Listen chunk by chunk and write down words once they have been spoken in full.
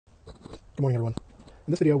Good morning, everyone.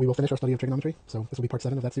 In this video, we will finish our study of trigonometry, so this will be part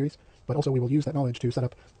 7 of that series, but also we will use that knowledge to set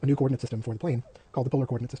up a new coordinate system for the plane called the polar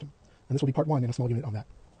coordinate system, and this will be part 1 in a small unit on that.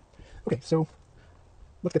 Okay, so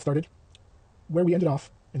let's get started. Where we ended off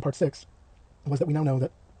in part 6 was that we now know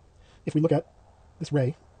that if we look at this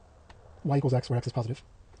ray, y equals x, where x is positive,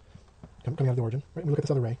 coming out of the origin, right, and we look at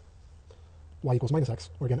this other ray, y equals minus x,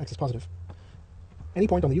 where again x is positive, any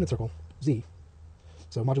point on the unit circle, z,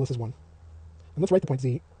 so modulus is 1, and let's write the point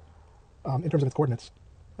z in terms of its coordinates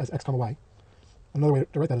as x comma y. Another way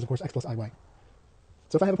to write that is, of course, x plus iy.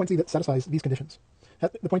 So if I have a point z that satisfies these conditions,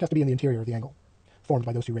 the point has to be in the interior of the angle formed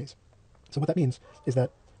by those two rays. So what that means is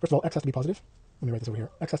that, first of all, x has to be positive. Let me write this over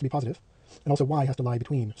here. X has to be positive, and also y has to lie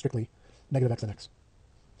between, strictly, negative x and x.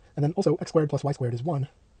 And then also, x squared plus y squared is 1,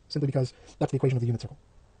 simply because that's the equation of the unit circle.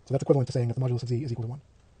 So that's equivalent to saying that the modulus of z is equal to 1.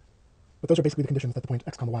 But those are basically the conditions that the point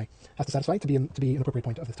x comma y has to satisfy to be an appropriate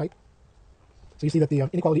point of this type. So you see that the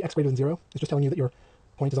inequality x greater than 0 is just telling you that your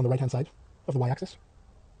point is on the right-hand side of the y-axis.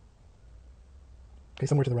 Okay,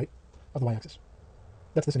 somewhere to the right of the y-axis.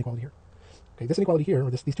 That's this inequality here. Okay, this inequality here, or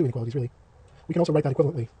these two inequalities really, we can also write that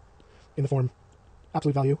equivalently in the form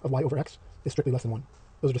absolute value of y over x is strictly less than 1.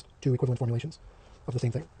 Those are just two equivalent formulations of the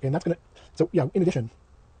same thing. Okay, and that's going to, so yeah, in addition,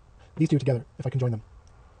 these two together, if I conjoin them,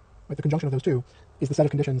 right, the conjunction of those two is the set of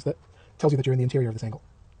conditions that tells you that you're in the interior of this angle.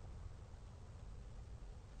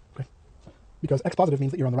 Because x positive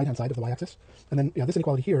means that you're on the right-hand side of the y-axis, and then this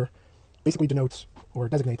inequality here basically denotes or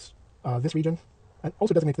designates this region, and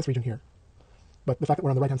also designates this region here. But the fact that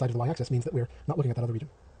we're on the right-hand side of the y-axis means that we're not looking at that other region.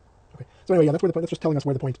 Okay. So anyway, that's where the point. That's just telling us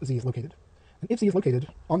where the point z is located. And if z is located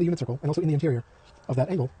on the unit circle and also in the interior of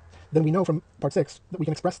that angle, then we know from part 6 that we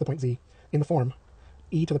can express the point z in the form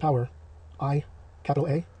e to the power I capital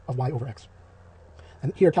A of y over x.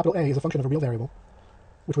 And here capital A is a function of a real variable,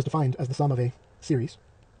 which was defined as the sum of a series,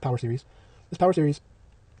 power series. This power series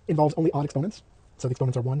involves only odd exponents, so the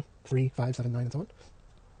exponents are 1, 3, 5, 7, 9, and so on.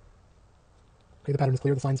 Okay, the pattern is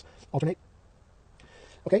clear, the signs alternate.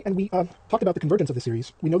 Okay, and we talked about the convergence of the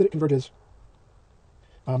series. We know that it converges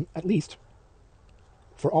at least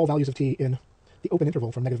for all values of t in the open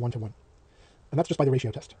interval from -1 to 1. And that's just by the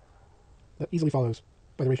ratio test. That easily follows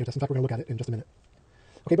by the ratio test. In fact, we're going to look at it in just a minute.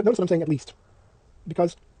 Okay, but notice that I'm saying at least,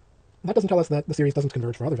 because that doesn't tell us that the series doesn't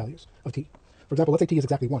converge for other values of t. For example, let's say t is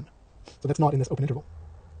exactly 1. So that's not in this open interval,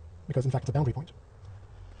 because in fact it's a boundary point.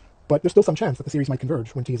 But there's still some chance that the series might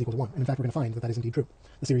converge when t is equal to 1. And in fact, we're going to find that that is indeed true.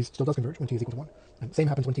 The series still does converge when t is equal to 1. And the same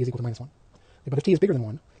happens when t is equal to -1. But if t is bigger than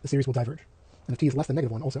 1, the series will diverge. And if t is less than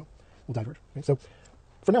 -1 also will diverge. Okay? So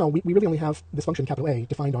for now, we really only have this function capital A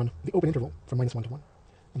defined on the open interval from -1 to 1.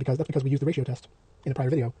 And that's because we used the ratio test in a prior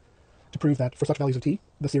video to prove that for such values of t,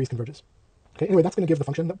 the series converges. Okay, anyway, that's going to give the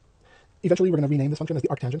function that eventually we're going to rename this function as the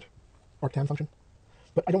arctan function.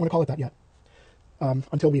 But I don't want to call it that yet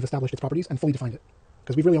until we've established its properties and fully defined it,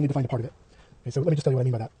 because we've really only defined a part of it. Okay, so let me just tell you what I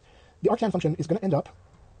mean by that. The arctan function is going to end up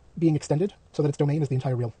being extended so that its domain is the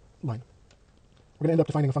entire real line. We're going to end up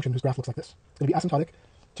defining a function whose graph looks like this. It's going to be asymptotic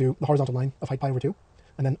to the horizontal line of height pi over 2,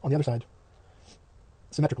 and then on the other side,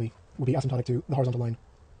 symmetrically, will be asymptotic to the horizontal line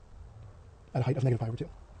at a height of -pi over 2.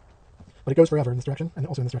 But it goes forever in this direction, and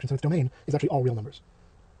also in this direction, so its domain is actually all real numbers.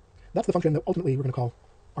 That's the function that ultimately we're going to call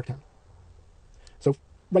arctan. So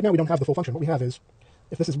right now we don't have the full function. What we have is,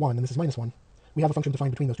 if this is 1 and this is -1, we have a function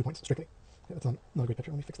defined between those 2 points, strictly. Okay, that's not a great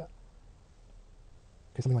picture. Let me fix that.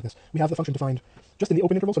 Okay, something like this. We have the function defined just in the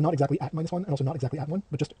open interval, so not exactly at -1 and also not exactly at 1,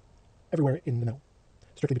 but just everywhere in the middle,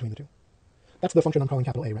 strictly between the two. That's the function I'm calling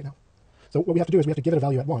capital A right now. So what we have to do is we have to give it a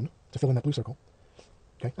value at 1 to fill in that blue circle.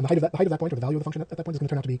 Okay, and the height of that point, or the value of the function at that point, is going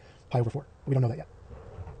to turn out to be pi over 4. But we don't know that yet.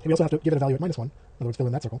 Okay, we also have to give it a value at -1, in other words, fill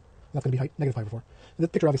in that circle, and that's going to be height -pi over 4. And the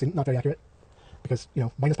picture obviously not very accurate, because,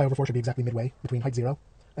 minus pi over 4 should be exactly midway between height 0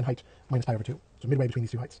 and height minus pi over 2. So midway between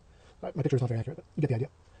these two heights. My picture is not very accurate, but you get the idea.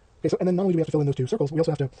 Okay, so, and then not only do we have to fill in those two circles, we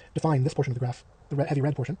also have to define this portion of the graph, the heavy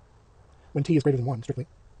red portion, when t is greater than 1, strictly.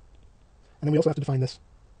 And then we also have to define this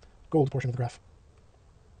gold portion of the graph,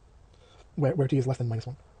 where t is less than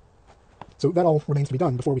 -1. So that all remains to be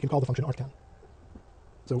done before we can call the function arctan.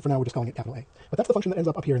 So for now, we're just calling it capital A. But that's the function that ends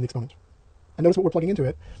up here in the exponent. And notice what we're plugging into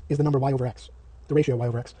it is the number y over x, the ratio y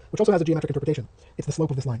over x, which also has a geometric interpretation. It's the slope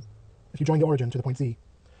of this line. If you join the origin to the point z,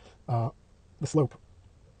 the slope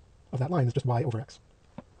of that line is just y over x.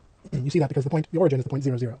 You see that because the origin is the point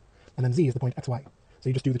 0, 0, and then z is the point xy. So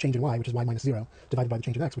you just do the change in y, which is y minus 0, divided by the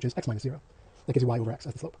change in x, which is x minus 0. That gives you y over x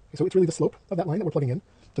as the slope. So it's really the slope of that line that we're plugging in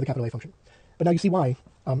to the capital A function. But now you see why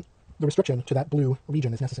the restriction to that blue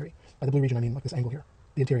region is necessary. By the blue region, I mean like this angle here,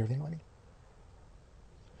 the interior of the angle, I mean.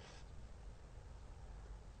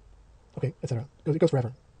 Okay, etc. It goes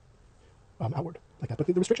forever outward like that. But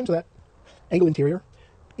the restriction to that angle interior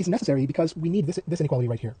is necessary because we need this inequality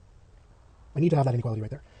right here. I need to have that inequality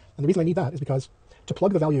right there. And the reason I need that is because to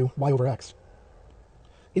plug the value y over x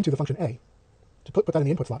into the function a, to put that in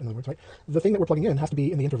the input slot, in other words, right, the thing that we're plugging in has to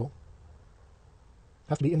be in the interval.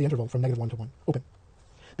 Has to be in the interval from -1 to 1, open.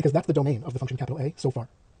 Because that's the domain of the function capital A so far.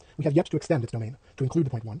 We have yet to extend its domain to include the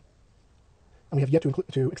point 1. And we have yet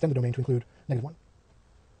to extend the domain to include -1.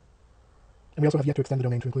 And we also have yet to extend the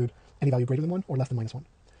domain to include any value greater than 1 or less than -1.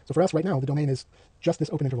 So for us right now, the domain is just this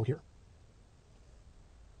open interval here.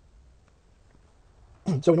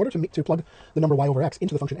 So in order to plug the number y over x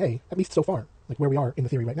into the function a, at least so far, like where we are in the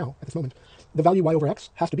theory right now, at this moment, the value y over x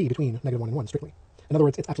has to be between -1 and 1, strictly. In other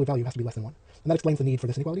words, its absolute value has to be less than 1. And that explains the need for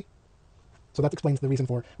this inequality. So that explains the reason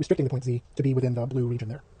for restricting the point z to be within the blue region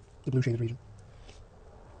there, the blue shaded region.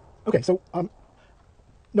 Okay, so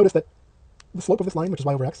notice that the slope of this line, which is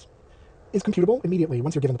y over x, is computable immediately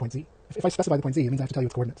once you're given the point z. If I specify the point z, it means I have to tell you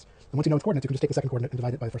its coordinates. And once you know its coordinates, you can just take the second coordinate and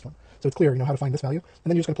divide it by the first one. So it's clear, how to find this value, and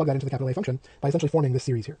then you're just going to plug that into the capital A function by essentially forming this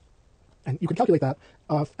series here. And you can calculate that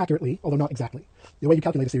accurately, although not exactly. The way you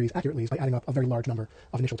calculate a series accurately is by adding up a very large number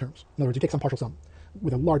of initial terms. In other words, you take some partial sum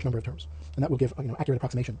with a large number of terms, and that will give accurate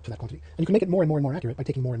approximation to that quantity. And you can make it more and more and more accurate by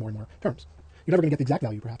taking more and more and more terms. You're never going to get the exact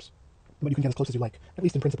value, perhaps, but you can get as close as you like, at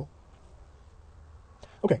least in principle.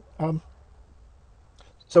 Okay,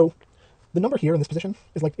 so the number here in this position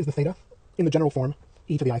is the theta in the general form,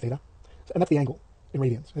 e to the I theta, and that's the angle in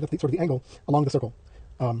radians. That's sort of the angle along the circle.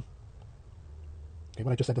 Okay,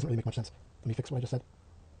 what I just said doesn't really make much sense. Let me fix what I just said.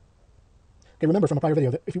 Okay, remember from a prior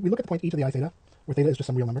video that if we look at the point e to the I theta, where theta is just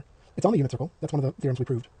some real number, it's on the unit circle. That's one of the theorems we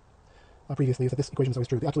proved previously, is that this equation is always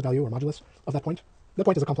true. The absolute value or modulus of that point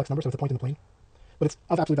is a complex number, so it's a point in the plane, but it's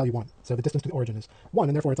of absolute value 1. So the distance to the origin is 1,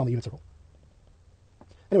 and therefore it's on the unit circle.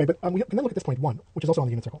 Anyway, but we can then look at this point 1, which is also on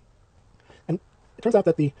the unit circle. And it turns out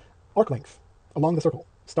that the arc length along the circle,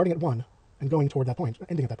 starting at 1 and going toward that point,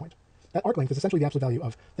 ending at that point, that arc length is essentially the absolute value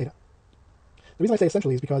of theta. The reason I say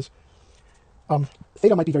essentially is because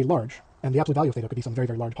theta might be very large, and the absolute value of theta could be some very,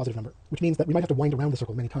 very large positive number, which means that we might have to wind around the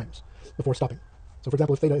circle many times before stopping. So for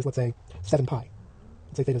example, if theta is, let's say, 7 pi,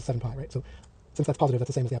 let's say theta is 7 pi, right? So since that's positive, that's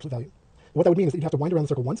the same as the absolute value. And what that would mean is that you'd have to wind around the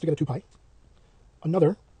circle once to get a 2 pi,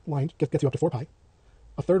 another wind gets you up to 4 pi,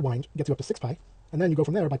 a third wind gets you up to 6 pi, and then you go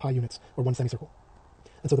from there by pi units, or one semicircle.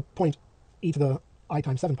 And so the point e to the I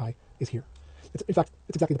times 7 pi is here. In fact,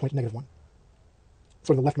 it's exactly the point -1,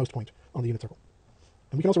 sort of the leftmost point on the unit circle.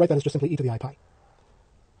 And we can also write that as just simply e to the I pi.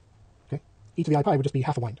 Okay, e to the I pi would just be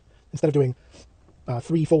half a wind. Instead of doing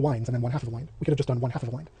 3 full winds and then 1/2 of a wind, we could have just done 1/2 of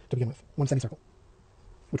a wind to begin with, one semicircle,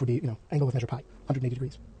 which would be, angle of measure pi, 180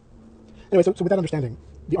 degrees. Anyway, so with that understanding,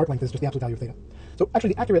 the arc length is just the absolute value of theta. So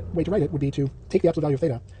actually, the accurate way to write it would be to take the absolute value of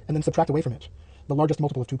theta and then subtract away from it the largest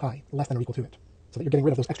multiple of 2 pi, less than or equal to it, so that you're getting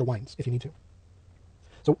rid of those extra winds if you need to.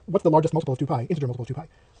 So what's the largest multiple of 2 pi, integer multiple of 2 pi?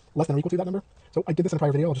 Less than or equal to that number? So I did this in a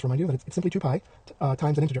prior video, I'll just remind you that it's simply 2 pi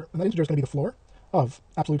times an integer, and that integer is going to be the floor of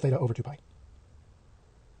absolute theta over 2 pi.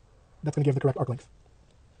 That's going to give the correct arc length.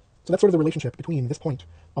 So that's sort of the relationship between this point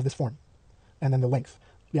of this form and then the length,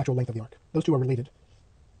 the actual length of the arc. Those two are related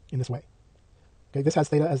in this way. Okay, this has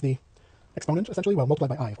theta as the exponent, essentially, well,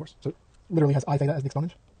 multiplied by I, of course. So it literally has I theta as the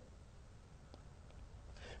exponent.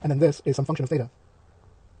 And then this is some function of theta.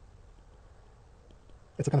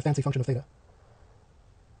 It's a kind of fancy function of theta,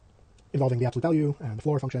 involving the absolute value and the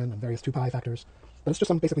floor function and various 2 pi factors. But it's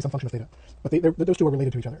just basically some function of theta. But those two are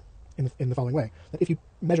related to each other in the following way. That if you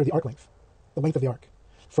measure the arc length, the length of the arc,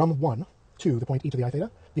 from 1 to the point e to the I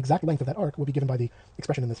theta, the exact length of that arc will be given by the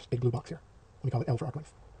expression in this big blue box here. We call it L for arc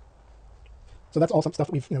length. So that's all some stuff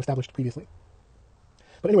that we've established previously.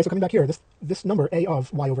 But anyway, so coming back here, this number a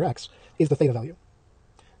of y over x is the theta value,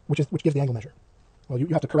 which gives the angle measure. Well, you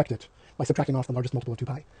have to correct it by subtracting off the largest multiple of 2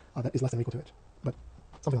 pi that is less than or equal to it, but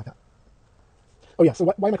something like that. Oh yeah, so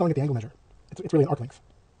why am I calling it the angle measure? It's really an arc length.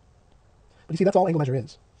 But you see, that's all angle measure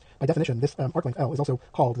is. By definition, this arc length L is also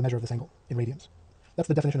called the measure of this angle in radians. That's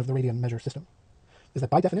the definition of the radian measure system, is that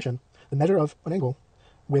by definition, the measure of an angle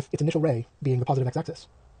with its initial ray being the positive x-axis,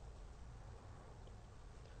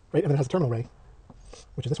 right, and then it has a terminal ray,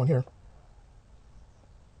 which is this one here.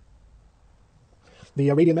 The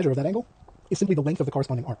radian measure of that angle is simply the length of the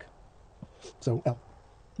corresponding arc. So L,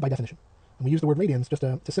 by definition. And we use the word radians just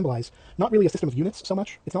to symbolize not really a system of units so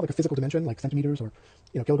much. It's not like a physical dimension like centimeters or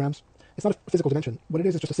kilograms. It's not a physical dimension. What it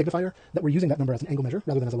is just a signifier that we're using that number as an angle measure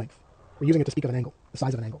rather than as a length. We're using it to speak of an angle, the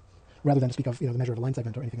size of an angle, rather than to speak of the measure of a line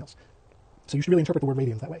segment or anything else. So you should really interpret the word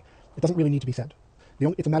radians that way. It doesn't really need to be said.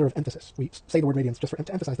 It's a matter of emphasis. We say the word radians just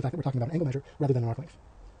to emphasize the fact that we're talking about an angle measure rather than an arc length.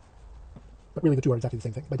 But really the two are exactly the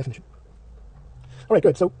same thing by definition. All right,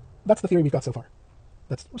 good. So that's the theory we've got so far.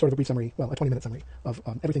 That's sort of a brief summary, well, a 20-minute summary of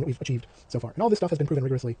everything that we've achieved so far. And all this stuff has been proven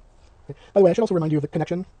rigorously. Okay. By the way, I should also remind you of the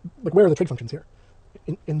connection, like where are the trig functions here?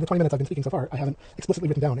 In the 20 minutes I've been speaking so far, I haven't explicitly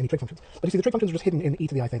written down any trig functions. But you see, the trig functions are just hidden in e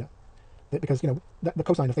to the I theta. Because, the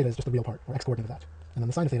cosine of theta is just the real part, or x-coordinate of that. And then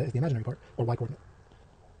the sine of theta is the imaginary part, or y-coordinate.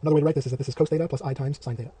 Another way to write this is that this is cos theta plus I times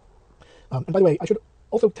sine theta. And by the way, I should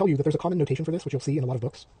also tell you that there's a common notation for this, which you'll see in a lot of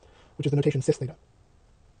books, which is the notation cis theta.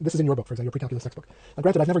 This is in your book, for example, your Precalculus textbook. Now,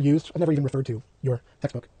 granted, I've never even referred to your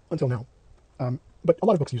textbook until now. But a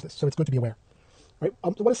lot of books use this, so it's good to be aware. Right?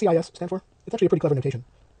 So what does CIS stand for? It's actually a pretty clever notation.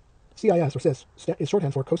 CIS, or cis, is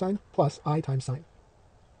shorthand for cosine plus I times sine.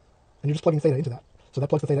 And you're just plugging theta into that. So that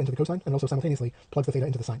plugs the theta into the cosine, and also simultaneously plugs the theta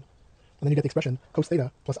into the sine. And then you get the expression cos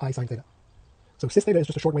theta plus I sine theta. So cis theta is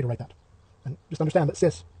just a short way to write that. And just understand that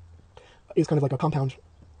cis is kind of like a compound,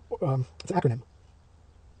 it's an acronym.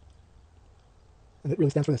 And it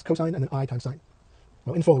really stands for this, cosine and then I times sine.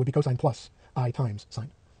 Well, in full, it would be cosine plus I times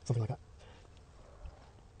sine, something like that.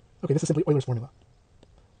 Okay, this is simply Euler's formula.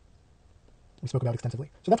 We spoke about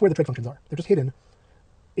extensively. So that's where the trig functions are. They're just hidden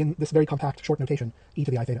in this very compact short notation, e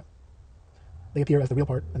to the I theta. They appear as the real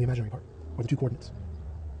part and the imaginary part, or the two coordinates.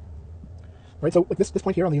 Right, so like this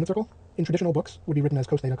point here on the unit circle, in traditional books, would be written as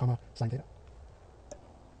cos theta, comma, sine theta.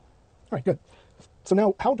 All right, good. So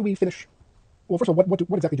now, how do we finish? Well, first of all,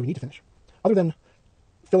 what exactly do we need to finish? Other than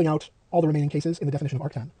filling out all the remaining cases in the definition of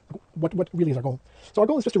arctan, what really is our goal? So our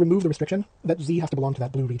goal is just to remove the restriction that z has to belong to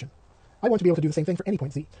that blue region. I want to be able to do the same thing for any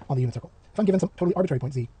point z on the unit circle. If I'm given some totally arbitrary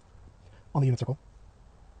point z on the unit circle,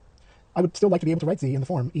 I would still like to be able to write z in the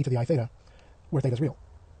form e to the I theta, where theta is real.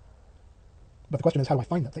 But the question is, how do I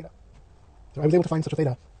find that theta? So I was able to find such a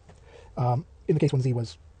theta in the case when z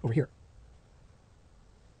was over here.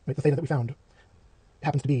 Right, the theta that we found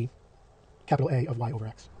happens to be capital A of y over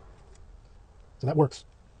x. So that works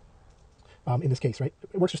in this case, right?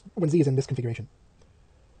 It works just when z is in this configuration,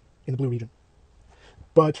 in the blue region.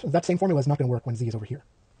 But that same formula is not going to work when z is over here,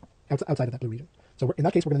 outside of that blue region. So in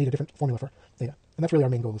that case, we're going to need a different formula for theta. And that's really our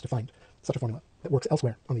main goal, is to find such a formula that works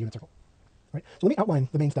elsewhere on the unit circle. Right? So let me outline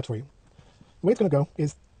the main steps for you. The way it's going to go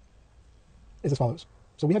is as follows.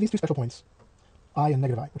 So we have these two special points, I and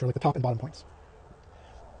negative I, which are like the top and bottom points.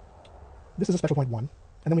 This is a special point 1.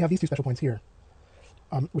 And then we have these two special points here,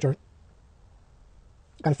 which are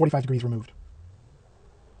kind of 45 degrees removed.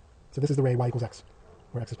 So this is the ray y equals x,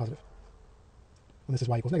 where x is positive. And this is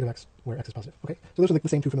y equals negative x, where x is positive. Okay, so those are like the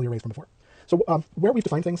same two familiar rays from before. So where we've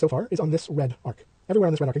defined things so far is on this red arc. Everywhere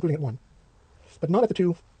on this red arc, including at 1. But not at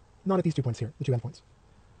these 2 points here, the 2 endpoints.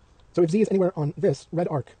 So if z is anywhere on this red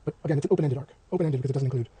arc, but again, it's an open-ended arc. Open-ended because it doesn't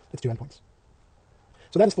include its 2 endpoints.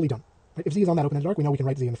 So that is fully done. Right? If z is on that open-ended arc, we know we can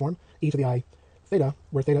write z in the form e to the I theta,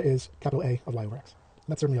 where theta is capital A of y over x. And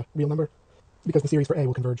that's certainly a real number, because the series for A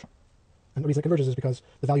will converge. And the reason it converges is because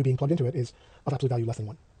the value being plugged into it is of absolute value less than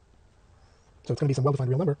 1. So it's going to be some well-defined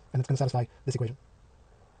real number, and it's going to satisfy this equation.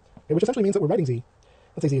 Okay, which essentially means that we're writing z,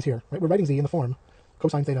 let's say z is here, right? We're writing z in the form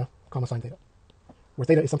cosine theta, comma sine theta, where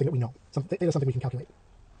theta is something that we know. Theta is something we can calculate.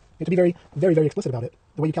 And to be very, very, very explicit about it,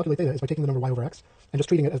 the way you calculate theta is by taking the number y over x and just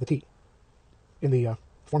treating it as the t in the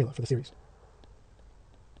formula for the series.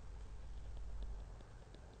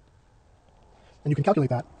 And you can calculate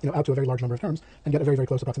that, out to a very large number of terms and get a very, very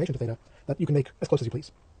close approximation to theta that you can make as close as you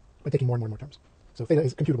please by taking more and more and more terms. So theta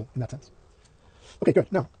is computable in that sense. Okay,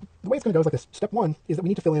 good. Now, the way it's going to go is like this. Step 1 is that we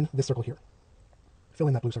need to fill in this circle here. Fill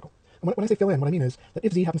in that blue circle. And when I say fill in, what I mean is that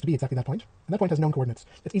if z happens to be exactly that point, and that point has known coordinates,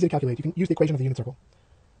 it's easy to calculate. You can use the equation of the unit circle.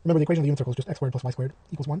 Remember, the equation of the unit circle is just x squared plus y squared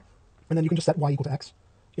equals 1. And then you can just set y equal to x.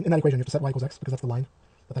 In that equation, you have to set y equals x because that's the line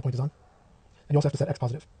that point is on. And you also have to set x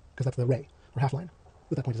positive because that's the ray, or half line,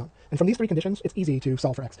 that point is on. And from these 3 conditions, it's easy to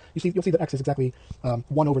solve for x. You'll see that x is exactly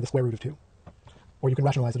 1 over the square root of 2. Or you can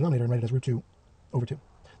rationalize the denominator and write it as root 2 over 2.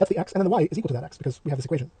 That's the x, and then the y is equal to that x because we have this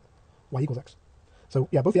equation, y equals x. So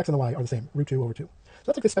yeah, both the x and the y are the same, root 2 over 2. So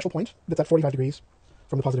that's like this special point that's at 45 degrees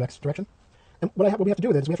from the positive x direction. And what we have to do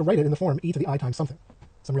with it is we have to write it in the form e to the I times something,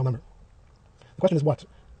 some real number. The question is what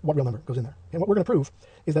real number goes in there? And what we're going to prove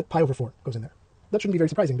is that pi over 4 goes in there. That shouldn't be very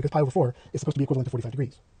surprising because pi over 4 is supposed to be equivalent to 45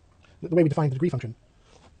 degrees. The way we define the degree function,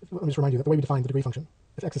 let me just remind you that the way we define the degree function,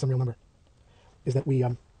 if x is some real number, is that we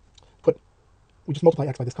just multiply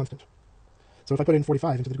x by this constant. So if I put in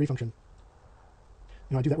 45 into the degree function,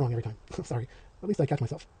 I do that wrong every time. Sorry. At least I catch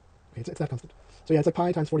myself. Okay, it's that constant. So yeah, it's like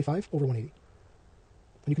pi times 45 over 180.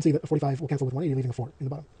 And you can see that 45 will cancel with 180, leaving a 4 in the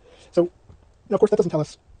bottom. So, now of course that doesn't tell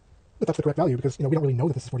us that that's the correct value because, we don't really know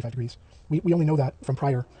that this is 45 degrees. We only know that from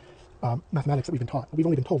prior mathematics that we've been taught. We've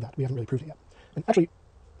only been told that. We haven't really proved it yet. And actually,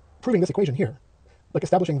 proving this equation here, like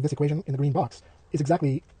establishing this equation in the green box, is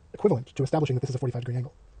exactly equivalent to establishing that this is a 45 degree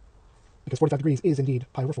angle. Because 45 degrees is indeed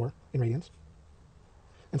pi over 4 in radians.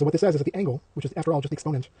 And so what this says is that the angle, which is after all just the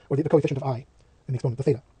exponent, or the coefficient of I in the exponent, the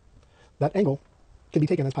theta, that angle can be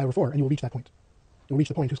taken as pi over 4, and you will reach that point. You will reach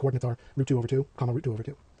the point whose coordinates are root 2 over 2, comma root 2 over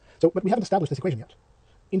 2. So, but we haven't established this equation yet.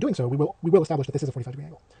 In doing so, we will establish that this is a 45-degree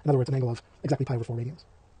angle. In other words, an angle of exactly pi over 4 radians.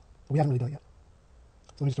 But we haven't really done it yet.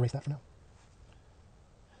 So let me just erase that for now.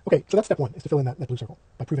 Okay, so that's step 1, is to fill in that blue circle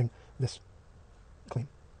by proving this claim.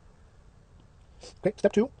 Okay,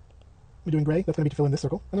 step 2, we're doing gray. That's going to be to fill in this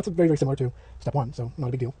circle, and that's very, very similar to step 1, so not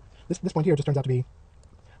a big deal. This point here just turns out to be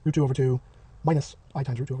root 2 over 2 minus I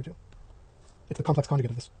times root 2 over 2. It's the complex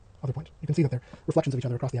conjugate of this other point. You can see that they're reflections of each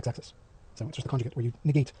other across the x-axis. So it's just the conjugate where you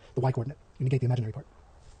negate the y-coordinate. You negate the imaginary part.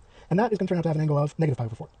 And that is going to turn out to have an angle of negative pi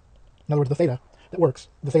over 4. In other words, the theta that works,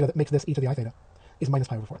 the theta that makes this e to the I theta, is minus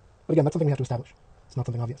pi over 4. But again, that's something we have to establish. It's not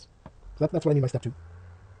something obvious. So that's what I mean by step 2.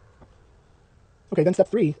 Okay, then step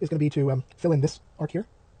 3 is going to be to fill in this arc here.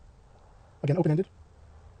 Again, open-ended.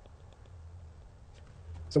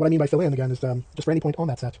 So what I mean by fill in, again, is just for any point on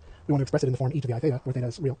that set, we want to express it in the form e to the I theta, where theta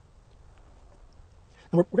is real.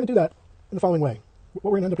 And we're going to do that in the following way. What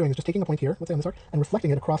we're going to end up doing is just taking a point here, let's say on this arc, and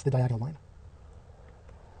reflecting it across the diagonal line.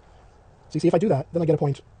 So you see, if I do that, then I get a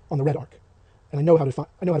point on the red arc. And I know how to find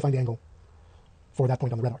the angle for that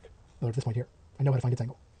point on the red arc. In other words, this point here. I know how to find its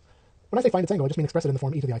angle. When I say find its angle, I just mean express it in the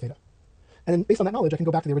form e to the I theta. And then based on that knowledge, I can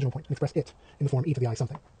go back to the original point and express it in the form e to the I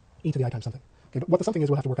something. E to the I times something. Okay, but what the something is,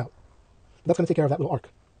 we'll have to work out. But that's going to take care of that little arc.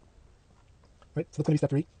 Right, so that's going to be step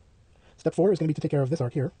 3. Step 4 is going to be to take care of this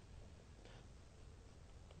arc here.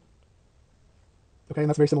 Okay, and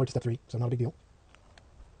that's very similar to step 3, so not a big deal.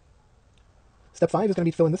 Step 5 is going to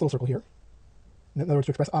be to fill in this little circle here. In other words,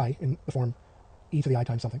 to express I in the form e to the I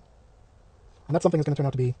times something. And that something is going to turn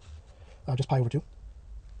out to be just pi over 2.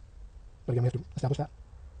 But again, we have to establish that.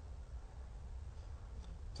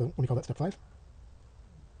 So let me call that step 5.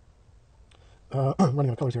 I'm running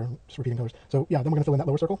out of colors here, I'm just repeating colors. So yeah, then we're going to fill in that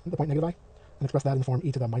lower circle, the point negative I, and express that in the form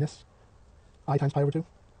e to the minus I times pi over 2.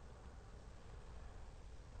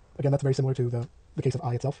 Again, that's very similar to the case of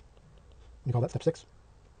I itself. Let me call that step 6.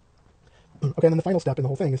 Okay, and then the final step in the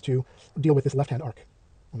whole thing is to deal with this left-hand arc.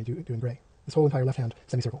 Let me do in gray. This whole entire left-hand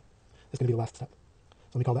semicircle is going to be the last step. So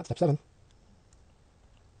let me call that step 7.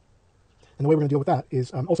 And the way we're going to deal with that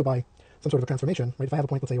is also by some sort of a transformation. Right? If I have a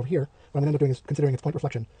point, let's say over here, what I'm going to end up doing is considering its point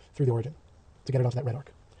reflection through the origin to get it onto that red arc.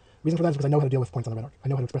 The reason for that is because I know how to deal with points on the red arc. I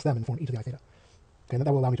know how to express them in the form e to the I theta. Okay, and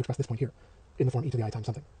that will allow me to express this point here in the form e to the I times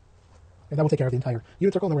something. And that will take care of the entire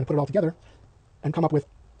unit circle, and then we're going to put it all together and come up with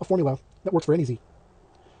a formula that works for any z.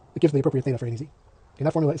 It gives the appropriate theta for any z. And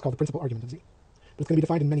that formula is called the principal argument of z. But it's going to be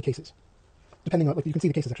defined in many cases, depending on, like, you can see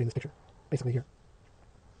the cases actually in this picture, basically here.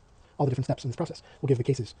 All the different steps in this process will give the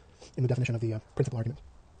cases in the definition of the principal argument.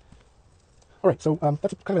 All right, so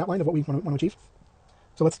that's kind of an outline of what we want to achieve.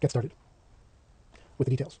 So let's get started with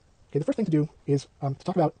the details. Okay, the first thing to do is to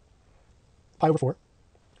talk about pi over 4,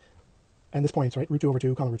 and this point, right, root 2 over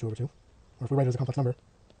 2, comma root 2 over 2, or if we write it as a complex number,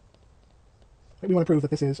 right, we want to prove that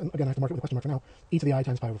this is, and again I have to mark it with a question mark for now, e to the I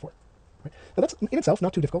times pi over 4. Right? Now that's in itself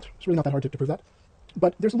not too difficult. It's really not that hard to prove that,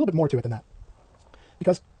 but there's a little bit more to it than that,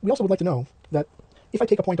 because we also would like to know that if I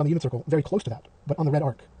take a point on the unit circle very close to that, but on the red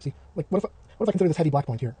arc, see, like what if I consider this heavy black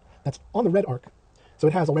point here that's on the red arc, so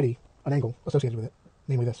it has already an angle associated with it,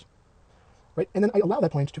 namely this, right? And then I allow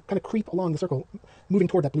that point to kind of creep along the circle, moving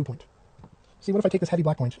toward that blue point. See, what if I take this heavy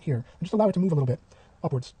black point here and just allow it to move a little bit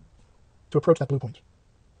upwards to approach that blue point?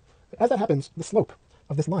 As that happens, the slope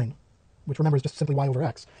of this line, which remember is just simply y over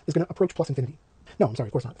x, is going to approach plus infinity. No, I'm sorry,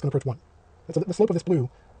 of course not. It's going to approach 1. And so the slope of this blue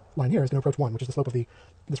line here is going to approach 1, which is the slope of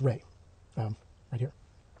this ray right here.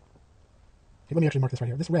 Okay, let me actually mark this right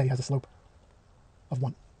here. This ray has a slope of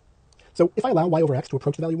 1. So if I allow y over x to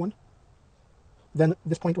approach the value 1, then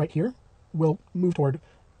this point right here will move toward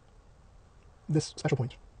this special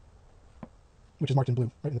point, which is marked in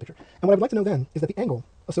blue right in the picture. And what I would like to know then is that the angle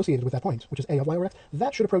associated with that point, which is a of y over x,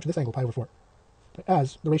 that should approach this angle, pi over 4,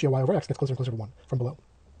 as the ratio y over x gets closer and closer to 1 from below.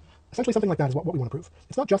 Essentially something like that is what we want to prove.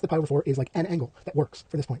 It's not just that pi over 4 is like an angle that works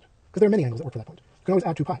for this point, because there are many angles that work for that point. You can always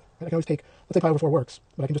add 2 pi. Right? I can always take, let's say pi over 4 works,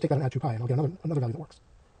 but I can just take that and add 2 pi, and I'll get another value that works.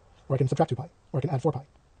 Or I can subtract 2 pi, or I can add 4 pi,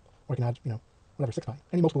 or I can add, whatever, 6 pi,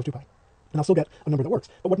 any multiple of 2 pi. And I'll still get a number that works.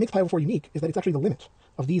 But what makes pi over 4 unique is that it's actually the limit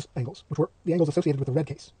of these angles, which were the angles associated with the red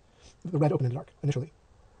case, the red open-ended arc, initially.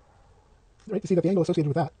 Right? You see that the angle associated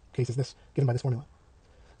with that case is this, given by this formula.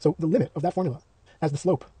 So the limit of that formula, as the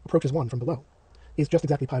slope approaches 1 from below, is just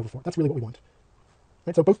exactly pi over 4. That's really what we want.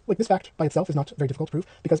 Right? So both, like, this fact by itself is not very difficult to prove,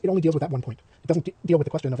 because it only deals with that one point. It doesn't deal with the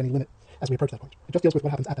question of any limit as we approach that point. It just deals with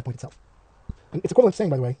what happens at that point itself. And it's equivalent to saying,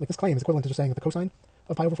 by the way, like, this claim is equivalent to just saying that the cosine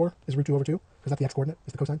of pi over 4 is root 2 over 2, because that's the x-coordinate,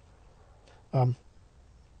 is the cosine.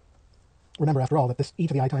 Remember, after all, that this e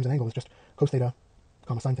to the I times an angle is just cos theta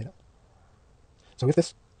comma sine theta. So if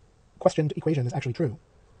this questioned equation is actually true,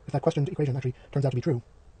 if that questioned equation actually turns out to be true,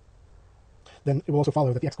 then it will also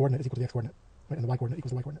follow that the x-coordinate is equal to the x-coordinate, right? And the y-coordinate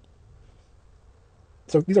equals the y-coordinate.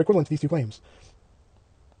 So these are equivalent to these two claims,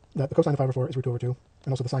 that the cosine of pi over 4 is root 2 over 2,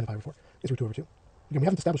 and also the sine of pi over 4 is root 2 over 2. Again, we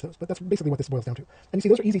haven't established those, but that's basically what this boils down to. And you see,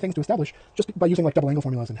 those are easy things to establish just by using like double angle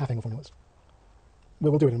formulas and half angle formulas.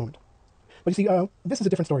 We'll do it in a moment. But you see, this is a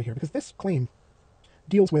different story here, because this claim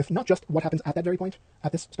deals with not just what happens at that very point,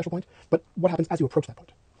 at this special point, but what happens as you approach that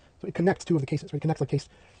point. So it connects two of the cases, right? It connects like case,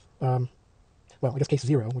 well, I guess case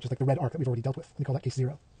 0, which is like the red arc that we've already dealt with. We call that case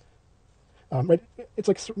 0. Right? It's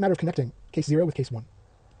like a matter of connecting case 0 with case 1,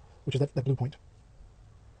 which is that blue point.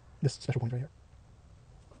 This special point right here.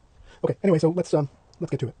 Okay, anyway, so let's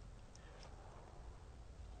get to it.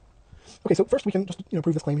 Okay, so first we can just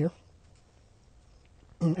prove this claim here.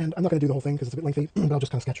 And I'm not going to do the whole thing because it's a bit lengthy, but I'll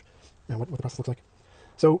just kind of sketch what the process looks like.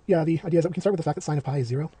 So yeah, the idea is that we can start with the fact that sine of pi is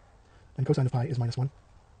 0 and cosine of pi is minus 1.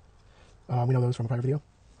 We know those from a prior video.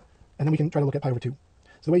 And then we can try to look at pi over 2. So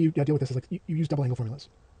the way you deal with this is like you use double angle formulas.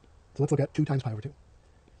 So let's look at 2 times pi over 2.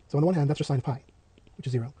 So on the one hand, that's just sine of pi, which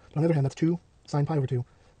is 0. But on the other hand, that's 2 sine pi over 2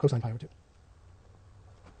 cosine pi over 2.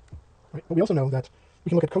 Right? But we also know that we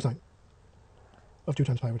can look at cosine of 2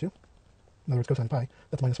 times pi over 2. In other words, cosine of pi,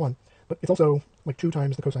 that's minus 1. But it's also like 2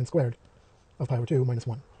 times the cosine squared of pi over 2 minus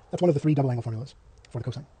 1. That's one of the 3 double angle formulas for the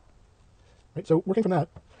cosine. Right? So working from that,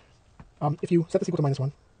 if you set this equal to minus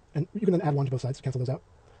 1, and you can then add 1 to both sides to cancel those out,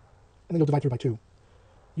 and then you'll divide through by 2,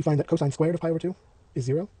 you find that cosine squared of pi over 2 is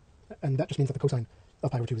 0, and that just means that the cosine of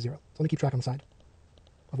pi over 2 is 0. So let me keep track on the side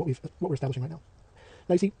of what we're establishing right now.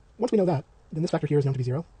 Now you see, once we know that, then this factor here is known to be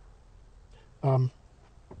 0.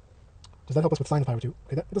 Does that help us with sine of pi over 2?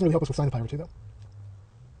 Okay, that doesn't really help us with sine of pi over 2 though,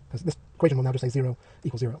 because this equation will now just say 0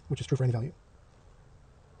 equals 0, which is true for any value.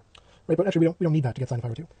 Right, but actually we don't need that to get sine of pi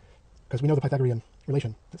over 2, because we know the Pythagorean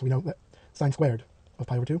relation. So we know that sine squared of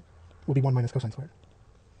pi over 2 will be 1 minus cosine squared.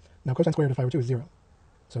 Now cosine squared of pi over 2 is 0,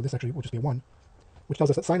 so this actually will just be a 1, which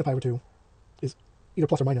tells us that sine of pi over 2 is either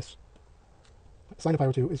plus or minus. Sine of pi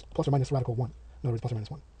over 2 is plus or minus radical 1. In other words, plus or minus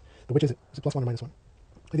 1. But which is it? Is it plus 1 or minus 1?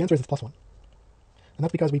 The answer is it's plus 1. And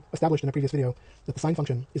that's because we established in a previous video that the sine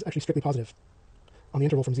function is actually strictly positive on the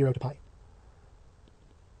interval from 0 to pi.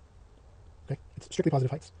 Okay? It's strictly positive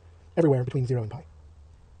heights everywhere between 0 and pi.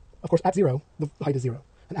 Of course, at 0, the height is 0,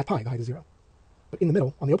 and at pi, the height is 0. But in the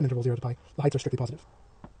middle, on the open interval 0 to pi, the heights are strictly positive.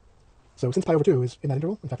 So since pi over 2 is in that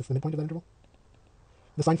interval, in fact it's the midpoint of that interval,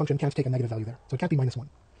 the sine function can't take a negative value there. So it can't be minus 1.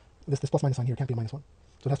 This plus minus sign here can't be a minus 1.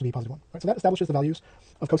 So it has to be a positive 1. Right? So that establishes the values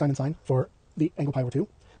of cosine and sine for the angle pi over 2. And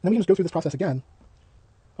then we can just go through this process again,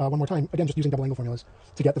 one more time, again just using double angle formulas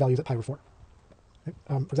to get the values at pi over 4. Right?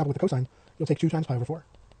 For example, with the cosine, you'll take 2 times pi over 4,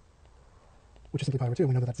 which is simply pi over 2, and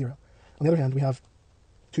we know that that's 0. On the other hand, we have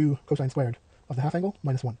 2 cosine squared of the half angle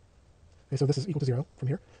minus 1. Okay, so this is equal to 0 from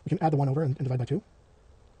here. We can add the 1 over and divide by 2.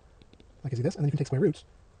 That gives you this, and then you can take square roots.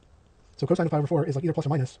 So cosine of pi over 4 is like either plus or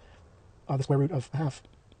minus the square root of a half,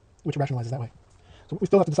 which rationalizes that way. So we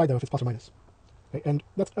still have to decide, though, if it's plus or minus. Okay, and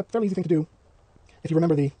that's a fairly easy thing to do if you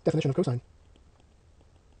remember the definition of cosine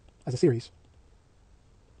as a series.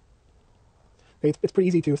 Okay, it's pretty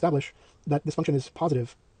easy to establish that this function is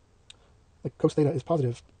positive, like cos theta is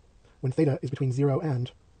positive when theta is between 0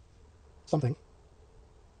 and something,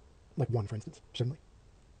 like 1, for instance, certainly.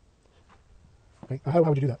 Okay, how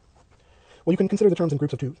would you do that? Well, you can consider the terms in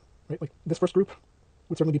groups of 2, right? Like this first group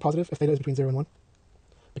would certainly be positive if theta is between 0 and 1,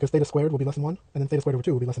 because theta squared will be less than 1, and then theta squared over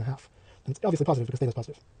 2 will be less than a half. And it's obviously positive because theta is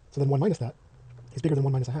positive. So then 1 minus that is bigger than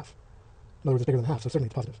 1 minus a half. In other words, it's bigger than a half, so certainly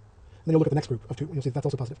it's positive. And then you'll look at the next group of 2, and you'll see that's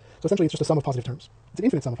also positive. So essentially it's just a sum of positive terms. It's an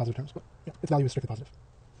infinite sum of positive terms, but yeah, its value is strictly positive.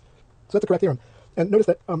 So that's the correct theorem. And notice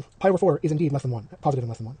that pi over 4 is indeed less than 1, positive and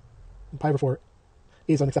less than 1. And pi over 4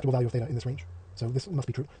 is an acceptable value of theta in this range. So this must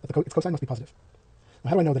be true. That its cosine must be positive. Now,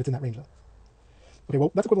 how do I know that it's in that range, though? Okay,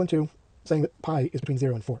 well, that's equivalent to saying that pi is between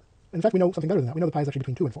 0 and 4. And in fact, we know something better than that. We know that pi is actually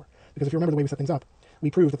between 2 and 4. Because if you remember the way we set things up, we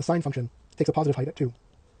proved that the sine function takes a positive height at 2,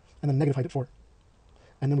 and then a negative height at 4.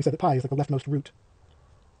 And then we said that pi is like the leftmost root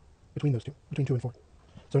between those two, between 2 and 4.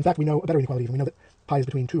 So in fact, we know a better inequality, and we know that pi is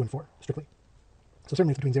between 2 and 4, strictly. So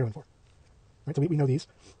certainly it's between 0 and 4. Right? So we know these,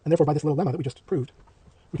 and therefore by this little lemma that we just proved,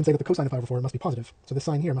 we can say that the cosine of pi over 4 must be positive. So this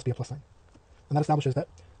sign here must be a plus sign. And that establishes that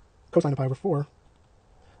cosine of pi over 4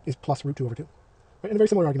 is plus root 2 over 2. Right? In a very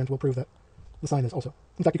similar argument, we'll prove that the sign is also.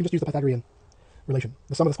 In fact, you can just use the Pythagorean relation.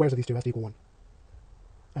 The sum of the squares of these two has to equal 1.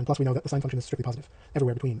 And plus we know that the sine function is strictly positive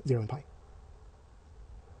everywhere between 0 and pi.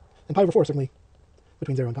 And pi over 4 is certainly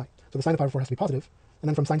between 0 and pi. So the sine of pi over 4 has to be positive, and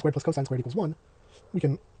then from sine squared plus cosine squared equals 1, we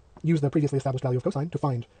can use the previously established value of cosine to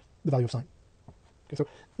find the value of sine. Okay, so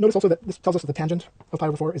notice also that this tells us that the tangent of pi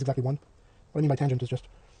over 4 is exactly 1. What I mean by tangent is just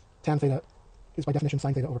tan theta is by definition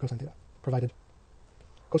sine theta over cosine theta, provided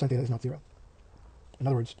cosine theta is not 0. In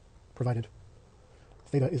other words, provided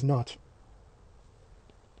theta is not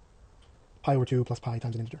pi over 2 plus pi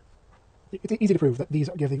times an integer. It's easy to prove that these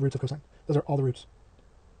give the roots of cosine. Those are all the roots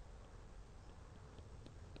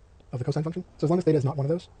of the cosine function. So as long as theta is not one of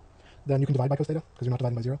those, then you can divide by cos theta, because you're not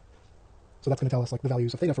dividing by 0. So that's going to tell us like the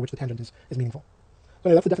values of theta for which the tangent is meaningful. So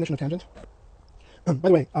anyway, that's the definition of tangent. By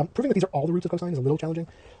the way, proving that these are all the roots of cosine is a little challenging,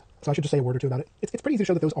 so I should just say a word or two about it. It's pretty easy to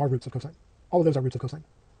show that those are roots of cosine. All of those are roots of cosine.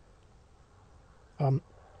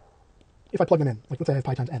 If I plug them in, like let's say I have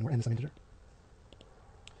pi times n, where n is some integer.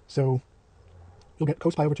 So you'll get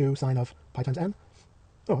cos pi over 2 sine of pi times n.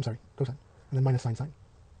 Oh, I'm sorry, cosine. And then minus sine sine.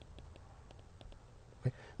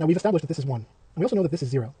 Okay. Now we've established that this is 1. And we also know that this is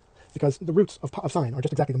 0, because the roots of sine are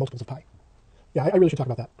just exactly the multiples of pi. Yeah, I really should talk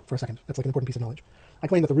about that for a second. That's like an important piece of knowledge. I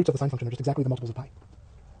claim that the roots of the sine function are just exactly the multiples of pi.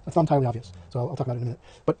 That's not entirely obvious, so I'll talk about it in a minute.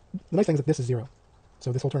 But the nice thing is that this is 0.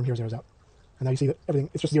 So this whole term here zeroes out. And now you see that everything,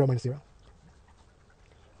 it's just 0 minus 0.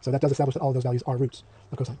 So that does establish that all of those values are roots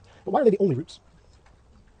of cosine. But why are they the only roots?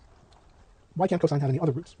 Why can't cosine have any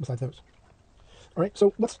other roots besides those? All right,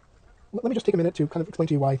 so let me just take a minute to kind of explain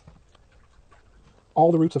to you why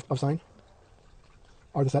all the roots of sine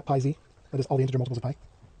are the set pi z, that is all the integer multiples of pi.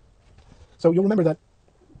 So you'll remember that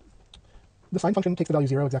the sine function takes the value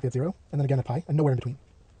 0 exactly at 0, and then again at pi, and nowhere in between.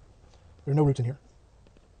 There are no roots in here.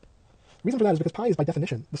 The reason for that is because pi is by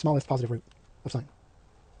definition the smallest positive root of sine.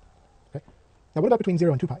 Okay. Now what about between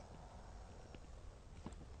 0 and 2 pi?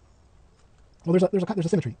 Well, there's a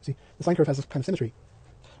symmetry. See, the sine curve has this kind of symmetry,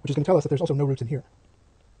 which is going to tell us that there's also no roots in here.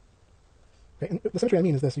 Okay, and the symmetry I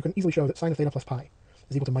mean is this: you can easily show that sine of theta plus pi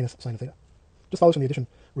is equal to minus sine of theta. Just follows from the addition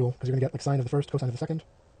rule, because you're going to get like sine of the first cosine of the second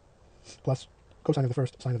plus cosine of the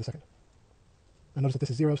first sine of the second. And notice that this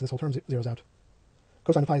is 0, so this whole term zeroes out.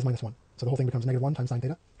 Cosine of pi is minus 1, so the whole thing becomes negative 1 times sine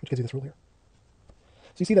theta, which gives you this rule here.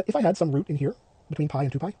 So you see that if I had some root in here between pi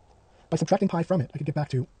and 2 pi, by subtracting pi from it, I could get back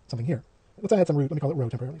to something here. Let's say I had some root, let me call it rho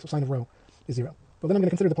temporarily, so sine of rho is 0. Well, then I'm going to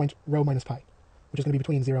consider the point rho minus pi, which is going to be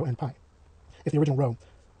between 0 and pi, if the original rho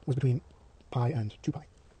was between pi and 2 pi.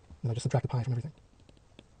 Then I just subtract the pi from everything.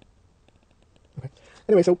 Okay.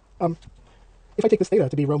 Anyway, so if I take this theta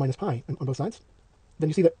to be rho minus pi on both sides, then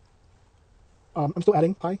you see that I'm still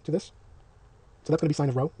adding pi to this. So that's going to be sine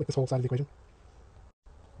of rho, like this whole side of the equation.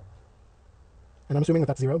 And I'm assuming that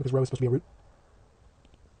that's 0, because rho is supposed to be a root.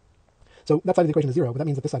 So that side of the equation is 0, but that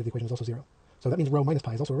means that this side of the equation is also 0. So that means rho minus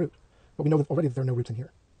pi is also a root. But we know that already that there are no roots in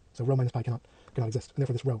here. So rho minus pi cannot exist, and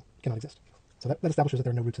therefore this rho cannot exist. So that establishes that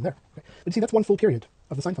there are no roots in there. Okay. But you see, that's one full period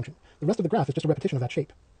of the sine function. The rest of the graph is just a repetition of that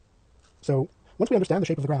shape. So once we understand the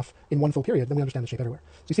shape of the graph in one full period, then we understand the shape everywhere.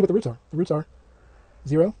 So you see what the roots are. The roots are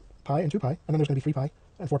 0, pi, and 2 pi, and then there's going to be 3 pi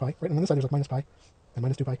and 4 pi, right? And on this side there's like minus pi and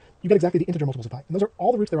minus 2 pi. You get exactly the integer multiples of pi. And those are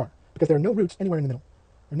all the roots there are, because there are no roots anywhere in the middle.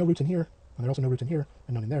 There are no roots in here, and there are also no roots in here,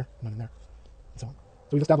 and none in there, and none in there, and so on. So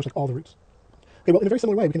we've established like all the roots. Okay, well, in a very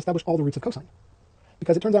similar way, we can establish all the roots of cosine,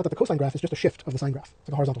 because it turns out that the cosine graph is just a shift of the sine graph. It's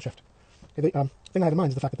like a horizontal shift. Okay, the thing I have in mind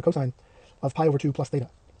is the fact that the cosine of pi over 2 plus theta.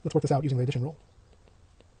 Let's work this out using the addition rule.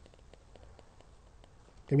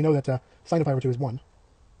 Okay, we know that sine of pi over 2 is 1.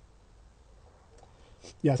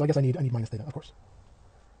 Yeah, so I guess I need minus theta, of course,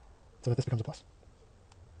 so that this becomes a plus.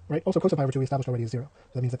 Right? Also, cos of pi over 2 we established already is 0. So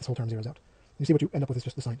that means that this whole term zeroes out. You see what you end up with is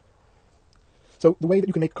just the sine. So the way that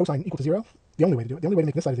you can make cosine equal to 0, the only way to do it, the only way to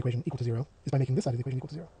make this side of the equation equal to 0 is by making this side of the equation equal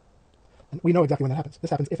to 0. And we know exactly when that happens. This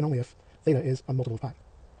happens if and only if theta is a multiple of pi,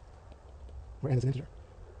 where n is an integer.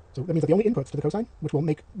 So that means that the only inputs to the cosine, which will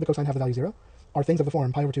make the cosine have the value 0, are things of the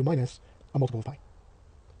form pi over 2 minus a multiple of pi.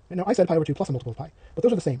 And now I said pi over 2 plus a multiple of pi, but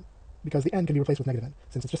those are the same, because the n can be replaced with negative n,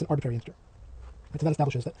 since it's just an arbitrary integer. Right, so that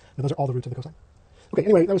establishes that those are all the roots of the cosine. Okay,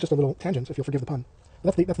 anyway, that was just a little tangent, if you'll forgive the pun.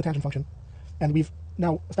 But that's the tangent function. And we've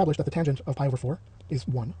now established that the tangent of pi over 4 is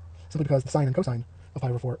 1, simply because the sine and cosine of pi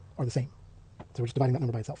over 4 are the same. So we're just dividing that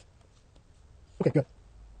number by itself. Okay, good.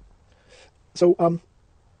 So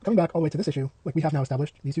coming back all the way to this issue, like we have now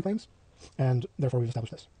established these two claims, and therefore we've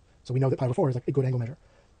established this. So we know that pi over 4 is like a good angle measure,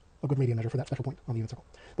 a good radian measure for that special point on the unit circle.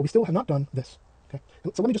 But we still have not done this. Okay,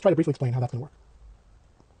 so let me just try to briefly explain how that's going to work.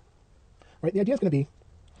 All right, the idea is going to be,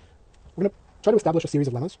 we're going to try to establish a series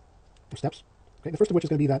of lemmas, or steps. Okay, the first of which is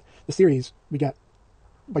going to be that the series we get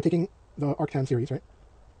by taking the arctan series, right?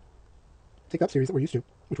 Take that series that we're used to,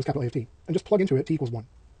 which was capital A of t, and just plug into it t equals 1,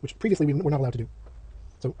 which previously we were not allowed to do.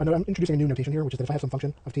 So I know I'm introducing a new notation here, which is that if I have some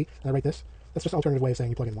function of t, and I write this, that's just an alternative way of saying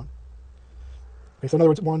you plug in 1. Okay, so in other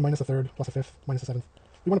words, 1 minus a third plus a fifth minus a seventh.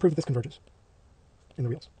 We want to prove that this converges in the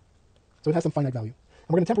reals. So it has some finite value. And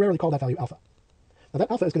we're going to temporarily call that value alpha. Now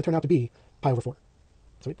that alpha is going to turn out to be pi over 4.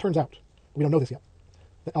 So it turns out, we don't know this yet,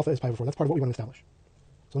 that alpha is pi over 4. That's part of what we want to establish.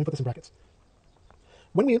 So let me put this in brackets.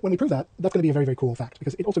 When we prove that, that's going to be a very, very cool fact,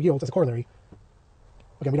 because it also yields as a corollary,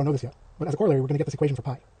 again, we don't know this yet, but as a corollary, we're going to get this equation for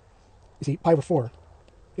pi. You see, pi over 4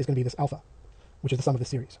 is going to be this alpha, which is the sum of this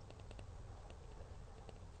series.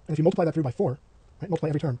 And if you multiply that through by 4, right, multiply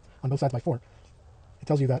every term on both sides by 4, it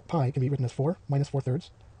tells you that pi can be written as 4 minus 4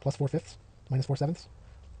 thirds plus 4 fifths minus 4 sevenths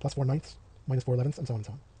plus 4 ninths minus 4 elevenths, and so on and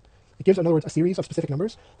so on. It gives, in other words, a series of specific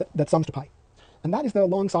numbers that sums to pi. And that is the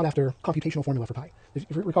long sought after computational formula for pi. If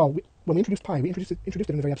you recall, when we introduced pi, we introduced it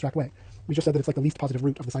in a very abstract way. We just said that it's like the least positive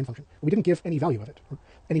root of the sine function. We didn't give any value of it, or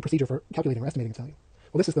any procedure for calculating or estimating its value.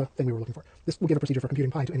 Well, this is the thing we were looking for. This will give a procedure for computing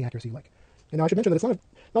pi to any accuracy you like. And now I should mention that it's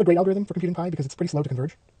not a great algorithm for computing pi because it's pretty slow to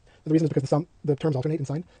converge. The reason is because the terms alternate in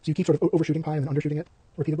sign, so you keep sort of overshooting pi and then undershooting it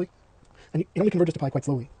repeatedly, and it only converges to pi quite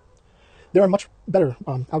slowly. There are much better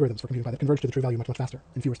algorithms for computing pi that converge to the true value much, much faster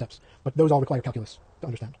in fewer steps, but those all require calculus to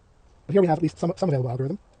understand. But here we have at least some available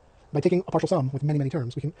algorithm. By taking a partial sum with many, many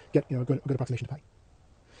terms, we can get a good approximation to pi.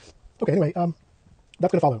 Okay, anyway,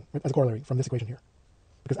 that's going to follow, right, as a corollary from this equation here,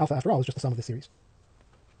 because alpha, after all, is just the sum of this series.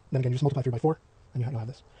 Then again, you just multiply through by 4, and you'll have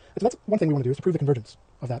this. And so that's one thing we want to do, is to prove the convergence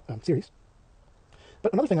of that series.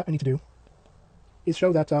 But another thing I need to do is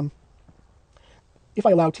show that if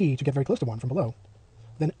I allow t to get very close to 1 from below,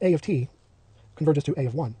 then a of t converges to a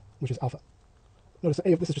of 1, which is alpha. Notice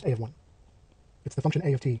this is just a of 1. It's the function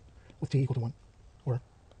a of t with t equal to 1, or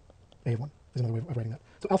a of 1 is another way of writing that.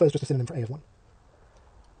 So alpha is just a synonym for a of 1.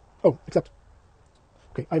 Oh, except,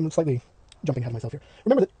 okay, I'm slightly jumping ahead of myself here.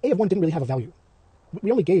 Remember that a of 1 didn't really have a value. We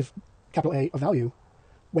only gave capital A a value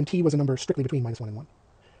when t was a number strictly between -1 and 1.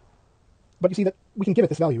 But you see that we can give it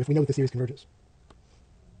this value if we know that the series converges.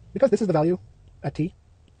 Because this is the value at t,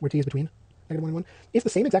 where t is between -1 and 1, if the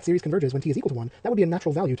same exact series converges when t is equal to 1, that would be a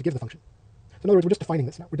natural value to give the function. So in other words, we're just defining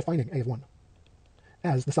this now. We're defining a of 1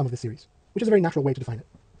 as the sum of this series, which is a very natural way to define it.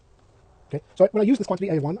 Okay, so when I use this quantity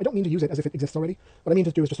a of 1, I don't mean to use it as if it exists already. What I mean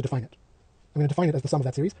to do is just to define it. I'm going to define it as the sum of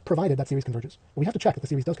that series, provided that series converges. But we have to check that the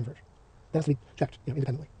series does converge. That has to be checked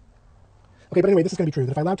independently. Okay, but anyway, this is going to be true,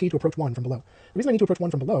 that if I allow t to approach 1 from below, the reason I need to approach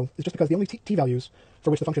 1 from below is just because the only t values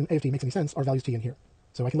for which the function a of t makes any sense are values t in here.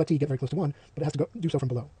 So I can let t get very close to 1, but it has to do so from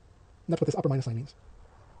below. And that's what this upper minus sign means.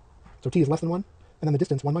 So t is less than 1, and then the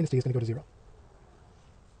distance, 1 minus t, is going to go to 0.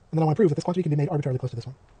 And then I want to prove that this quantity can be made arbitrarily close to this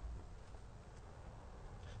one.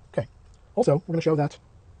 Okay. Also, we're going to show that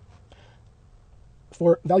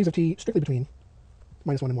for values of t strictly between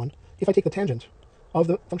 -1 and 1, if I take the tangent of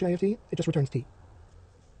the function a of t, it just returns t.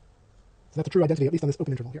 So that's a true identity, at least on this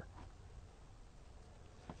open interval here.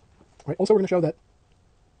 All right, also, we're going to show that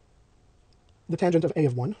the tangent of a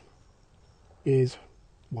of 1 is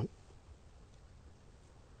 1.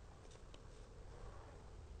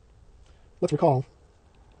 Let's recall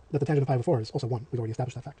that the tangent of pi over 4 is also 1. We've already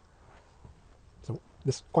established that fact. So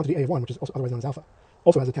this quantity a of 1, which is also otherwise known as alpha,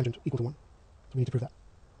 also has a tangent equal to 1. So we need to prove that.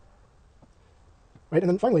 Right, and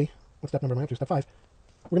then finally, what step number am I up to? Step 5.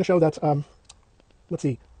 We're going to show that, let's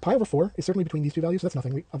see, pi over 4 is certainly between these two values, so that's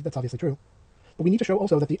nothing. That's obviously true. But we need to show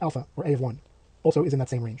also that the alpha, or a of 1, also is in that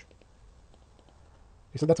same range.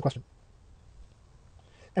 Okay, so that's a question.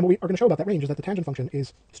 And what we are going to show about that range is that the tangent function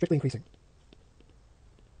is strictly increasing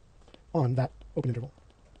on that open interval,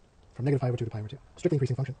 from -pi over 2 to pi over 2. Strictly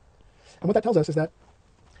increasing function. And what that tells us is that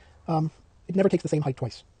it never takes the same height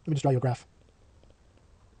twice. Let me just draw you a graph.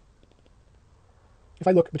 If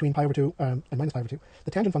I look between pi over 2 and -pi over 2,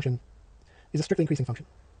 the tangent function is a strictly increasing function.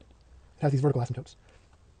 It has these vertical asymptotes.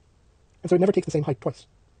 And so it never takes the same height twice.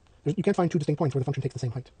 You can't find two distinct points where the function takes the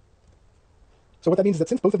same height. So what that means is that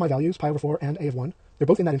since both of my values, pi over 4 and a of 1, they're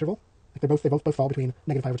both in that interval, like they both fall between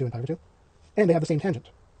 -pi over 2 and pi over 2, and they have the same tangent,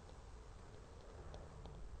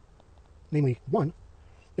 namely 1,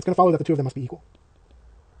 it's going to follow that the two of them must be equal.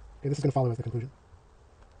 Okay, this is going to follow as the conclusion.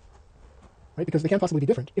 Right? Because they can't possibly be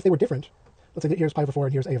different. If they were different, let's say that here's pi over 4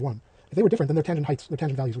 and here's a of 1. If they were different, then their tangent heights, their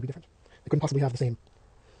tangent values would be different. They couldn't possibly have the same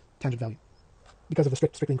tangent value because of the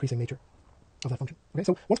strictly increasing nature of that function. Okay,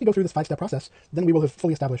 so once we go through this 5-step process, then we will have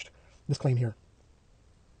fully established this claim here.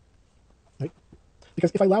 Right?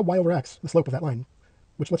 Because if I allow y over x, the slope of that line,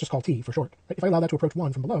 which let's just call t for short, right? If I allow that to approach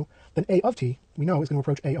 1 from below, then a of t, we know, is going to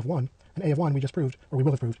approach a of 1, and a of 1 we just proved, or we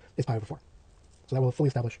will have proved, is pi over 4. So that will fully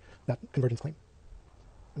establish that convergence claim.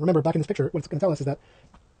 And remember, back in this picture, what it's going to tell us is that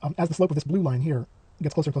as the slope of this blue line here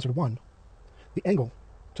gets closer and closer to 1, the angle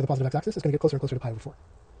to the positive x-axis is going to get closer and closer to pi over 4.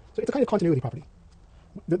 So it's a kind of continuity property.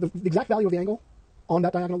 The exact value of the angle on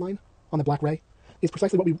that diagonal line, on the black ray, is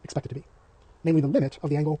precisely what we expect it to be. Namely, the limit of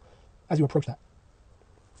the angle as you approach that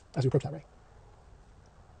ray.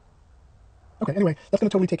 Okay, anyway, that's going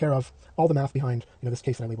to totally take care of all the math behind this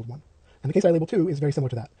case that I labeled 1. And the case I labeled 2 is very similar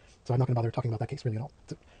to that. So I'm not going to bother talking about that case really at all.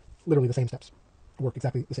 It's literally the same steps. Work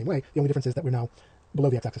exactly the same way. The only difference is that we're now below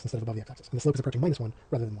the x-axis instead of above the x-axis. And the slope is approaching -1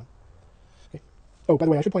 rather than 1. Okay. Oh, by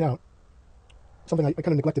the way, I should point out something I kind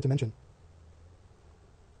of neglected to mention.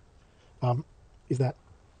 Is that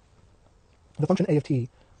the function a of t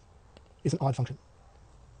is an odd function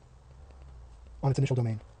on its initial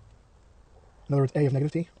domain. In other words, a of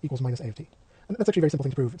negative t equals minus a of t. And that's actually a very simple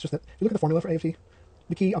thing to prove. It's just that if you look at the formula for a of t,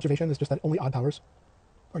 the key observation is just that only odd powers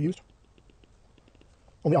are used.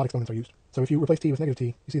 Only odd exponents are used. So if you replace t with negative t,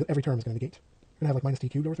 you see that every term is going to negate. You're going to have like minus t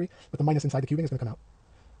cubed over 3, but the minus inside the cubing is going to come out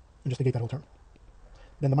and just negate that whole term.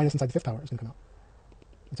 Then the minus inside the fifth power is going to come out.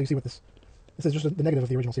 And so you see what this is just the negative of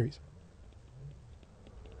the original series.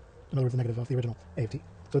 In other words, the negative of the original a of t.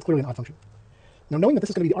 So it's clearly an odd function. Now, knowing that this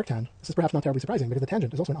is going to be the arctan, this is perhaps not terribly surprising because the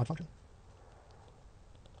tangent is also an odd function.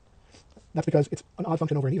 That's because it's an odd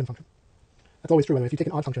function over an even function. That's always true, by the way. If you take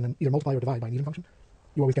an odd function and either multiply or divide by an even function,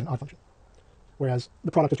 you always get an odd function. Whereas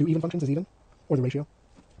the product of two even functions is even, or the ratio.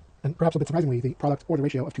 And perhaps a bit surprisingly, the product or the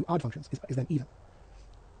ratio of two odd functions is then even.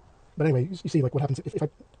 But anyway, you see like what happens if I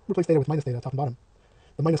replace theta with minus theta top and bottom.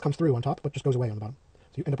 The minus comes through on top, but just goes away on the bottom.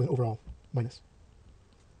 So you end up with an overall minus.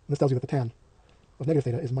 And this tells you that the tan of negative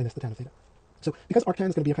theta is minus the tan of theta. So because arctan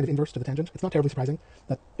is going to be a kind of inverse to the tangent, it's not terribly surprising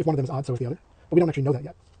that if one of them is odd, so is the other. But we don't actually know that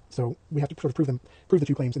yet. So we have to sort of prove the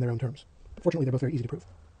two claims in their own terms. Fortunately, they're both very easy to prove.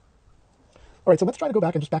 All right, so let's try to go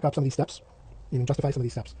back and just back up some of these steps, justify some of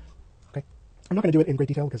these steps. Okay, I'm not going to do it in great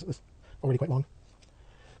detail because it's already quite long.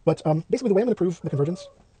 But basically, the way I'm going to prove the convergence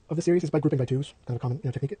of the series is by grouping by twos, kind of a common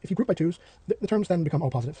technique. If you group by twos, the terms then become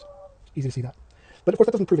all positives. It's easy to see that. But of course,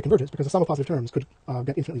 that doesn't prove it converges because the sum of positive terms could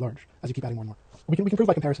get infinitely large as you keep adding more and more. We can prove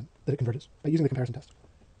by comparison that it converges by using the comparison test.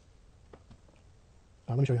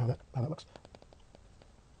 Let me show you how that looks.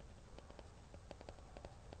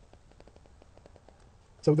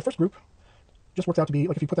 So the first group just works out to be,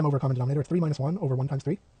 like if you put them over a common denominator, it's 3 minus 1 over 1 times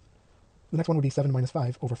 3. The next one would be 7 minus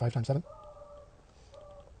 5 over 5 times 7.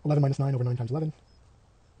 11 minus 9 over 9 times 11.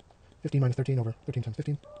 15 minus 13 over 13 times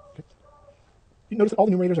 15. Okay. You notice that all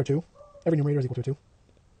the numerators are 2. Every numerator is equal to 2. So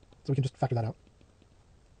we can just factor that out.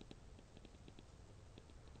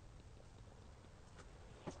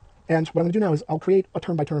 And what I'm going to do now is I'll create a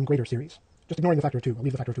term-by-term greater series. Just ignoring the factor of 2. I'll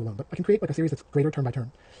leave the factor of 2 alone. But I can create like a series that's greater term by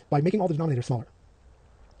term by making all the denominators smaller.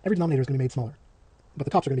 Every denominator is going to be made smaller, but the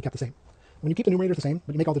tops are going to be kept the same. When you keep the numerators the same,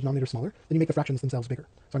 but you make all the denominators smaller, then you make the fractions themselves bigger.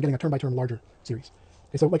 So I'm getting a term-by-term larger series.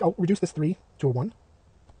 Okay, so like I'll reduce this 3 to a 1.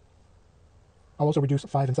 I'll also reduce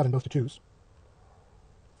 5 and 7 both to 2s.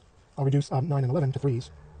 I'll reduce 9 and 11 to 3s,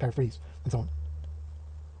 pair of 3s, and so on.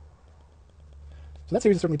 So that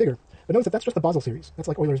series is certainly bigger. But notice that that's just the Basel series. That's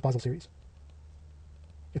like Euler's Basel series.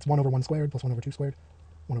 It's 1 over 1 squared plus 1 over 2 squared,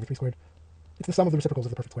 1 over 3 squared. It's the sum of the reciprocals of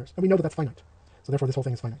the perfect squares. And we know that that's finite. So therefore this whole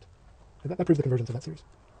thing is finite. That proves the convergence of that series.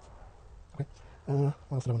 Okay. What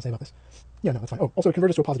else did I want to say about this? Yeah, no, that's fine. Oh, also it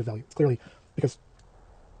converges to a positive value. It's clearly because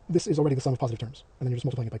this is already the sum of positive terms. And then you're just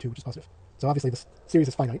multiplying it by 2, which is positive. So obviously this series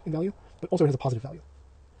is finite in value, but also it has a positive value.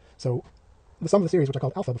 So the sum of the series, which I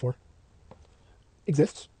called alpha before,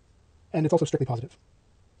 exists, and it's also strictly positive.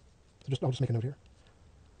 So I'll just make a note here.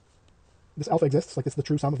 This alpha exists, like it's the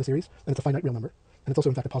true sum of the series, and it's a finite real number, and it's also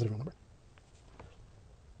in fact a positive real number.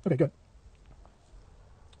 Okay, good.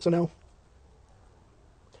 So now,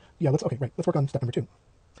 let's work on step number 2,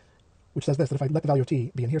 which says this, that if I let the value of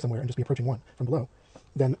t be in here somewhere and just be approaching 1 from below,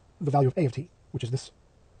 then the value of a of t, which is this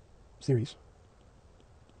series,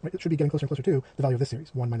 right, it should be getting closer and closer to the value of this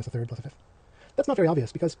series, 1 minus a third plus a fifth. That's not very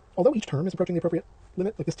obvious because although each term is approaching the appropriate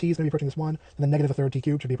limit, like this t is going to be approaching this 1, and then negative a third t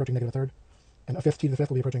cubed should be approaching negative a third, and a fifth t to the fifth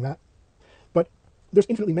will be approaching that, but there's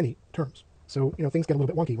infinitely many terms. So, things get a little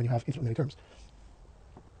bit wonky when you have infinitely many terms.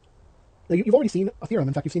 Now, you've already seen a theorem,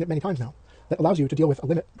 in fact, you've seen it many times now, that allows you to deal with a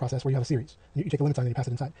limit process where you have a series. And you take a limit sign and you pass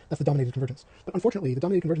it inside. That's the dominated convergence. But unfortunately, the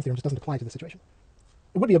dominated convergence theorem just doesn't apply to this situation.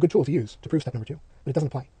 It would be a good tool to use to prove step number 2, but it doesn't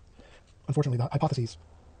apply. Unfortunately, the hypotheses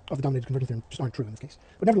of the dominated convergence theorem just aren't true in this case.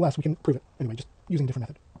 But nevertheless, we can prove it anyway, just using a different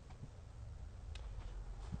method.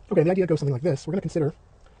 Okay, the idea goes something like this. We're going to consider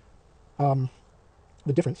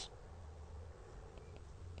the difference,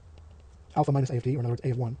 alpha minus a of t, or in other words,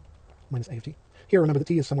 a of 1 minus a of t. Here, remember that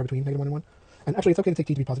t is somewhere between negative 1 and 1. And actually, it's okay to take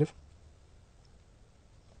t to be positive.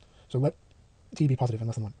 So let t be positive and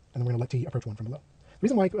less than 1. And then we're going to let t approach 1 from below. The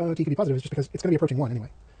reason why t can be positive is just because it's going to be approaching 1 anyway.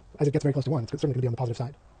 As it gets very close to 1, it's certainly going to be on the positive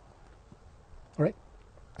side. All right?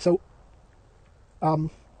 So,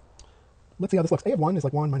 let's see how this looks. A of 1 is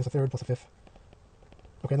like 1 minus a third plus a fifth.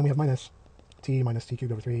 Okay, and then we have minus t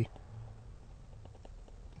cubed over 3. Okay,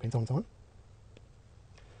 and so on and so on.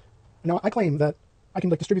 Now, I claim that I can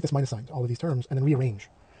distribute this minus sign to all of these terms and then rearrange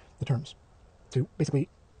the terms to basically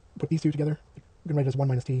put these two together. We can write it as 1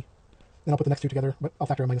 minus t. Then I'll put the next two together, but I'll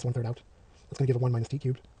factor a minus 1/3 out. That's going to give a 1 minus t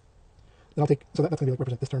cubed. Then I'll take, so that's going to be like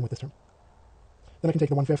represent this term with this term. Then I can take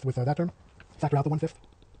the 1/5 with that term, factor out the 1/5.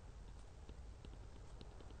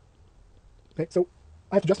 Okay, so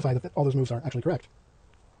I have to justify that all those moves are actually correct.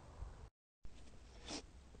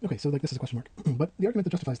 Okay, so like this is a question mark. But the argument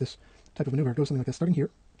that justifies this type of maneuver goes something like this. Starting here,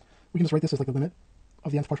 we can just write this as like the limit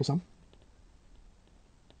of the nth partial sum.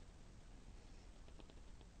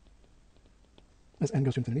 As n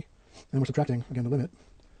goes to infinity. And then we're subtracting, again, the limit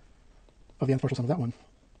of the nth partial sum of that one,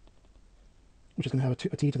 which is going to have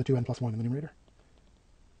a t to the 2n plus 1 in the numerator.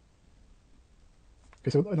 Okay,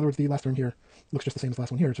 so in other words, the last term here looks just the same as the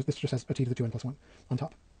last one here. This just has a t to the 2n plus 1 on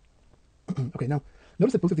top. Okay, now,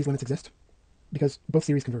 notice that both of these limits exist because both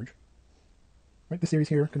series converge. Right, this series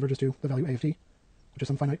here converges to the value a of t, which is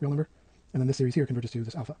some finite real number, and then this series here converges to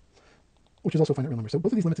this alpha, which is also a finite real number. So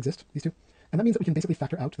both of these limits exist, these two, and that means that we can basically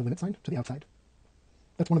factor out the limit sign to the outside.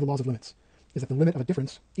 That's one of the laws of limits, is that the limit of a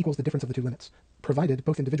difference equals the difference of the two limits, provided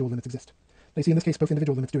both individual limits exist. Now you see in this case, both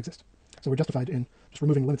individual limits do exist, so we're justified in just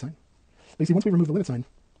removing the limit sign. But you see, once we remove the limit sign,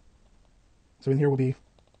 so in here will be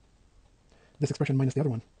this expression minus the other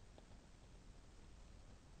one.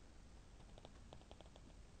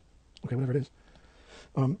 Okay, whatever it is.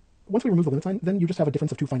 Once we remove the limit sign, then you just have a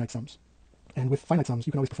difference of two finite sums. And with finite sums,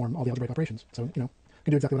 you can always perform all the algebraic operations. So, I can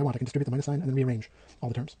do exactly what I want. I can distribute the minus sign and then rearrange all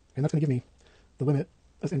the terms. And that's going to give me the limit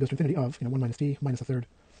as n goes to infinity of 1 minus t minus a third,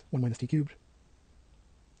 1 minus t cubed,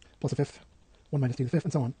 plus a fifth, 1 minus t to the fifth,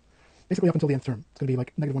 and so on. Basically up until the nth term. It's going to be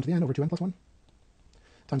like negative 1 to the n over 2n plus 1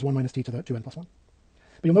 times 1 minus t to the 2n plus 1.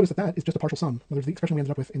 But you'll notice that that is just a partial sum. In other words, the expression we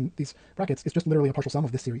ended up with in these brackets is just literally a partial sum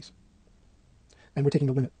of this series. And we're taking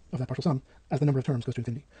the limit of that partial sum as the number of terms goes to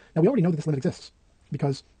infinity. Now, we already know that this limit exists,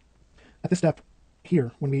 because at this step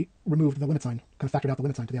here, when we removed the limit sign, kind of factored out the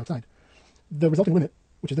limit sign to the outside, the resulting limit,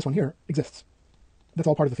 which is this one here, exists. That's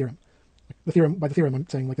all part of the theorem. By the theorem, I'm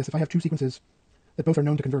saying like this: if I have two sequences that both are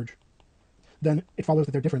known to converge, then it follows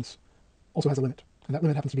that their difference also has a limit, and that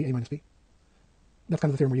limit happens to be a minus b. That's kind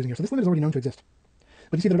of the theorem we're using here. So this limit is already known to exist.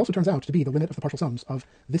 But you see that it also turns out to be the limit of the partial sums of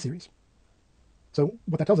this series. So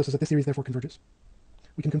what that tells us is that this series therefore converges.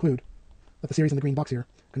 We can conclude that the series in the green box here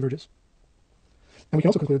converges. And we can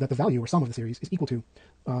also conclude that the value or sum of the series is equal to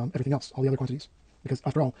everything else, all the other quantities. Because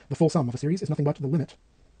after all, the full sum of a series is nothing but the limit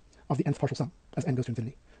of the nth partial sum as n goes to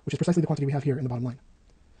infinity, which is precisely the quantity we have here in the bottom line.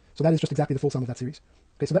 So that is just exactly the full sum of that series.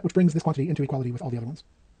 Okay, so that which brings this quantity into equality with all the other ones.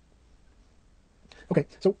 Okay,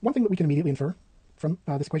 so one thing that we can immediately infer from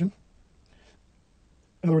this equation,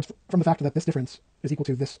 in other words, from the fact that this difference is equal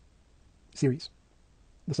to this series,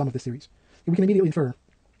 the sum of this series, we can immediately infer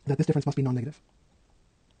that this difference must be non-negative.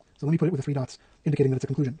 So let me put it with the 3 dots, indicating that it's a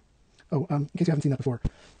conclusion. Oh, in case you haven't seen that before,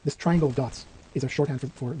 this triangle of dots is a shorthand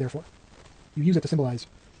for therefore. You use it to symbolize,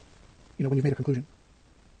 when you've made a conclusion.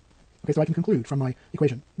 Okay, so I can conclude from my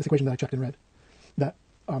equation, this equation that I checked and read, that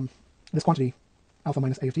this quantity, alpha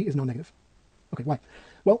minus a of t, is non-negative. Okay, why?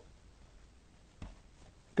 Well, it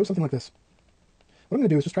goes something like this. What I'm going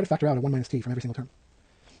to do is just try to factor out a 1 minus t from every single term.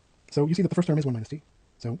 So you see that the first term is 1 minus t.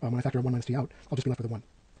 So when I factor a 1 minus t out, I'll just be left with a 1.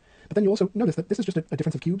 But then you also notice that this is just a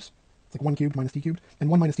difference of cubes. It's like 1 cubed minus t cubed, and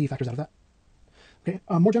 1 minus t factors out of that. Okay,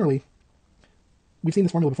 more generally, we've seen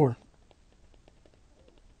this formula before.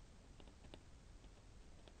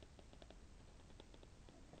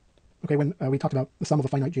 Okay, when we talked about the sum of a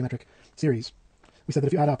finite geometric series, we said that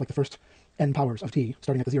if you add up like the first n powers of t,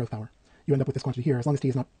 starting at the 0th power, you end up with this quantity here, as long as t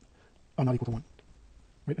is not equal to 1.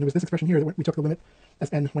 Right? And it was this expression here that we took the limit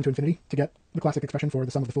as n went to infinity to get the classic expression for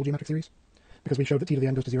the sum of the full geometric series, because we showed that t to the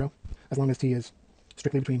n goes to 0, as long as t is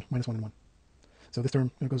strictly between -1 and 1. So this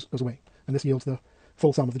term goes away, and this yields the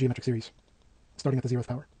full sum of the geometric series, starting at the 0th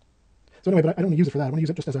power. So anyway, but I don't want to use it for that. I want to use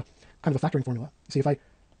it just as a kind of a factoring formula. See, if I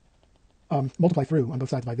multiply through on both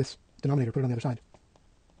sides by this denominator, put it on the other side,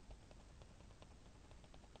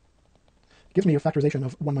 it gives me a factorization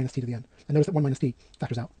of 1 minus t to the n. And notice that 1 minus t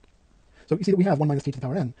factors out. So you see that we have 1 minus t to the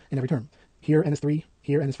power n in every term. Here n is 3,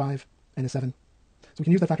 here n is 5, n is 7. So we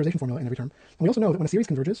can use that factorization formula in every term. And we also know that when a series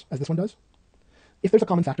converges, as this one does, if there's a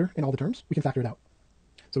common factor in all the terms, we can factor it out.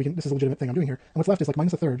 So this is a legitimate thing I'm doing here. And what's left is like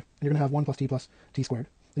minus a third, and you're going to have 1 plus t squared.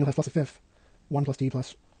 Then you'll have plus a fifth, 1 plus t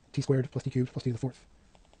squared plus t cubed plus t to the fourth.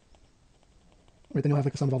 Right, then you'll have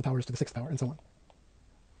like the sum of all the powers to the 6th power, and so on.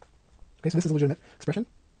 Okay, so this is a legitimate expression.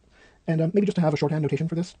 And maybe just to have a shorthand notation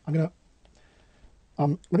for this, I'm going to,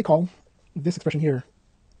 let me call this expression here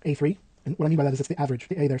A3. And what I mean by that is it's the average.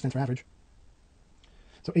 The A there stands for average.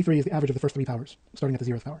 So A3 is the average of the first 3 powers, starting at the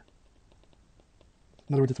 0th power.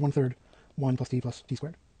 In other words, it's 1/3, 1 plus t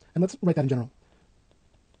squared. And let's write that in general.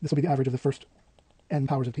 This will be the average of the first n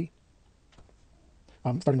powers of t.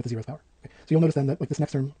 starting with the 0th power. Okay. So you'll notice then that like this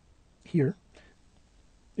next term here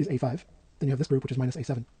is a5. Then you have this group, which is minus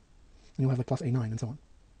a7. And you'll have like plus a9 and so on.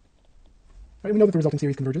 Right, we know that the resulting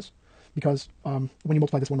series converges because when you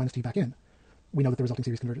multiply this 1 minus t back in, we know that the resulting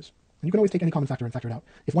series converges. And you can always take any common factor and factor it out.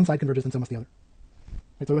 If one side converges, then so must the other.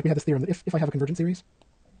 Right, so like we had this theorem that if I have a convergent series,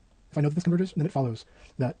 if I know that this converges, then it follows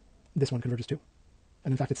that this one converges too.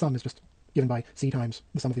 And in fact, its sum is just given by c times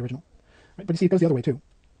the sum of the original. Right, but you see, it goes the other way too.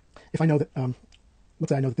 If I know that, let's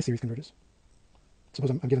say I know that this series converges. Suppose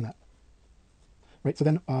I'm given that. Right, so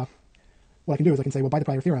then what I can do is I can say, well, by the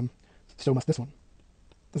prior theorem, so must this one,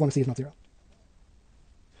 as long as c is not 0.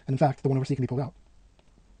 And in fact, the 1 over c can be pulled out.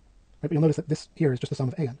 Right, but you'll notice that this here is just the sum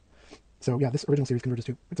of an. So yeah, this original series converges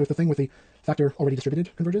too. So if the thing with the factor already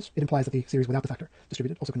distributed converges, it implies that the series without the factor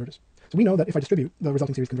distributed also converges. So we know that if I distribute, the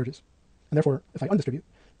resulting series converges. And therefore, if I undistribute,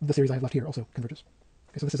 the series I have left here also converges.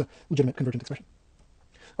 Okay, so this is a legitimate convergent expression.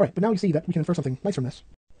 All right, but now you see that we can infer something nice from this.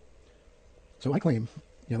 So I claim,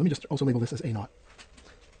 yeah, let me just also label this as a naught.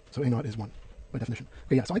 So a naught is 1 by definition.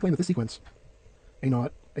 Okay, yeah, so I claim that this sequence, a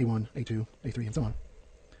naught, a1, a2, a3, and so on,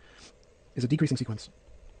 is a decreasing sequence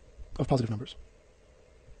of positive numbers.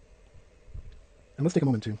 And let's take a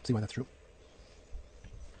moment to see why that's true.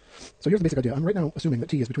 So here's the basic idea. I'm right now assuming that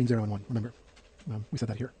t is between 0 and 1, remember. We said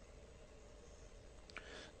that here.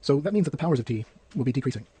 So that means that the powers of t will be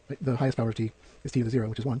decreasing. Right? The highest power of t is t to the 0,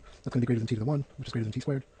 which is 1. That's going to be greater than t to the 1, which is greater than t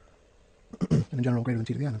squared. And in general, greater than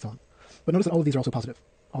t to the n, and so on. But notice that all of these are also positive.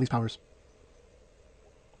 All these powers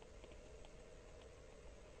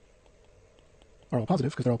are all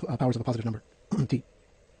positive, because they're all powers of a positive number, t.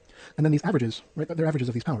 And then these averages, right, they're averages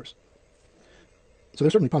of these powers. So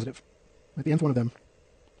they're certainly positive. Right? The nth one of them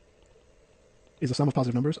is the sum of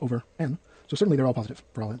positive numbers over n, so certainly they're all positive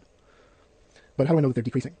for all n. But how do I know that they're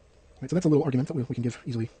decreasing? Right, so that's a little argument that we can give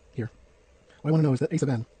easily here. What I want to know is that a sub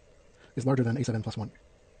n is larger than a sub n plus 1.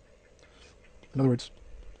 In other words,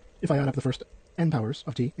 if I add up the first n powers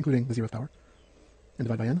of t, including the 0th power, and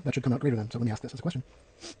divide by n, that should come out greater than. So let me ask this as a question.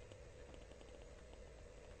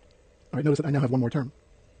 All right, notice that I now have one more term,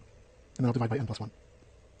 and then I'll divide by n plus 1.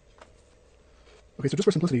 Okay, so just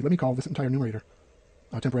for simplicity, let me call this entire numerator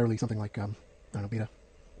temporarily something like, I don't know, beta.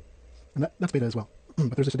 And that's beta as well,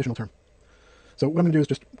 but there's this additional term. So what I'm going to do is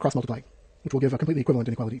just cross-multiply, which will give a completely equivalent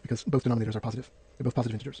inequality because both denominators are positive. They're both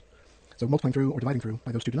positive integers. So multiplying through or dividing through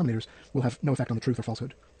by those two denominators will have no effect on the truth or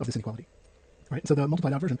falsehood of this inequality. Right? So the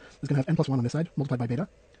multiplied out version is going to have n plus 1 on this side, multiplied by beta.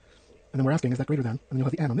 And then we're asking, is that greater than? And then you'll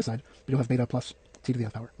have the n on this side, but you'll have beta plus t to the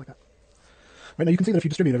nth power, like that. Right, now you can see that if you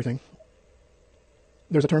distribute everything,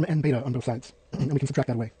 there's a term n beta on both sides, and we can subtract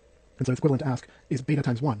that away. And so it's equivalent to ask, is beta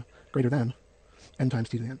times 1 greater than n times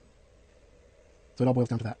t to the n? So it all boils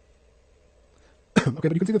down to that. Okay,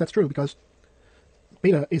 but you can see that that's true because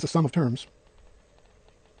beta is a sum of terms.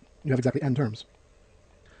 You have exactly n terms.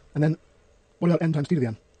 And then, what about n times t to the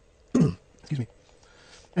n? Excuse me.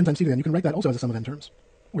 N times t to the n, you can write that also as a sum of n terms,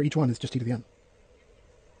 where each one is just t to the n.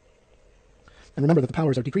 And remember that the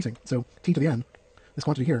powers are decreasing, so t to the n, this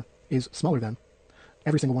quantity here, is smaller than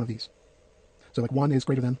every single one of these. So like 1 is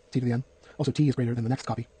greater than t to the n. Also t is greater than the next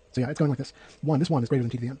copy. So yeah, it's going like this. This 1 is greater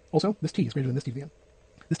than t to the n. Also, this t is greater than this t to the n.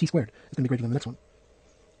 This t squared is going to be greater than the next one.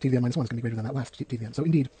 T to the n minus 1 is going to be greater than that last t to the n. So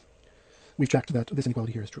indeed, we've checked that this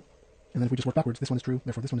inequality here is true. And then if we just work backwards, this one is true,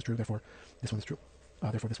 therefore this one is true, therefore this one is true,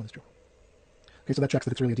 therefore this one is true. Okay, so that checks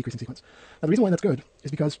that it's really a decreasing sequence. Now the reason why that's good is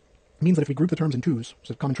because it means that if we group the terms in twos, which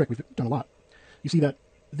is a common trick we've done a lot, you see that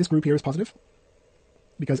this group here is positive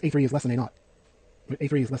because a3 is less than a naught.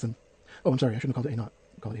 A3 is less than, oh, I'm sorry, I shouldn't have called it a naught,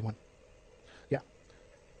 I'll call it a1. Yeah.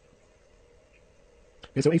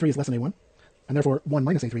 Okay, so a3 is less than a1, and therefore 1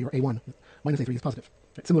 minus a3, or a1 minus a3 is positive.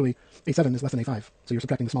 Right? Similarly, a7 is less than a5, so you're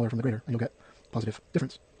subtracting the smaller from the greater, and you'll get positive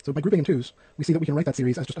difference. So by grouping in twos, we see that we can write that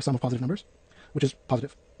series as just a sum of positive numbers, which is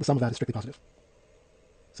positive. The sum of that is strictly positive.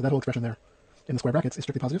 So that whole expression there in the square brackets is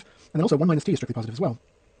strictly positive. And then also 1 minus t is strictly positive as well,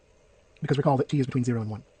 because recall that t is between 0 and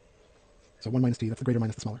 1. So 1 minus t, that's the greater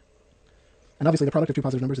minus the smaller. And obviously the product of two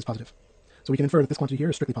positive numbers is positive. So we can infer that this quantity here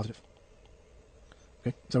is strictly positive.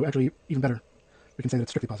 Okay, so actually, even better, we can say that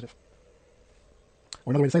it's strictly positive.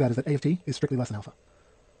 Or another way to say that is that a of t is strictly less than alpha,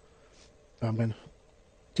 when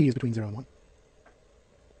t is between 0 and 1.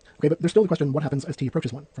 Okay, but there's still the question, what happens as t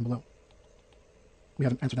approaches 1 from below? We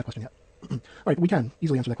haven't answered that question yet. All right, but we can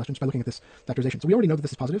easily answer that question just by looking at this factorization. So we already know that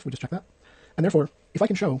this is positive, we just checked that. And therefore, if I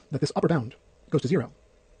can show that this upper bound goes to 0,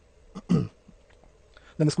 then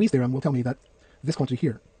the squeeze theorem will tell me that this quantity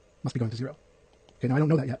here must be going to 0. Okay, now I don't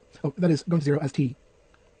know that yet. Oh, that is going to 0 as t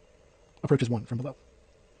approaches 1 from below.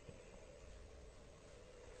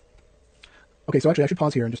 Okay, so actually I should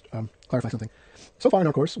pause here and just clarify something. So far in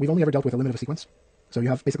our course, we've only ever dealt with a limit of a sequence. So you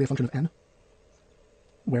have basically a function of n,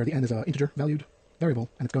 where the n is an integer valued variable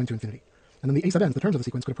and it's going to infinity. And then the a sub n's, the terms of the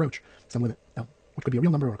sequence, could approach some limit L, which could be a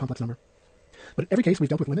real number or a complex number. But in every case we've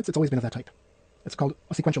dealt with limits, it's always been of that type. It's called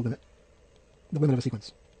a sequential limit, the limit of a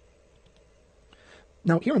sequence.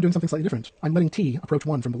 Now here I'm doing something slightly different. I'm letting t approach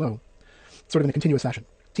 1 from below, sort of in a continuous fashion.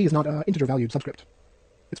 T is not an integer valued subscript.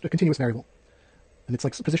 It's a continuous variable. And it's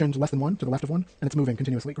like positioned less than 1 to the left of 1, and it's moving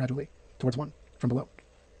continuously, gradually, towards 1 from below.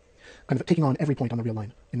 Kind of taking on every point on the real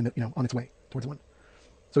line, on its way towards 1.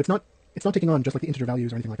 So it's not taking on just like the integer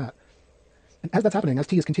values or anything like that. And as that's happening, as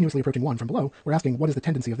t is continuously approaching 1 from below, we're asking, what is the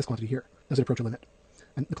tendency of this quantity here? Does it approach a limit?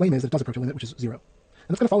 And the claim is that it does approach a limit, which is 0. And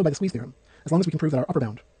that's going to follow by the squeeze theorem. As long as we can prove that our upper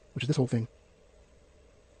bound, which is this whole thing,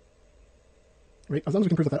 right? As long as we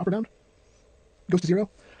can prove that upper bound goes to 0,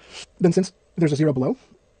 then since there's a 0 below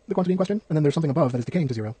the quantity in question, and then there's something above that is decaying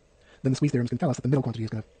to 0, then the squeeze theorem is going to tell us that the middle quantity is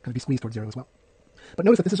going to kind of be squeezed towards 0 as well. But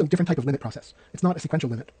notice that this is a different type of limit process. It's not a sequential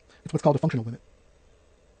limit. It's what's called a functional limit.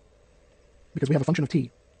 Because we have a function of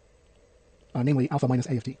t, namely alpha minus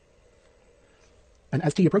a of t. And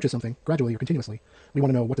as t approaches something, gradually or continuously, we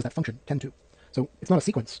want to know what does that function tend to. So it's not a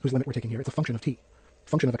sequence whose limit we're taking here, it's a function of t,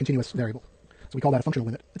 function of a continuous variable. So we call that a functional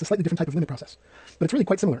limit. It's a slightly different type of limit process. But it's really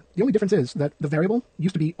quite similar. The only difference is that the variable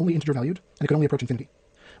used to be only integer valued, and it could only approach infinity.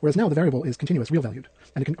 Whereas now the variable is continuous, real valued,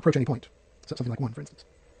 and it can approach any point. So something like 1, for instance.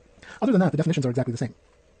 Other than that, the definitions are exactly the same.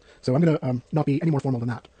 So I'm going to not be any more formal than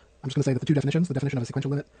that. I'm just going to say that the two definitions, the definition of a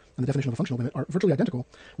sequential limit and the definition of a functional limit, are virtually identical,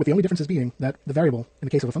 with the only differences being that the variable, in the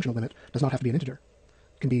case of a functional limit, does not have to be an integer.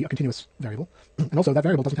 It can be a continuous variable, and also that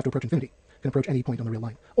variable doesn't have to approach infinity. It can approach any point on the real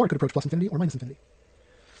line. Or it could approach plus infinity or minus infinity.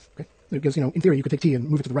 Okay? Because, in theory, you could take t and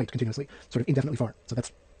move it to the right continuously, sort of indefinitely far. So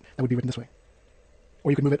that would be written this way.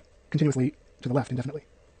 Or you could move it continuously to the left indefinitely.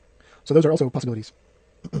 So those are also possibilities.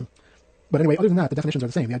 But anyway, other than that, the definitions are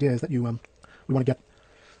the same. The idea is that we want to get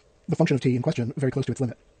the function of t in question very close to its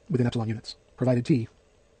limit within epsilon units, provided t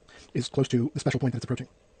is close to the special point that it's approaching.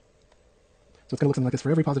 So it's going to look something like this.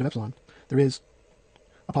 For every positive epsilon, there is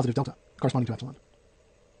a positive delta corresponding to epsilon,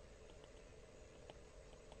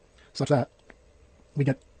 such that we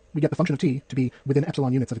get the function of t to be within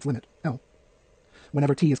epsilon units of its limit, L,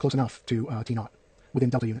 whenever t is close enough to t naught, within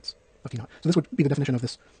delta units of t naught. So this would be the definition of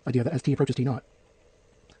this idea that as t approaches t naught,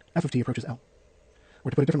 f of t approaches L.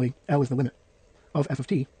 Or to put it differently, L is the limit of f of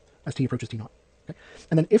t as t approaches t naught. Okay?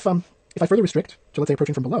 And then if I further restrict to, let's say,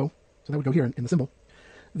 approaching from below, so that would go here in the symbol,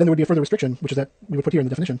 then there would be a further restriction, which is that we would put here in the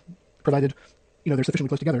definition, provided they're sufficiently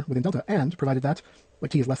close together within delta, and provided that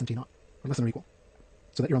t is less than t naught, or less than or equal,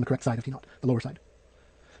 so that you're on the correct side of t naught, the lower side.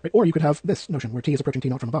 Right? Or you could have this notion where t is approaching t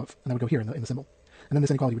naught from above, and that would go here in the symbol. And then this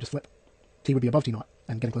inequality would just flip. T would be above t naught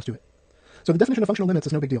and getting close to it. So the definition of functional limits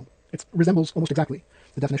is no big deal. It resembles almost exactly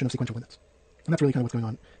the definition of sequential limits. And that's really kind of what's going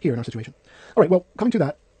on here in our situation. All right, well, coming to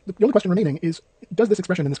that, the only question remaining is, does this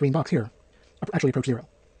expression in this green box here actually approach 0?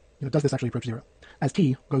 Does this actually approach 0 as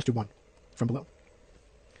t goes to 1 from below?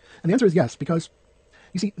 And the answer is yes, because,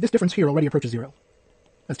 you see, this difference here already approaches 0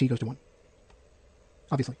 as t goes to 1.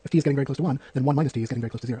 Obviously, if t is getting very close to 1, then 1 minus t is getting very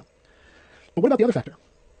close to 0. But what about the other factor?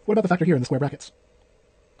 What about the factor here in the square brackets?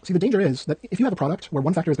 See, the danger is that if you have a product where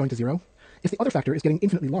one factor is going to 0, if the other factor is getting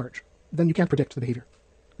infinitely large, then you can't predict the behavior.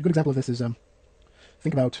 A good example of this is,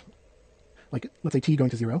 think about, like, let's say t going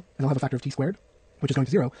to 0, and I'll have a factor of t squared, which is going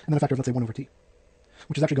to 0, and then a factor of, let's say, 1 over t,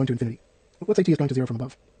 which is actually going to infinity. Let's say t is going to 0 from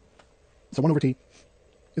above. So 1 over t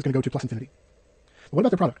is going to go to plus infinity. But what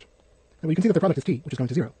about the product? And we can see that the product is t, which is going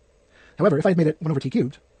to 0. However, if I had made it 1 over t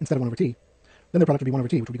cubed instead of 1 over t, then the product would be 1 over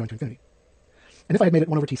t, which would be going to infinity. And if I had made it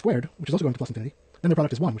 1 over t squared, which is also going to plus infinity, then the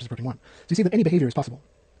product is 1, which is approaching 1. So you see that any behavior is possible.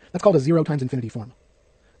 That's called a 0 times infinity form.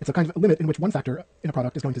 It's a kind of a limit in which one factor in a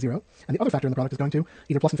product is going to 0, and the other factor in the product is going to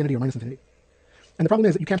either plus infinity or minus infinity. And the problem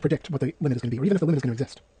is that you can't predict what the limit is going to be, or even if the limit is going to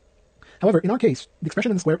exist. However, in our case, the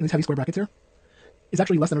expression in these heavy square brackets here is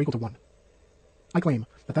actually less than or equal to 1. I claim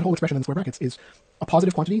that that whole expression in the square brackets is a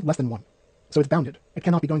positive quantity less than 1. So it's bounded. It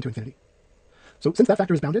cannot be going to infinity. So since that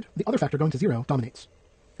factor is bounded, the other factor going to 0 dominates,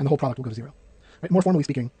 and the whole product will go to 0. Right? More formally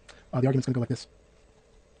speaking, the argument's going to go like this.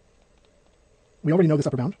 We already know this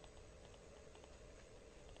upper bound.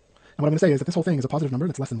 And what I'm going to say is that this whole thing is a positive number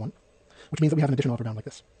that's less than 1, which means that we have an additional upper bound like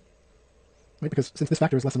this. Right? Because since this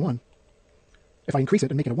factor is less than 1, if I increase it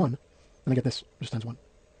and make it a 1, then I get this, which is times 1.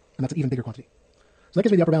 And that's an even bigger quantity. So that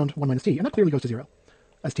gives me the upper bound 1 minus t, and that clearly goes to 0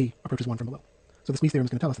 as t approaches 1 from below. So the squeeze theorem is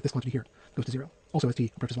going to tell us that this quantity here goes to 0, also as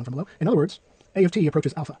t approaches 1 from below. In other words, a of t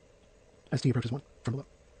approaches alpha as t approaches 1 from below.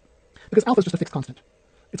 Because alpha is just a fixed constant.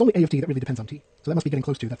 It's only a of t that really depends on t. So that must be getting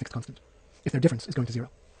close to that fixed constant, if their difference is going to 0.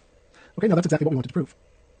 Okay, now that's exactly what we wanted to prove.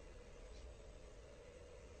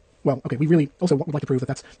 Well, okay, we really also would like to prove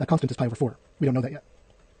that that constant is pi over 4. We don't know that yet.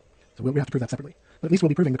 So we have to prove that separately. But at least we'll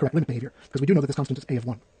be proving the correct limit behavior, because we do know that this constant is a of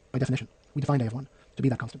 1, by definition. We defined a of 1 to be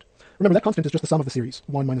that constant. Remember, that constant is just the sum of the series,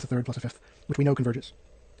 1 minus a third plus a fifth, which we know converges.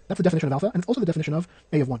 That's the definition of alpha, and it's also the definition of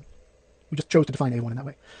a of 1. We just chose to define a of 1 in that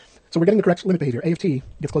way. So we're getting the correct limit behavior. A of t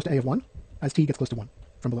gets close to a of 1, as t gets close to 1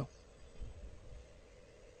 from below.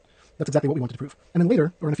 That's exactly what we wanted to prove. And then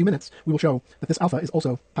later, or in a few minutes, we will show that this alpha is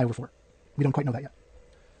also pi over 4. We don't quite know that yet.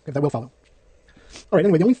 Okay, that will follow. All right,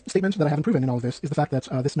 anyway, the only statement that I haven't proven in all of this is the fact that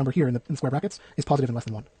this number here in the square brackets is positive and less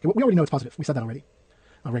than 1. Okay, we already know it's positive. We said that already.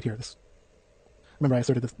 Right here. Remember, I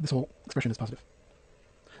asserted this whole expression is positive.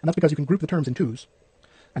 And that's because you can group the terms in 2s,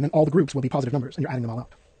 and then all the groups will be positive numbers, and you're adding them all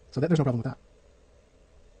up. So there's no problem with that.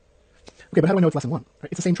 Okay, but how do I know it's less than 1?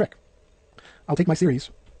 Right, it's the same trick. I'll take my series.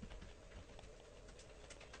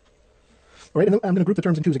 All right, and I'm going to group the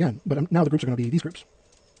terms in 2s again, but now the groups are going to be these groups.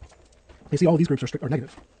 You see, all these groups are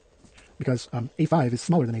negative, because a5 is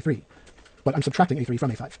smaller than a3, but I'm subtracting a3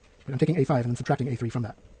 from a5. Right? I'm taking a5 and then subtracting a3 from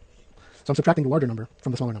that. So I'm subtracting the larger number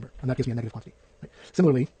from the smaller number, and that gives me a negative quantity. Right?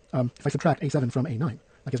 Similarly, if I subtract a7 from a9,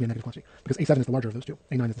 that gives me a negative quantity, because a7 is the larger of those two,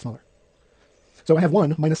 a9 is the smaller. So I have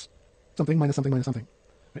 1 minus something, minus something, minus something.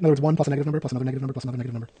 Right? In other words, 1 plus a negative number, plus another negative number, plus another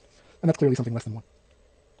negative number. And that's clearly something less than 1.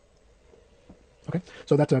 Okay,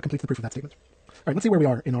 so that completes the proof of that statement. All right, let's see where we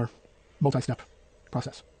are in our multi-step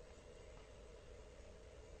process.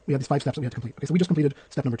 We have these 5 steps that we had to complete. Okay, so we just completed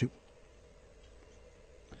step number 2.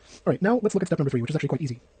 All right, now let's look at step number 3, which is actually quite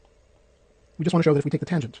easy. We just want to show that if we take the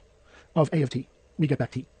tangent of a of t, we get back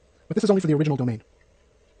t. But this is only for the original domain,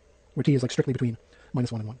 where t is like strictly between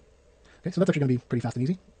minus 1 and 1. Okay, so that's actually going to be pretty fast and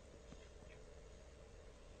easy.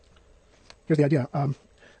 Here's the idea.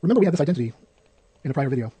 Remember we had this identity in a prior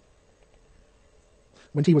video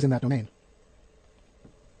when t was in that domain.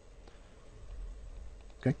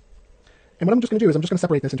 Okay? And what I'm just going to do is I'm just going to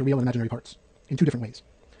separate this into real and imaginary parts in 2 different ways.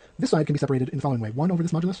 This side can be separated in the following way. 1 over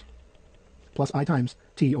this modulus plus I times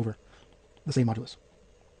t over the same modulus.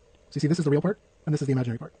 So you see, this is the real part, and this is the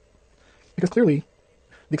imaginary part. Because clearly,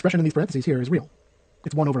 the expression in these parentheses here is real.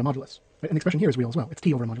 It's 1 over a modulus. Right? And the expression here is real as well. It's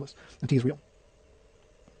t over a modulus, and t is real.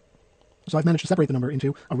 So I've managed to separate the number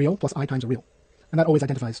into a real plus I times a real. And that always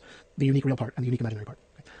identifies the unique real part and the unique imaginary part.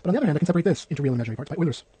 Okay? But on the other hand, I can separate this into real and imaginary parts by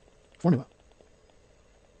Euler's formula.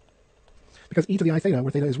 Because e to the I theta,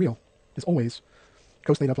 where theta is real, is always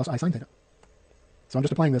cos theta plus I sine theta. So I'm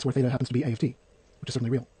just applying this where theta happens to be a of t, which is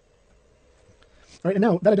certainly real. All right, and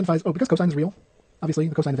now that identifies, because cosine is real, obviously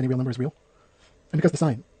the cosine of any real number is real, and because the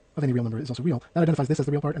sine of any real number is also real, that identifies this as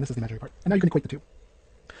the real part and this as the imaginary part. And now you can equate the two.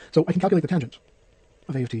 So I can calculate the tangent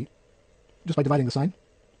of a of t just by dividing the sine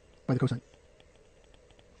by the cosine.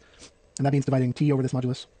 And that means dividing t over this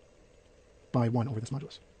modulus by 1 over this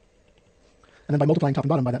modulus. And then by multiplying top and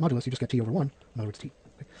bottom by that modulus, you just get t over 1, in other words t.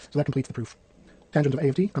 Okay? So that completes the proof. Tangent of a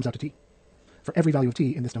of t comes out to t for every value of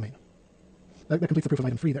t in this domain. That completes the proof of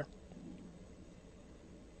item 3 there.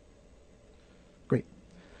 Great.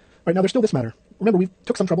 All right, now there's still this matter. Remember, we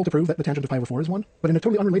took some trouble to prove that the tangent of pi over 4 is 1, but in a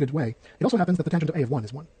totally unrelated way, it also happens that the tangent of a of 1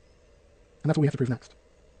 is 1. And that's what we have to prove next.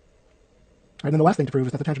 All right, then the last thing to prove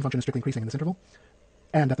is that the tangent function is strictly increasing in this interval,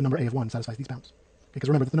 and that the number a of 1 satisfies these bounds. Because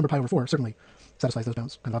remember that the number pi over 4 certainly satisfies those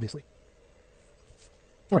bounds, kind of obviously.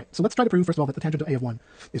 All right, so let's try to prove, first of all, that the tangent of a of 1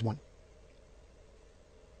 is 1.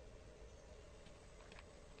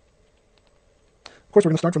 Of course, we're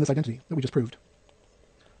going to start from this identity that we just proved,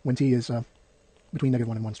 when t is between negative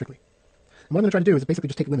 1 and 1 strictly. And what I'm going to try to do is basically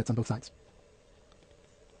just take limits on both sides.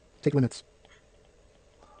 Take limits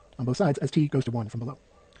on both sides as t goes to 1 from below.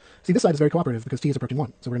 See, this side is very cooperative because t is approaching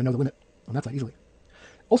 1, so we're going to know the limit on that side easily.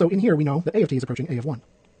 Also, in here, we know that a of t is approaching a of 1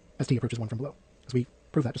 as t approaches 1 from below, as we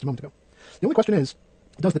proved that just a moment ago. The only question is,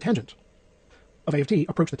 does the tangent of a of t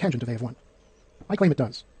approach the tangent of a of 1? I claim it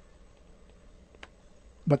does.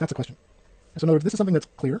 But that's a question. So in other words, this is something that's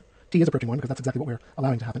clear. T is approaching 1 because that's exactly what we're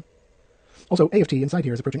allowing to happen. Also, a of t inside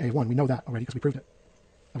here is approaching a of 1. We know that already because we proved it.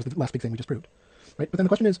 That was the last big thing we just proved. Right? But then the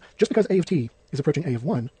question is, just because a of t is approaching a of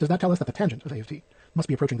 1, does that tell us that the tangent of a of t must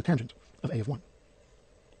be approaching the tangent of a of 1?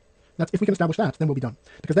 That's, if we can establish that, then we'll be done.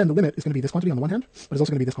 Because then the limit is going to be this quantity on the one hand, but it's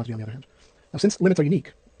also going to be this quantity on the other hand. Now, since limits are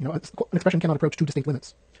unique, an expression cannot approach 2 distinct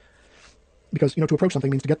limits. Because, to approach something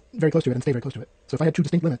means to get very close to it and stay very close to it. So if I had 2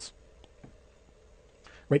 distinct limits,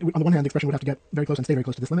 right, on the one hand, the expression would have to get very close and stay very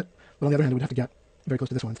close to this limit, but on the other hand, it would have to get very close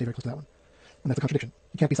to this one and stay very close to that one. And that's a contradiction.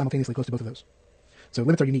 You can't be simultaneously close to both of those. So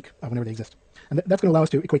limits are unique whenever they exist. And that's going to allow us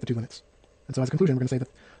to equate the 2 limits. And so as a conclusion, we're going to say that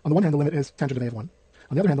on the one hand, the limit is tangent of a of 1.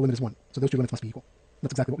 On the other hand, the limit is 1. So those 2 limits must be equal.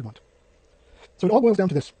 That's exactly what we want. So it all boils down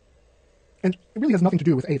to this. And it really has nothing to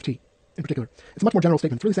do with a of t in particular. It's a much more general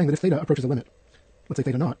statement. It's really saying that if theta approaches a limit, let's say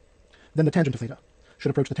theta naught, then the tangent of theta should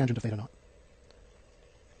approach the tangent of theta naught.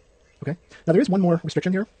 Okay? Now there is one more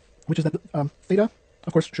restriction here, which is that theta,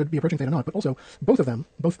 of course, should be approaching theta naught, but also both of them,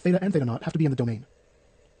 both theta and theta naught, have to be in the domain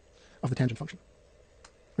of the tangent function,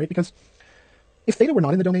 right? Because if theta were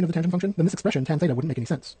not in the domain of the tangent function, then this expression, tan theta, wouldn't make any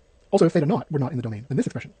sense. Also, if theta naught were not in the domain, then this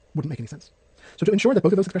expression wouldn't make any sense. So to ensure that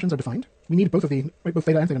both of those expressions are defined, we need both theta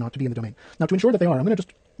and theta naught to be in the domain. Now, to ensure that they are, I'm going to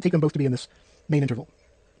just take them both to be in this main interval,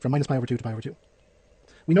 from minus pi over 2 to pi over 2.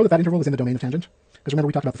 We know that that interval is in the domain of tangent, because remember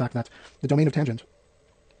we talked about the fact that the domain of tangent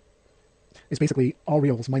is basically all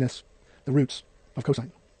reals minus the roots of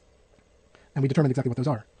cosine. And we determined exactly what those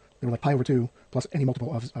are. They were like pi over 2 plus any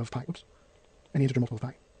multiple of pi. Whoops. Any integer multiple of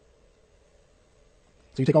pi.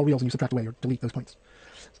 So you take all reals and you subtract away or delete those points.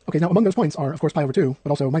 Okay, now among those points are, of course, pi over 2, but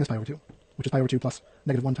also minus pi over 2, which is pi over 2 plus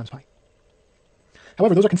negative 1 times pi.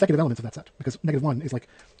 However, those are consecutive elements of that set, because negative 1 is like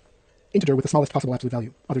integer with the smallest possible absolute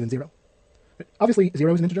value, other than 0. Obviously,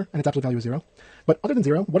 0 is an integer, and its absolute value is 0. But other than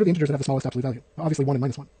 0, what are the integers that have the smallest absolute value? Well, obviously 1 and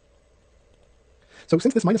minus 1. So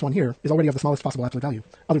since this minus 1 here is already of the smallest possible absolute value,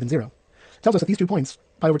 other than 0, it tells us that these 2 points,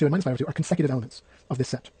 pi over 2 and minus pi over 2, are consecutive elements of this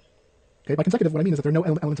set. Okay, by consecutive, what I mean is that there are no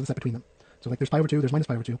elements of the set between them. So like there's pi over 2, there's minus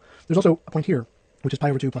pi over 2. There's also a point here, which is pi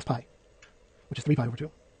over 2 plus pi, which is 3 pi over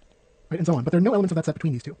 2. Right, and so on. But there are no elements of that set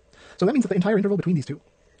between these two. So that means that the entire interval between these two,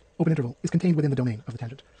 open interval, is contained within the domain of the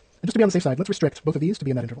tangent. And just to be on the safe side, let's restrict both of these to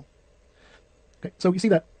be in that interval. Okay, so you see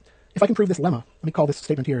that if I can prove this lemma, let me call this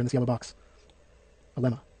statement here in this yellow box a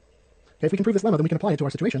lemma. Okay, if we can prove this lemma, then we can apply it to our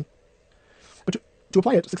situation. But to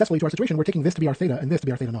apply it successfully to our situation, we're taking this to be our theta and this to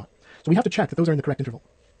be our theta naught. So we have to check that those are in the correct interval.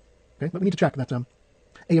 Okay, but we need to check that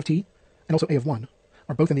a of t and also a of 1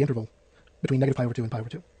 are both in the interval between negative pi over 2 and pi over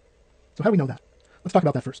 2. So how do we know that? Let's talk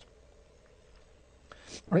about that first.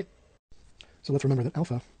 All right, so let's remember that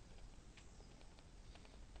alpha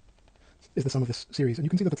is the sum of this series, and you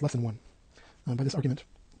can see that it's less than 1 by this argument,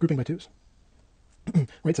 grouping by 2's.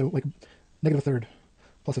 Right, so like negative a third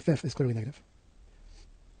plus a fifth is clearly negative,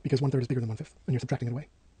 because 1/3 is bigger than 1/5, and you're subtracting it away.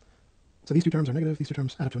 So these two terms are negative, these two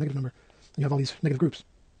terms add up to a negative number, and you have all these negative groups.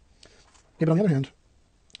 Okay, but on the other hand,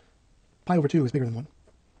 pi over 2 is bigger than 1,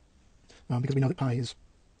 because we know that pi is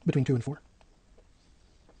between 2 and 4.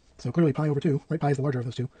 So clearly pi over 2, right, pi is the larger of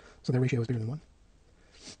those two, so their ratio is bigger than 1.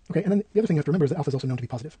 Okay, and then the other thing you have to remember is that alpha is also known to be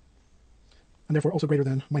positive, and therefore also greater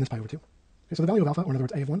than minus pi over 2. Okay, so the value of alpha, or in other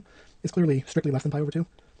words a of 1, is clearly strictly less than pi over 2,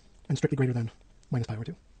 and strictly greater than minus pi over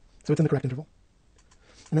 2. So it's in the correct interval.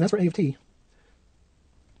 And then as for a of t,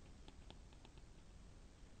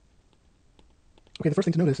 okay, the first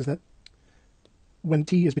thing to notice is that when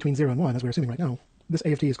t is between 0 and 1, as we're assuming right now, this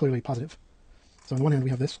a of t is clearly positive. So on the one hand,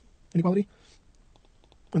 we have this inequality,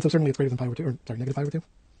 and so certainly it's greater than pi over 2, or sorry, negative pi over 2.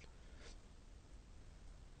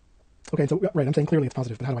 Okay, so right, I'm saying clearly it's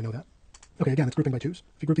positive, but how do I know that? Okay, again, it's grouping by 2's.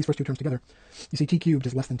 If you group these first two terms together, you see t cubed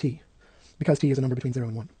is less than t, because t is a number between 0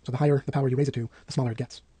 and 1. So the higher the power you raise it to, the smaller it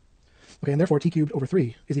gets. Okay, and therefore t cubed over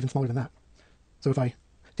 3 is even smaller than that. So if I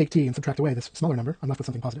take t and subtract away this smaller number, I'm left with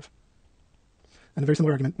something positive. And a very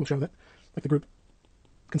similar argument will show that, like the group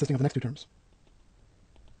consisting of the next two terms,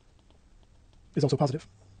 is also positive.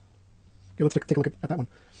 Okay, let's take a look at that one.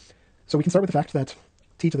 So we can start with the fact that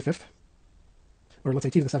t to the 5th, or let's say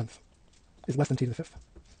t to the 7th, is less than t to the 5th.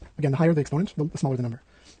 Again, the higher the exponent, the smaller the number,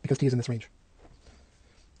 because t is in this range.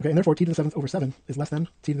 Okay, and therefore t to the 7th over 7 is less than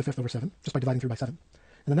t to the 5th over 7, just by dividing through by 7.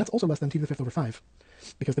 And then that's also less than t to the 5th over 5,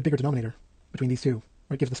 because the bigger denominator between these two,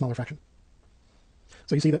 right, gives the smaller fraction.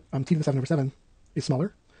 So you see that t to the 7 over 7 is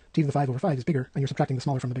smaller, t to the 5 over 5 is bigger, and you're subtracting the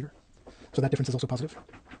smaller from the bigger. So that difference is also positive.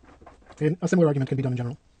 Okay, and a similar argument can be done in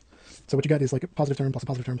general. So what you get is like a positive term plus a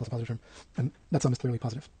positive term plus a positive term, and that sum is clearly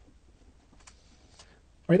positive.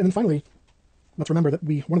 All right, and then finally, let's remember that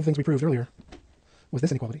one of the things we proved earlier was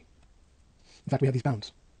this inequality. In fact, we had these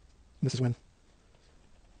bounds. And this is when,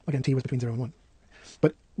 again, t was between 0 and 1.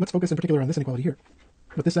 But let's focus in particular on this inequality here.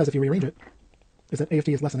 What this says, if you rearrange it, is that a of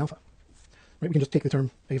t is less than alpha. Right? We can just take the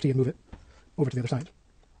term a of t and move it over to the other side.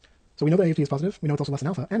 So we know that a of t is positive, we know it's also less than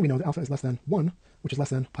alpha, and we know that alpha is less than 1, which is less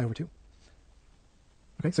than pi over 2.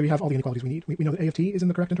 Okay, so we have all the inequalities we need. We know that a of t is in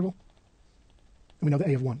the correct interval, and we know that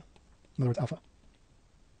a of 1, in other words alpha,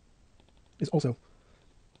 is also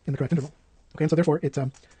in the correct interval. Okay, and so therefore it's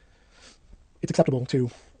acceptable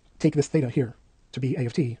to take this theta here to be a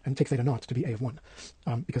of t and take theta naught to be a of 1,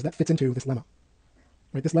 because that fits into this lemma.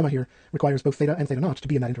 Right, this lemma here requires both theta and theta naught to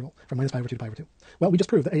be in that interval, from minus pi over 2 to pi over 2. Well, we just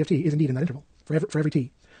proved that a of t is indeed in that interval, for every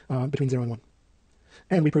t between 0 and 1.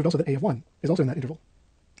 And we proved also that a of 1 is also in that interval.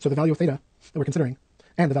 So the value of theta that we're considering,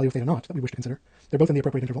 and the value of theta naught that we wish to consider, they're both in the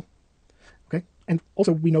appropriate interval. Okay, and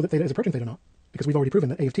also we know that theta is approaching theta naught, because we've already proven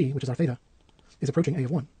that a of t, which is our theta, is approaching a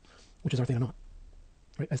of 1, which is our theta naught,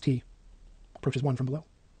 right, as t approaches 1 from below.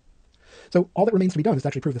 So all that remains to be done is to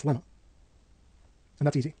actually prove this lemma. And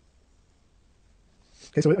that's easy.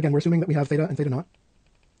 Okay, so again, we're assuming that we have theta and theta naught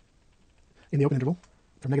in the open interval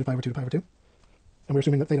from negative pi over 2 to pi over 2, and we're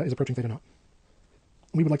assuming that theta is approaching theta naught.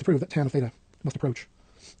 And we would like to prove that tan of theta must approach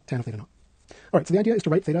tan of theta naught. All right, so the idea is to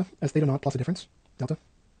write theta as theta naught plus a difference, delta.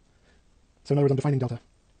 So in other words, I'm defining delta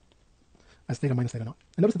as theta minus theta naught.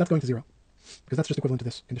 And notice that that's going to 0, because that's just equivalent to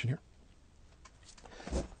this condition here.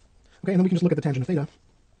 Okay, and then we can just look at the tangent of theta.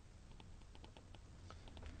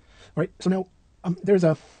 All right, so now there's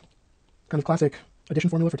a kind of classic addition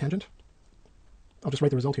formula for tangent. I'll just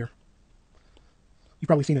write the result here. You've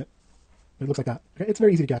probably seen it. It looks like that. Okay, it's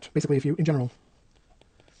very easy to get. Basically, if you, in general,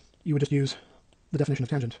 you would just use the definition of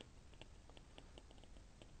tangent.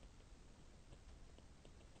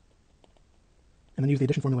 And then use the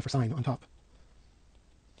addition formula for sine on top.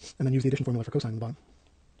 And then use the addition formula for cosine on the bottom.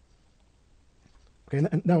 Okay,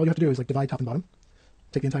 and now all you have to do is like divide top and bottom.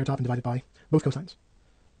 Take the entire top and divide it by both cosines.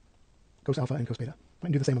 Cos alpha and cos beta.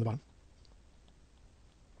 And do the same on the bottom.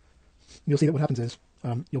 You'll see that what happens is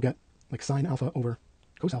you'll get like sine alpha over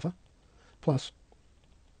cos alpha plus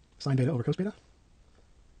sine beta over cos beta.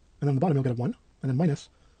 And then on the bottom you'll get a 1, and then minus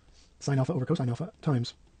sine alpha over cosine alpha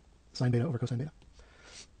times sine beta over cosine beta.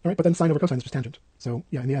 All right, but then sine over cosine is just tangent. So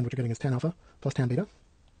yeah, in the end what you're getting is tan alpha plus tan beta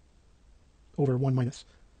over 1 minus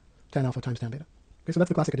tan alpha times tan beta. Okay, so that's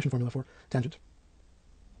the classic addition formula for tangent.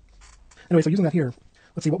 Anyway, so using that here,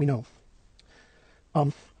 let's see what we know.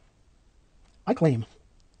 I claim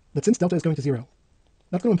that since delta is going to 0,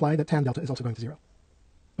 that's going to imply that tan delta is also going to 0.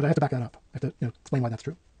 But I have to back that up. I have to explain why that's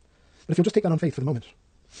true. But if you'll just take that on faith for the moment,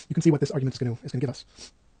 you can see what this argument is going to give us.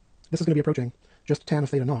 This is going to be approaching just tan of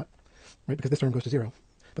theta naught, right? Because this term goes to 0.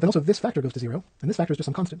 But then also this factor goes to 0, and this factor is just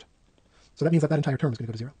some constant. So that means that that entire term is going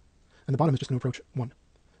to go to 0. And the bottom is just going to approach 1,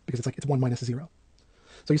 because it's 1 minus 0.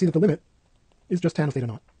 So you see that the limit is just tan of theta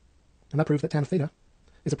naught. And that proves that tan of theta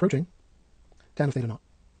is approaching tan of theta naught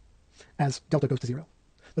as delta goes to 0.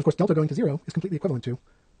 But of course, delta going to 0 is completely equivalent to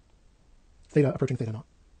theta approaching theta naught.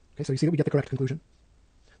 Okay, so you see that we get the correct conclusion.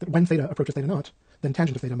 That when theta approaches theta naught, then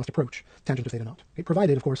tangent of theta must approach tangent of theta naught. Okay,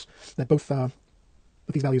 provided, of course, that both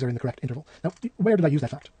these values are in the correct interval. Now, where did I use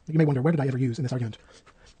that fact? You may wonder, where did I ever use in this argument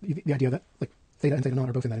the idea that like theta and theta naught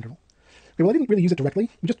are both in that interval? Okay, well, I didn't really use it directly.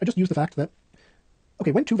 I just used the fact that,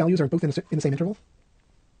 okay, when two values are both in the same interval,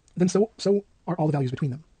 then so are all the values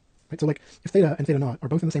between them. Right? So like, if theta and theta naught are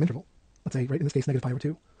both in the same interval, let's say, right, in this case, negative pi over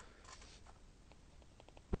 2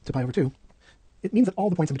 to pi over 2, it means that all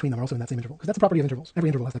the points in between them are also in that same interval, because that's the property of intervals. Every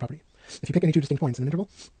interval has that property. If you pick any two distinct points in an interval,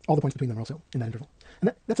 all the points between them are also in that interval.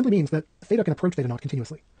 And that simply means that theta can approach theta naught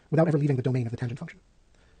continuously without ever leaving the domain of the tangent function.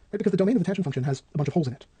 Right? Because the domain of the tangent function has a bunch of holes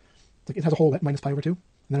in it. Like it has a hole at minus pi over 2, and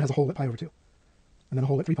then it has a hole at pi over 2, and then a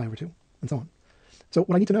hole at 3 pi over 2, and so on. So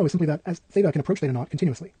what I need to know is simply that as theta can approach theta naught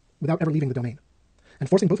continuously without ever leaving the domain, and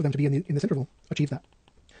forcing both of them to be in this interval achieves that,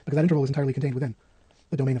 because that interval is entirely contained within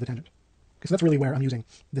the domain of the tangent. Okay, so that's really where I'm using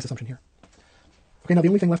this assumption here. Okay, now the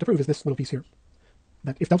only thing left to prove is this little piece here,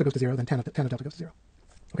 that if delta goes to 0, then tan of delta goes to 0.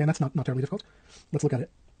 Okay, and that's not terribly difficult. Let's look at it.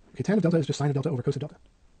 Okay, tan of delta is just sine of delta over cos of delta.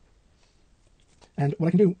 And what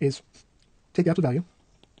I can do is take the absolute value.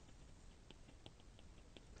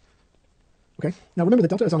 Okay, now remember that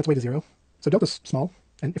delta is on its way to 0, so delta's small,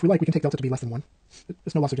 and if we like, we can take delta to be less than 1.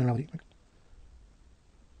 There's no loss of generality.